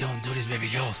 I really don't do this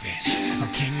very often.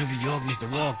 I'm king of New York, Mr.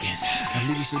 Walken. I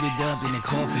leave you suited up in the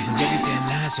coffin. Everything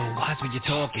lies, so watch what you're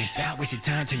talking. Stop wasting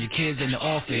time till your kids in the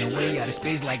office. Way out of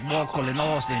space like Mark calling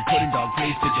Austin. Put in dark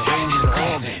place, put your holes in the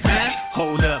organ.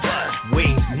 Hold up,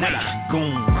 wait, night,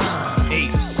 goon,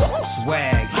 ace,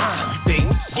 swag, bait,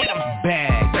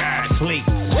 bag, plate.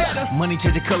 Money money,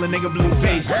 change the color, nigga, blue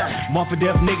face. More for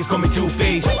death, niggas call me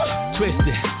Two-Face.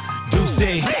 Twisted,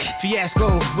 Juicy,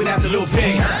 Fiasco, without the little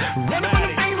pay. Run up in the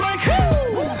thing like who?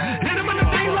 Hit him in the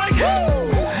thing like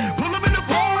who? Pull up in the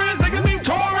forest, nigga be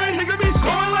touring, nigga be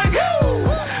scoring like who?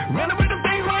 Run up in the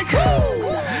thing like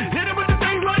who? Hit him with the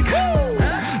thing like who?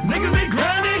 Nigga be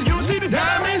grinding, you see the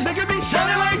diamonds, nigga be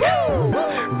shining like who?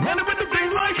 Run up in the thing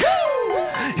like who?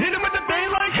 Hit him with the thing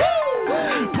like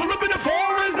who? Pull up in the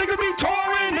forest, nigga be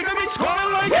touring, nigga be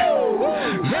scoring like who?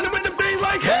 Run up in the thing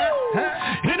like who?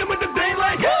 Hit him with the thing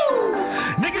like who?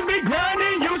 Niggas be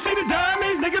grinding, you see the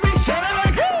diamonds, nigga be shining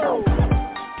like who?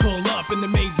 Pull up in the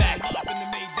Maybach.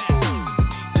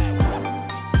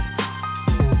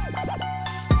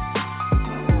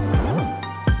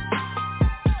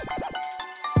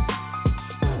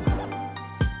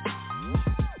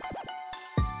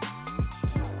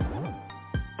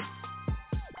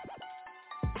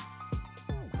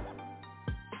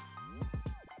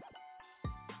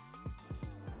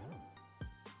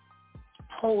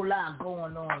 Whole lot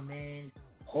going on, man.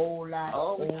 Whole lot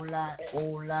going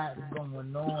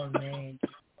on, man.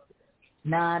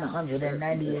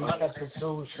 998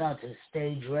 episodes. Shout out to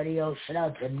Stage Radio. Shout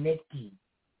out to Nikki.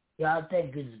 Y'all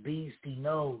think it's Beastie?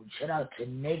 No. Shout out to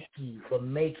Nikki for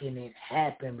making it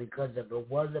happen, because if it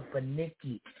wasn't for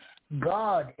Nikki,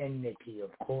 God and Nikki,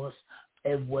 of course,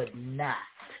 it would not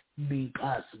be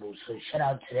possible. So shout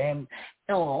out to them.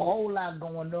 A whole lot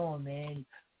going on, man.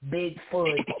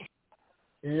 Bigfoot.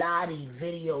 Lottie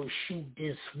video shoot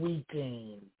this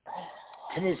weekend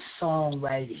to this song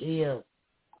right here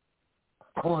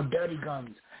called Dirty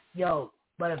Guns. Yo,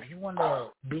 but if you want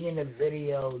to be in the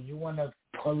video, you want to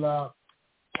pull up,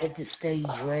 hit the Stage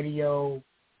Radio,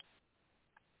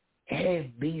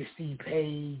 hit Beastie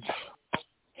page,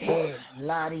 hit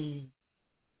Lottie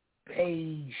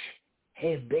page,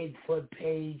 hit Bigfoot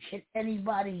page, hit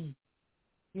anybody,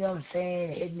 you know what I'm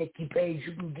saying, hit Nikki page,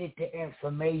 you can get the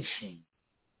information.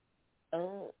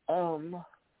 To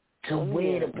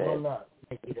where to pull up.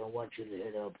 Nikki don't want you to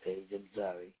hit her page, I'm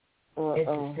sorry. Hit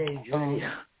the Stage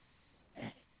Radio.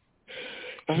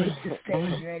 Hit the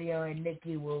Stage Radio and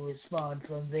Nikki will respond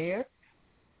from there.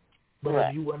 But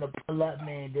if you want to pull up,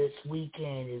 man, this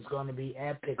weekend is going to be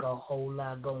epic. A whole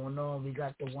lot going on. We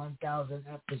got the 1,000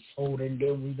 episode, and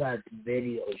then we got the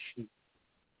video shoot.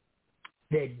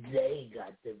 Then they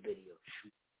got the video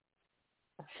shoot.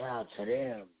 Shout out to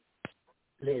them.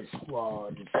 Liz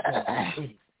Squad.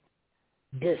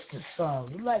 This the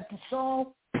song. You like the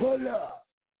song? Pull up.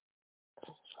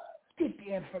 Get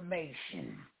the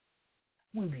information.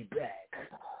 We'll be back.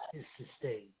 It's the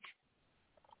Stage.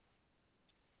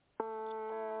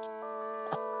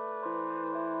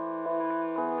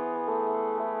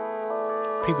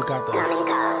 People got the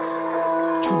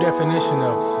true definition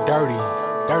of dirty.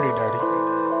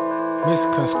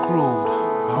 Misconstrued.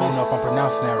 I don't know if I'm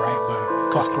pronouncing that right, but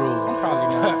construed. I'm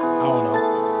probably not. I don't know.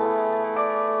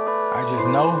 I just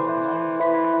know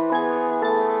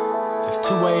there's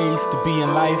two ways to be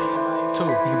in life. Two.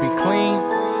 You can be clean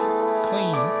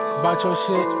about your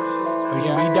shit, or you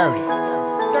can be dirty.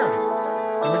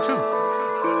 Number two.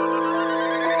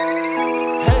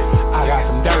 Hey, I got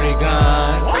some dirty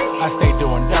guns. I stay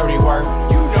doing dirty work.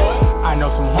 You know it. I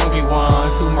know some hungry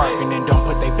ones who murking and don't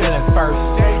put their feelings first.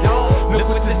 They don't. Look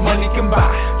what this money can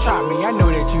buy. Try me, I know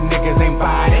that you niggas ain't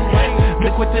buy it.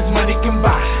 Look what this money can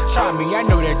buy. Try me, I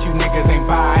know that you niggas ain't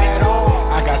buy it at all.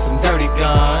 I got some dirty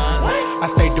guns. I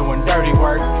stay doing dirty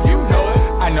work. You know it.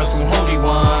 I know some hungry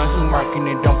ones who murking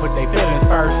and don't put their feelings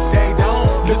first. They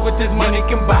don't. Look what this money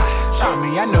can buy. Try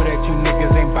me, I know that you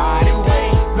niggas ain't buy it.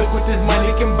 Look what this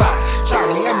money can buy. Try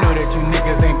me, I know that you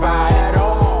niggas ain't buy it at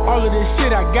all. All of this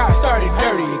shit I got started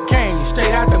dirty. It came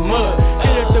straight out the mud.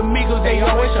 Hit up the Migos, they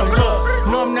always show love.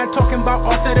 No, I'm not talking about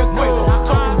Offset or Quavo.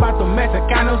 Talking about the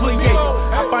Mexicanos with Diego.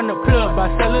 I found the plug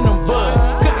by selling them buzz.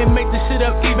 Couldn't make this shit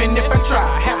up even if I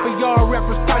tried. Half of y'all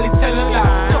rappers probably telling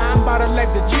lies. Talking about a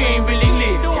life that you ain't really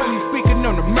lived. When you speaking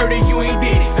on the murder, you ain't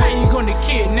did it. How you gonna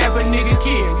kidnap a nigga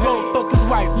kid? Go fuck his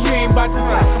wife, you ain't about to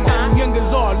die. Them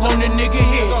youngers all on the nigga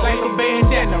head. Like a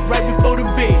bandana right before the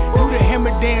bed. Do the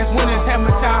hammer dance when it's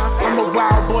hammer time. I'm a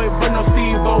wild boy, but no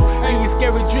Steve-O. And you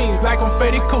scary dreams like I'm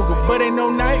Freddy Cougar. But ain't no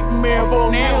nightmare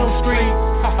on Elm Street.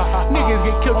 Niggas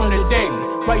get killed on the daily.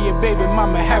 While your baby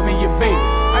mama having your baby.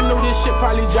 I know this shit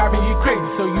probably driving you crazy,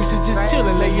 so you should just chill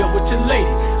and lay up with your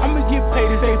lady. I'ma get paid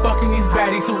to stay fucking these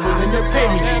baddies who willing to pay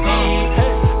me.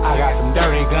 I got some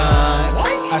dirty guns.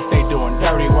 I stay doing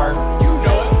dirty work. You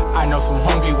know it. I I know some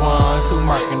hungry ones who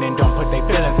murking and don't put their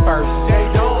feelings first. They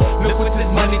don't. Look what this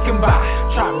money can buy.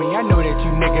 Try me, I know that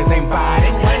you niggas ain't buy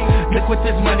it. Look what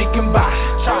this money can buy.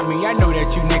 Try me, I know that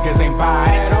you niggas ain't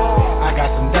buy it. I got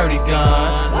some dirty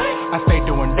guns. I stay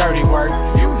doing dirty work.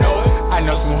 You know it. I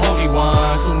know some hungry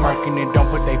ones who murking and don't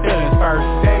put their feelings first.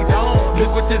 They don't. Look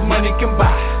what this money can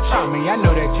buy. Try me, I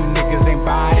know that you niggas ain't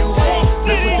buy it.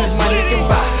 Look what this money can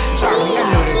buy. Try me, I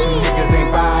know that you niggas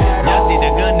ain't buy it. Y'all see the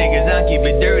gun niggas, I keep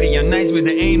it dirty. I'm nice with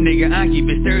the aim, nigga, I keep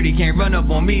it sturdy. Can't run up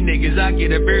on me, niggas, I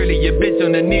get up early. Your bitch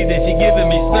on the knees and she giving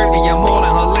me slurpy. I'm all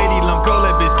in her lady, I'm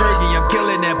calling bitch turkey. I'm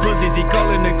killing that pussy, she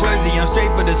calling the clergy. I'm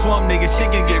straight for the swamp, nigga,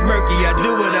 shit can get murky. I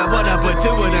do what I want, I put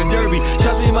two in a derby.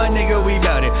 Trust me, my nigga, we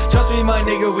got it. Trust me, my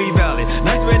nigga, we valid.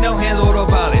 Nice with no hands,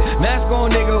 autopilot. Mask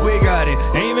on, nigga, we got it.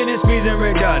 Aiming and squeezing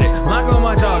retarded. Mark on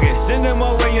my target, send them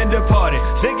away and departed.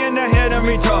 Sick in the head, I'm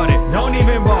retarded. Don't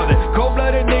even bother.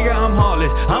 Cold-blooded nigga, I'm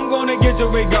heartless. I'm gonna get you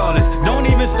regardless. Don't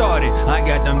even start it. I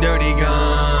got them dirty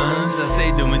guns. I say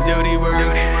doing dirty work.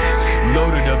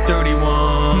 Loaded up 31.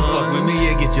 Fuck with me,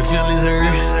 yeah, get your feelings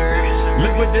hurt.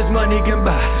 Look what this money can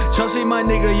buy. Trust me, my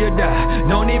nigga, you die.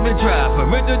 Don't even try.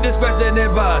 Parental discretion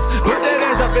advised. Put that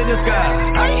ass up in the sky.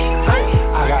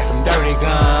 I got some dirty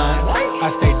guns. I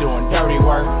stay doing dirty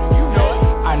work. You know it.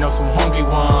 I know some hungry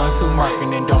ones who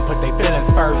murking and don't put their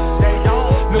feelings first. They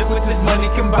don't. Look what this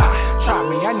money can buy. Try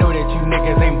me, I know that you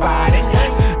niggas ain't buy it.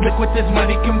 Look what this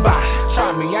money can buy.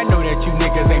 Try me, I know that you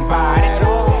niggas ain't buy it.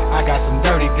 I got some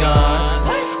dirty guns.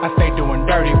 I stay doing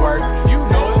dirty work. You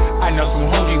know it. I know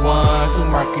some hungry ones who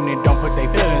murking and don't put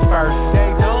their feelings first. They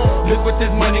don't. Look what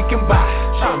this money can buy.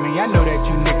 Try me, I know that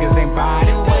you niggas ain't buy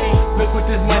it. Look what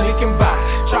this money can buy.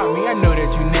 Try me, I know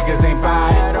that you niggas ain't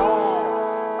buy it at all.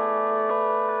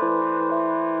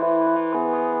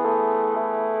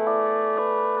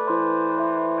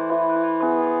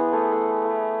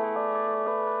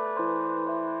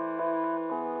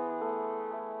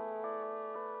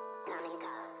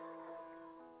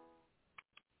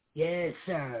 Yes,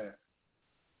 sir.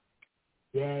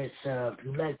 Yes, sir. If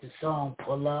you like the song,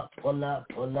 pull up, pull up,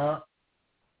 pull up.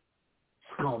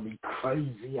 It's gonna be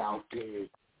crazy out there.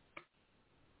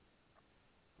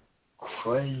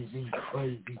 Crazy,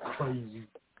 crazy, crazy.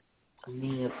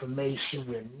 The information,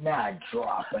 we're not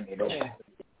dropping it over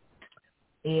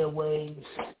airwaves.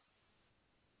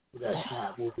 That's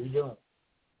not what we do.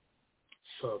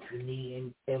 So if you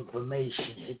need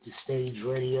information, hit the Stage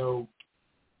Radio.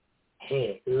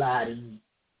 Hit Lottie.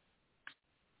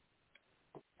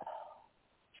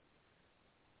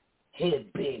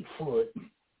 Hit Bigfoot.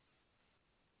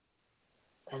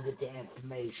 And get the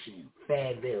information.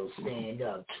 Fayetteville, stand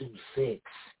up, 2-6.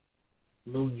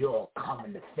 New York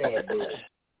coming to Fayetteville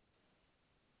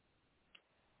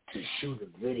to shoot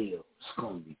a video. It's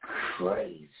gonna be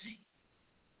crazy.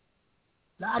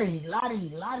 Lottie,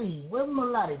 where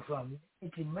Lottie from?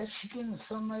 Is it Michigan or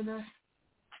something like that?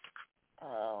 I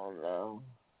don't know.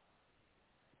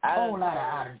 A whole lot of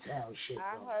out-of-town shit.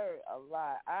 I heard a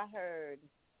lot. I heard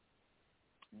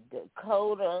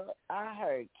Dakota. I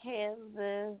heard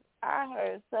Kansas. I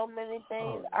heard so many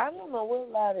things. I don't know where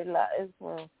Lottie is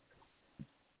from.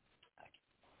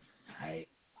 Hey,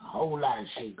 a whole lot of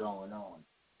shit going on.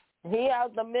 He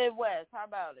out the Midwest. How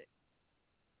about it?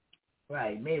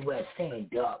 Right, Midwest,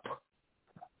 stand up.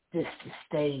 This the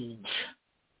Stage.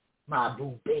 My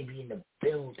boo baby in the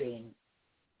building.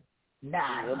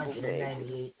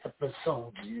 998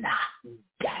 episodes knocked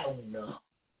down.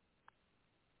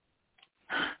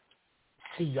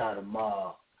 See y'all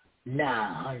tomorrow.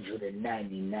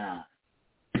 999.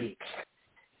 Big.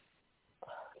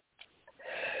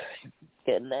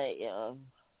 Good night, y'all.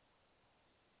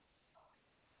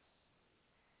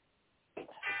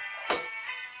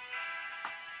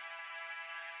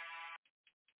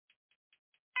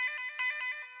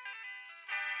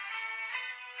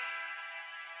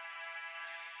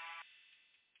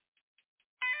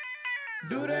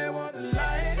 Do they want the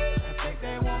lion? I think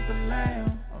they want the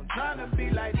lamb. I'm trying to be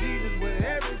like Jesus with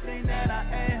everything that I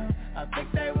am. I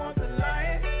think they want the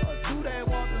lion, or do they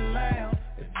want the lamb?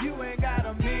 If you ain't got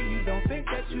a mean, you don't think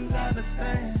that you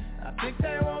understand. I think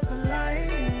they want the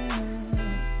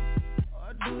lion,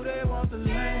 or do they want the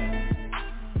lamb?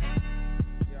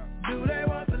 Do they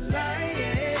want the lion?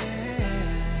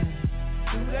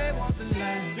 Do they want the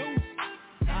lamb?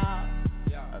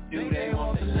 Do they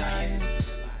want the lion?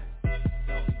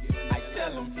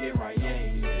 Tell them here I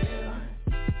am.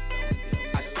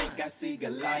 I think I see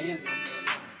Goliath.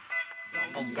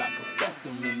 I'm about to bust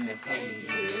them in the head.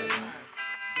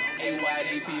 Hey, why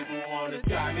they people wanna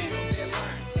try me?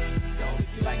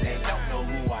 Like they don't know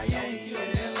who I am.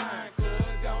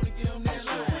 I'm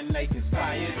sure when they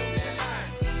conspire,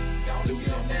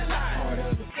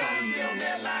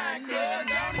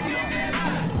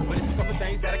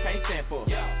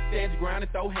 stand your ground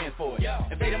and throw hands for it.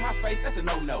 If they in my face, that's a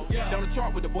no-no. On the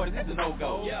chart with the boys, that's a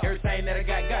no-go. Everything that I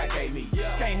got, God gave me.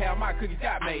 Can't have my cookies,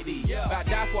 God made these. If I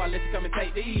die for, I let you come and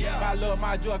take these. If I love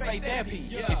my joy, faith, and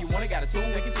peace. If you want it, got a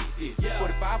tune, we can teach this.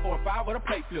 45 for a 5 with a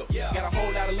plate flip. Got a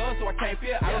whole lot of love, so I can't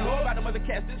feel. I don't know about them other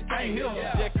cats that you can't hear.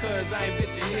 Just cause I ain't bit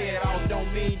your head off,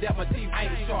 don't mean that my teeth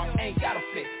ain't sharp. Ain't got a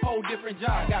flex, whole different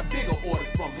job. Got bigger orders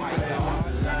from my God.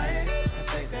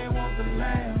 I think they want the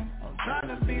lamb. I'm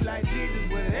trying to be like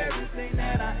Jesus with everything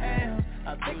that I am.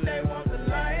 I think they want the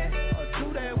lion, or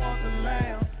do they want the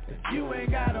lamb? If you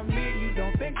ain't got a meal, you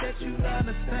don't think that you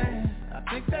understand. I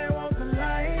think they want the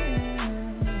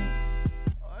lion,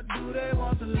 or do they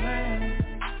want the lamb?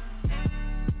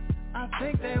 I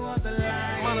think they want the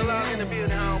lion. Monologue in the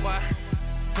building, homeboy.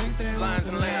 Lions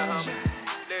and lamb, homie.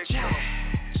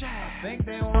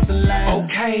 They want the lamb.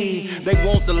 Okay, they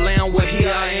want the lamb, well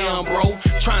here I am, bro.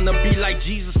 Trying to be like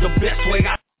Jesus the best way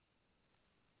I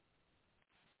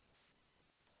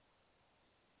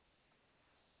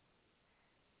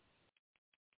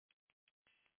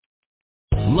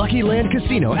Lucky Land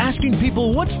Casino, asking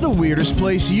people, what's the weirdest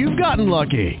place you've gotten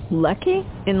lucky? Lucky?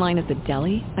 In line at the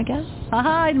deli, I guess?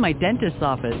 Aha, in my dentist's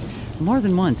office. More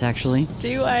than once, actually.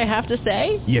 Do I have to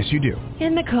say? Yes, you do.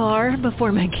 In the car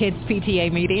before my kids'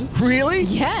 PTA meeting. Really?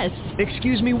 Yes.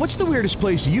 Excuse me, what's the weirdest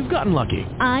place you've gotten lucky?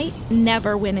 I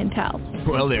never win and tell.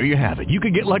 Well, there you have it. You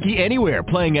can get lucky anywhere,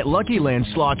 playing at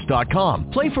LuckyLandSlots.com.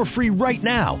 Play for free right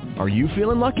now. Are you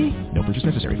feeling lucky? No purchase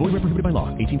necessary. Void where prohibited by law.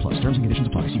 18+. Terms and conditions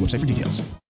apply. See website for details.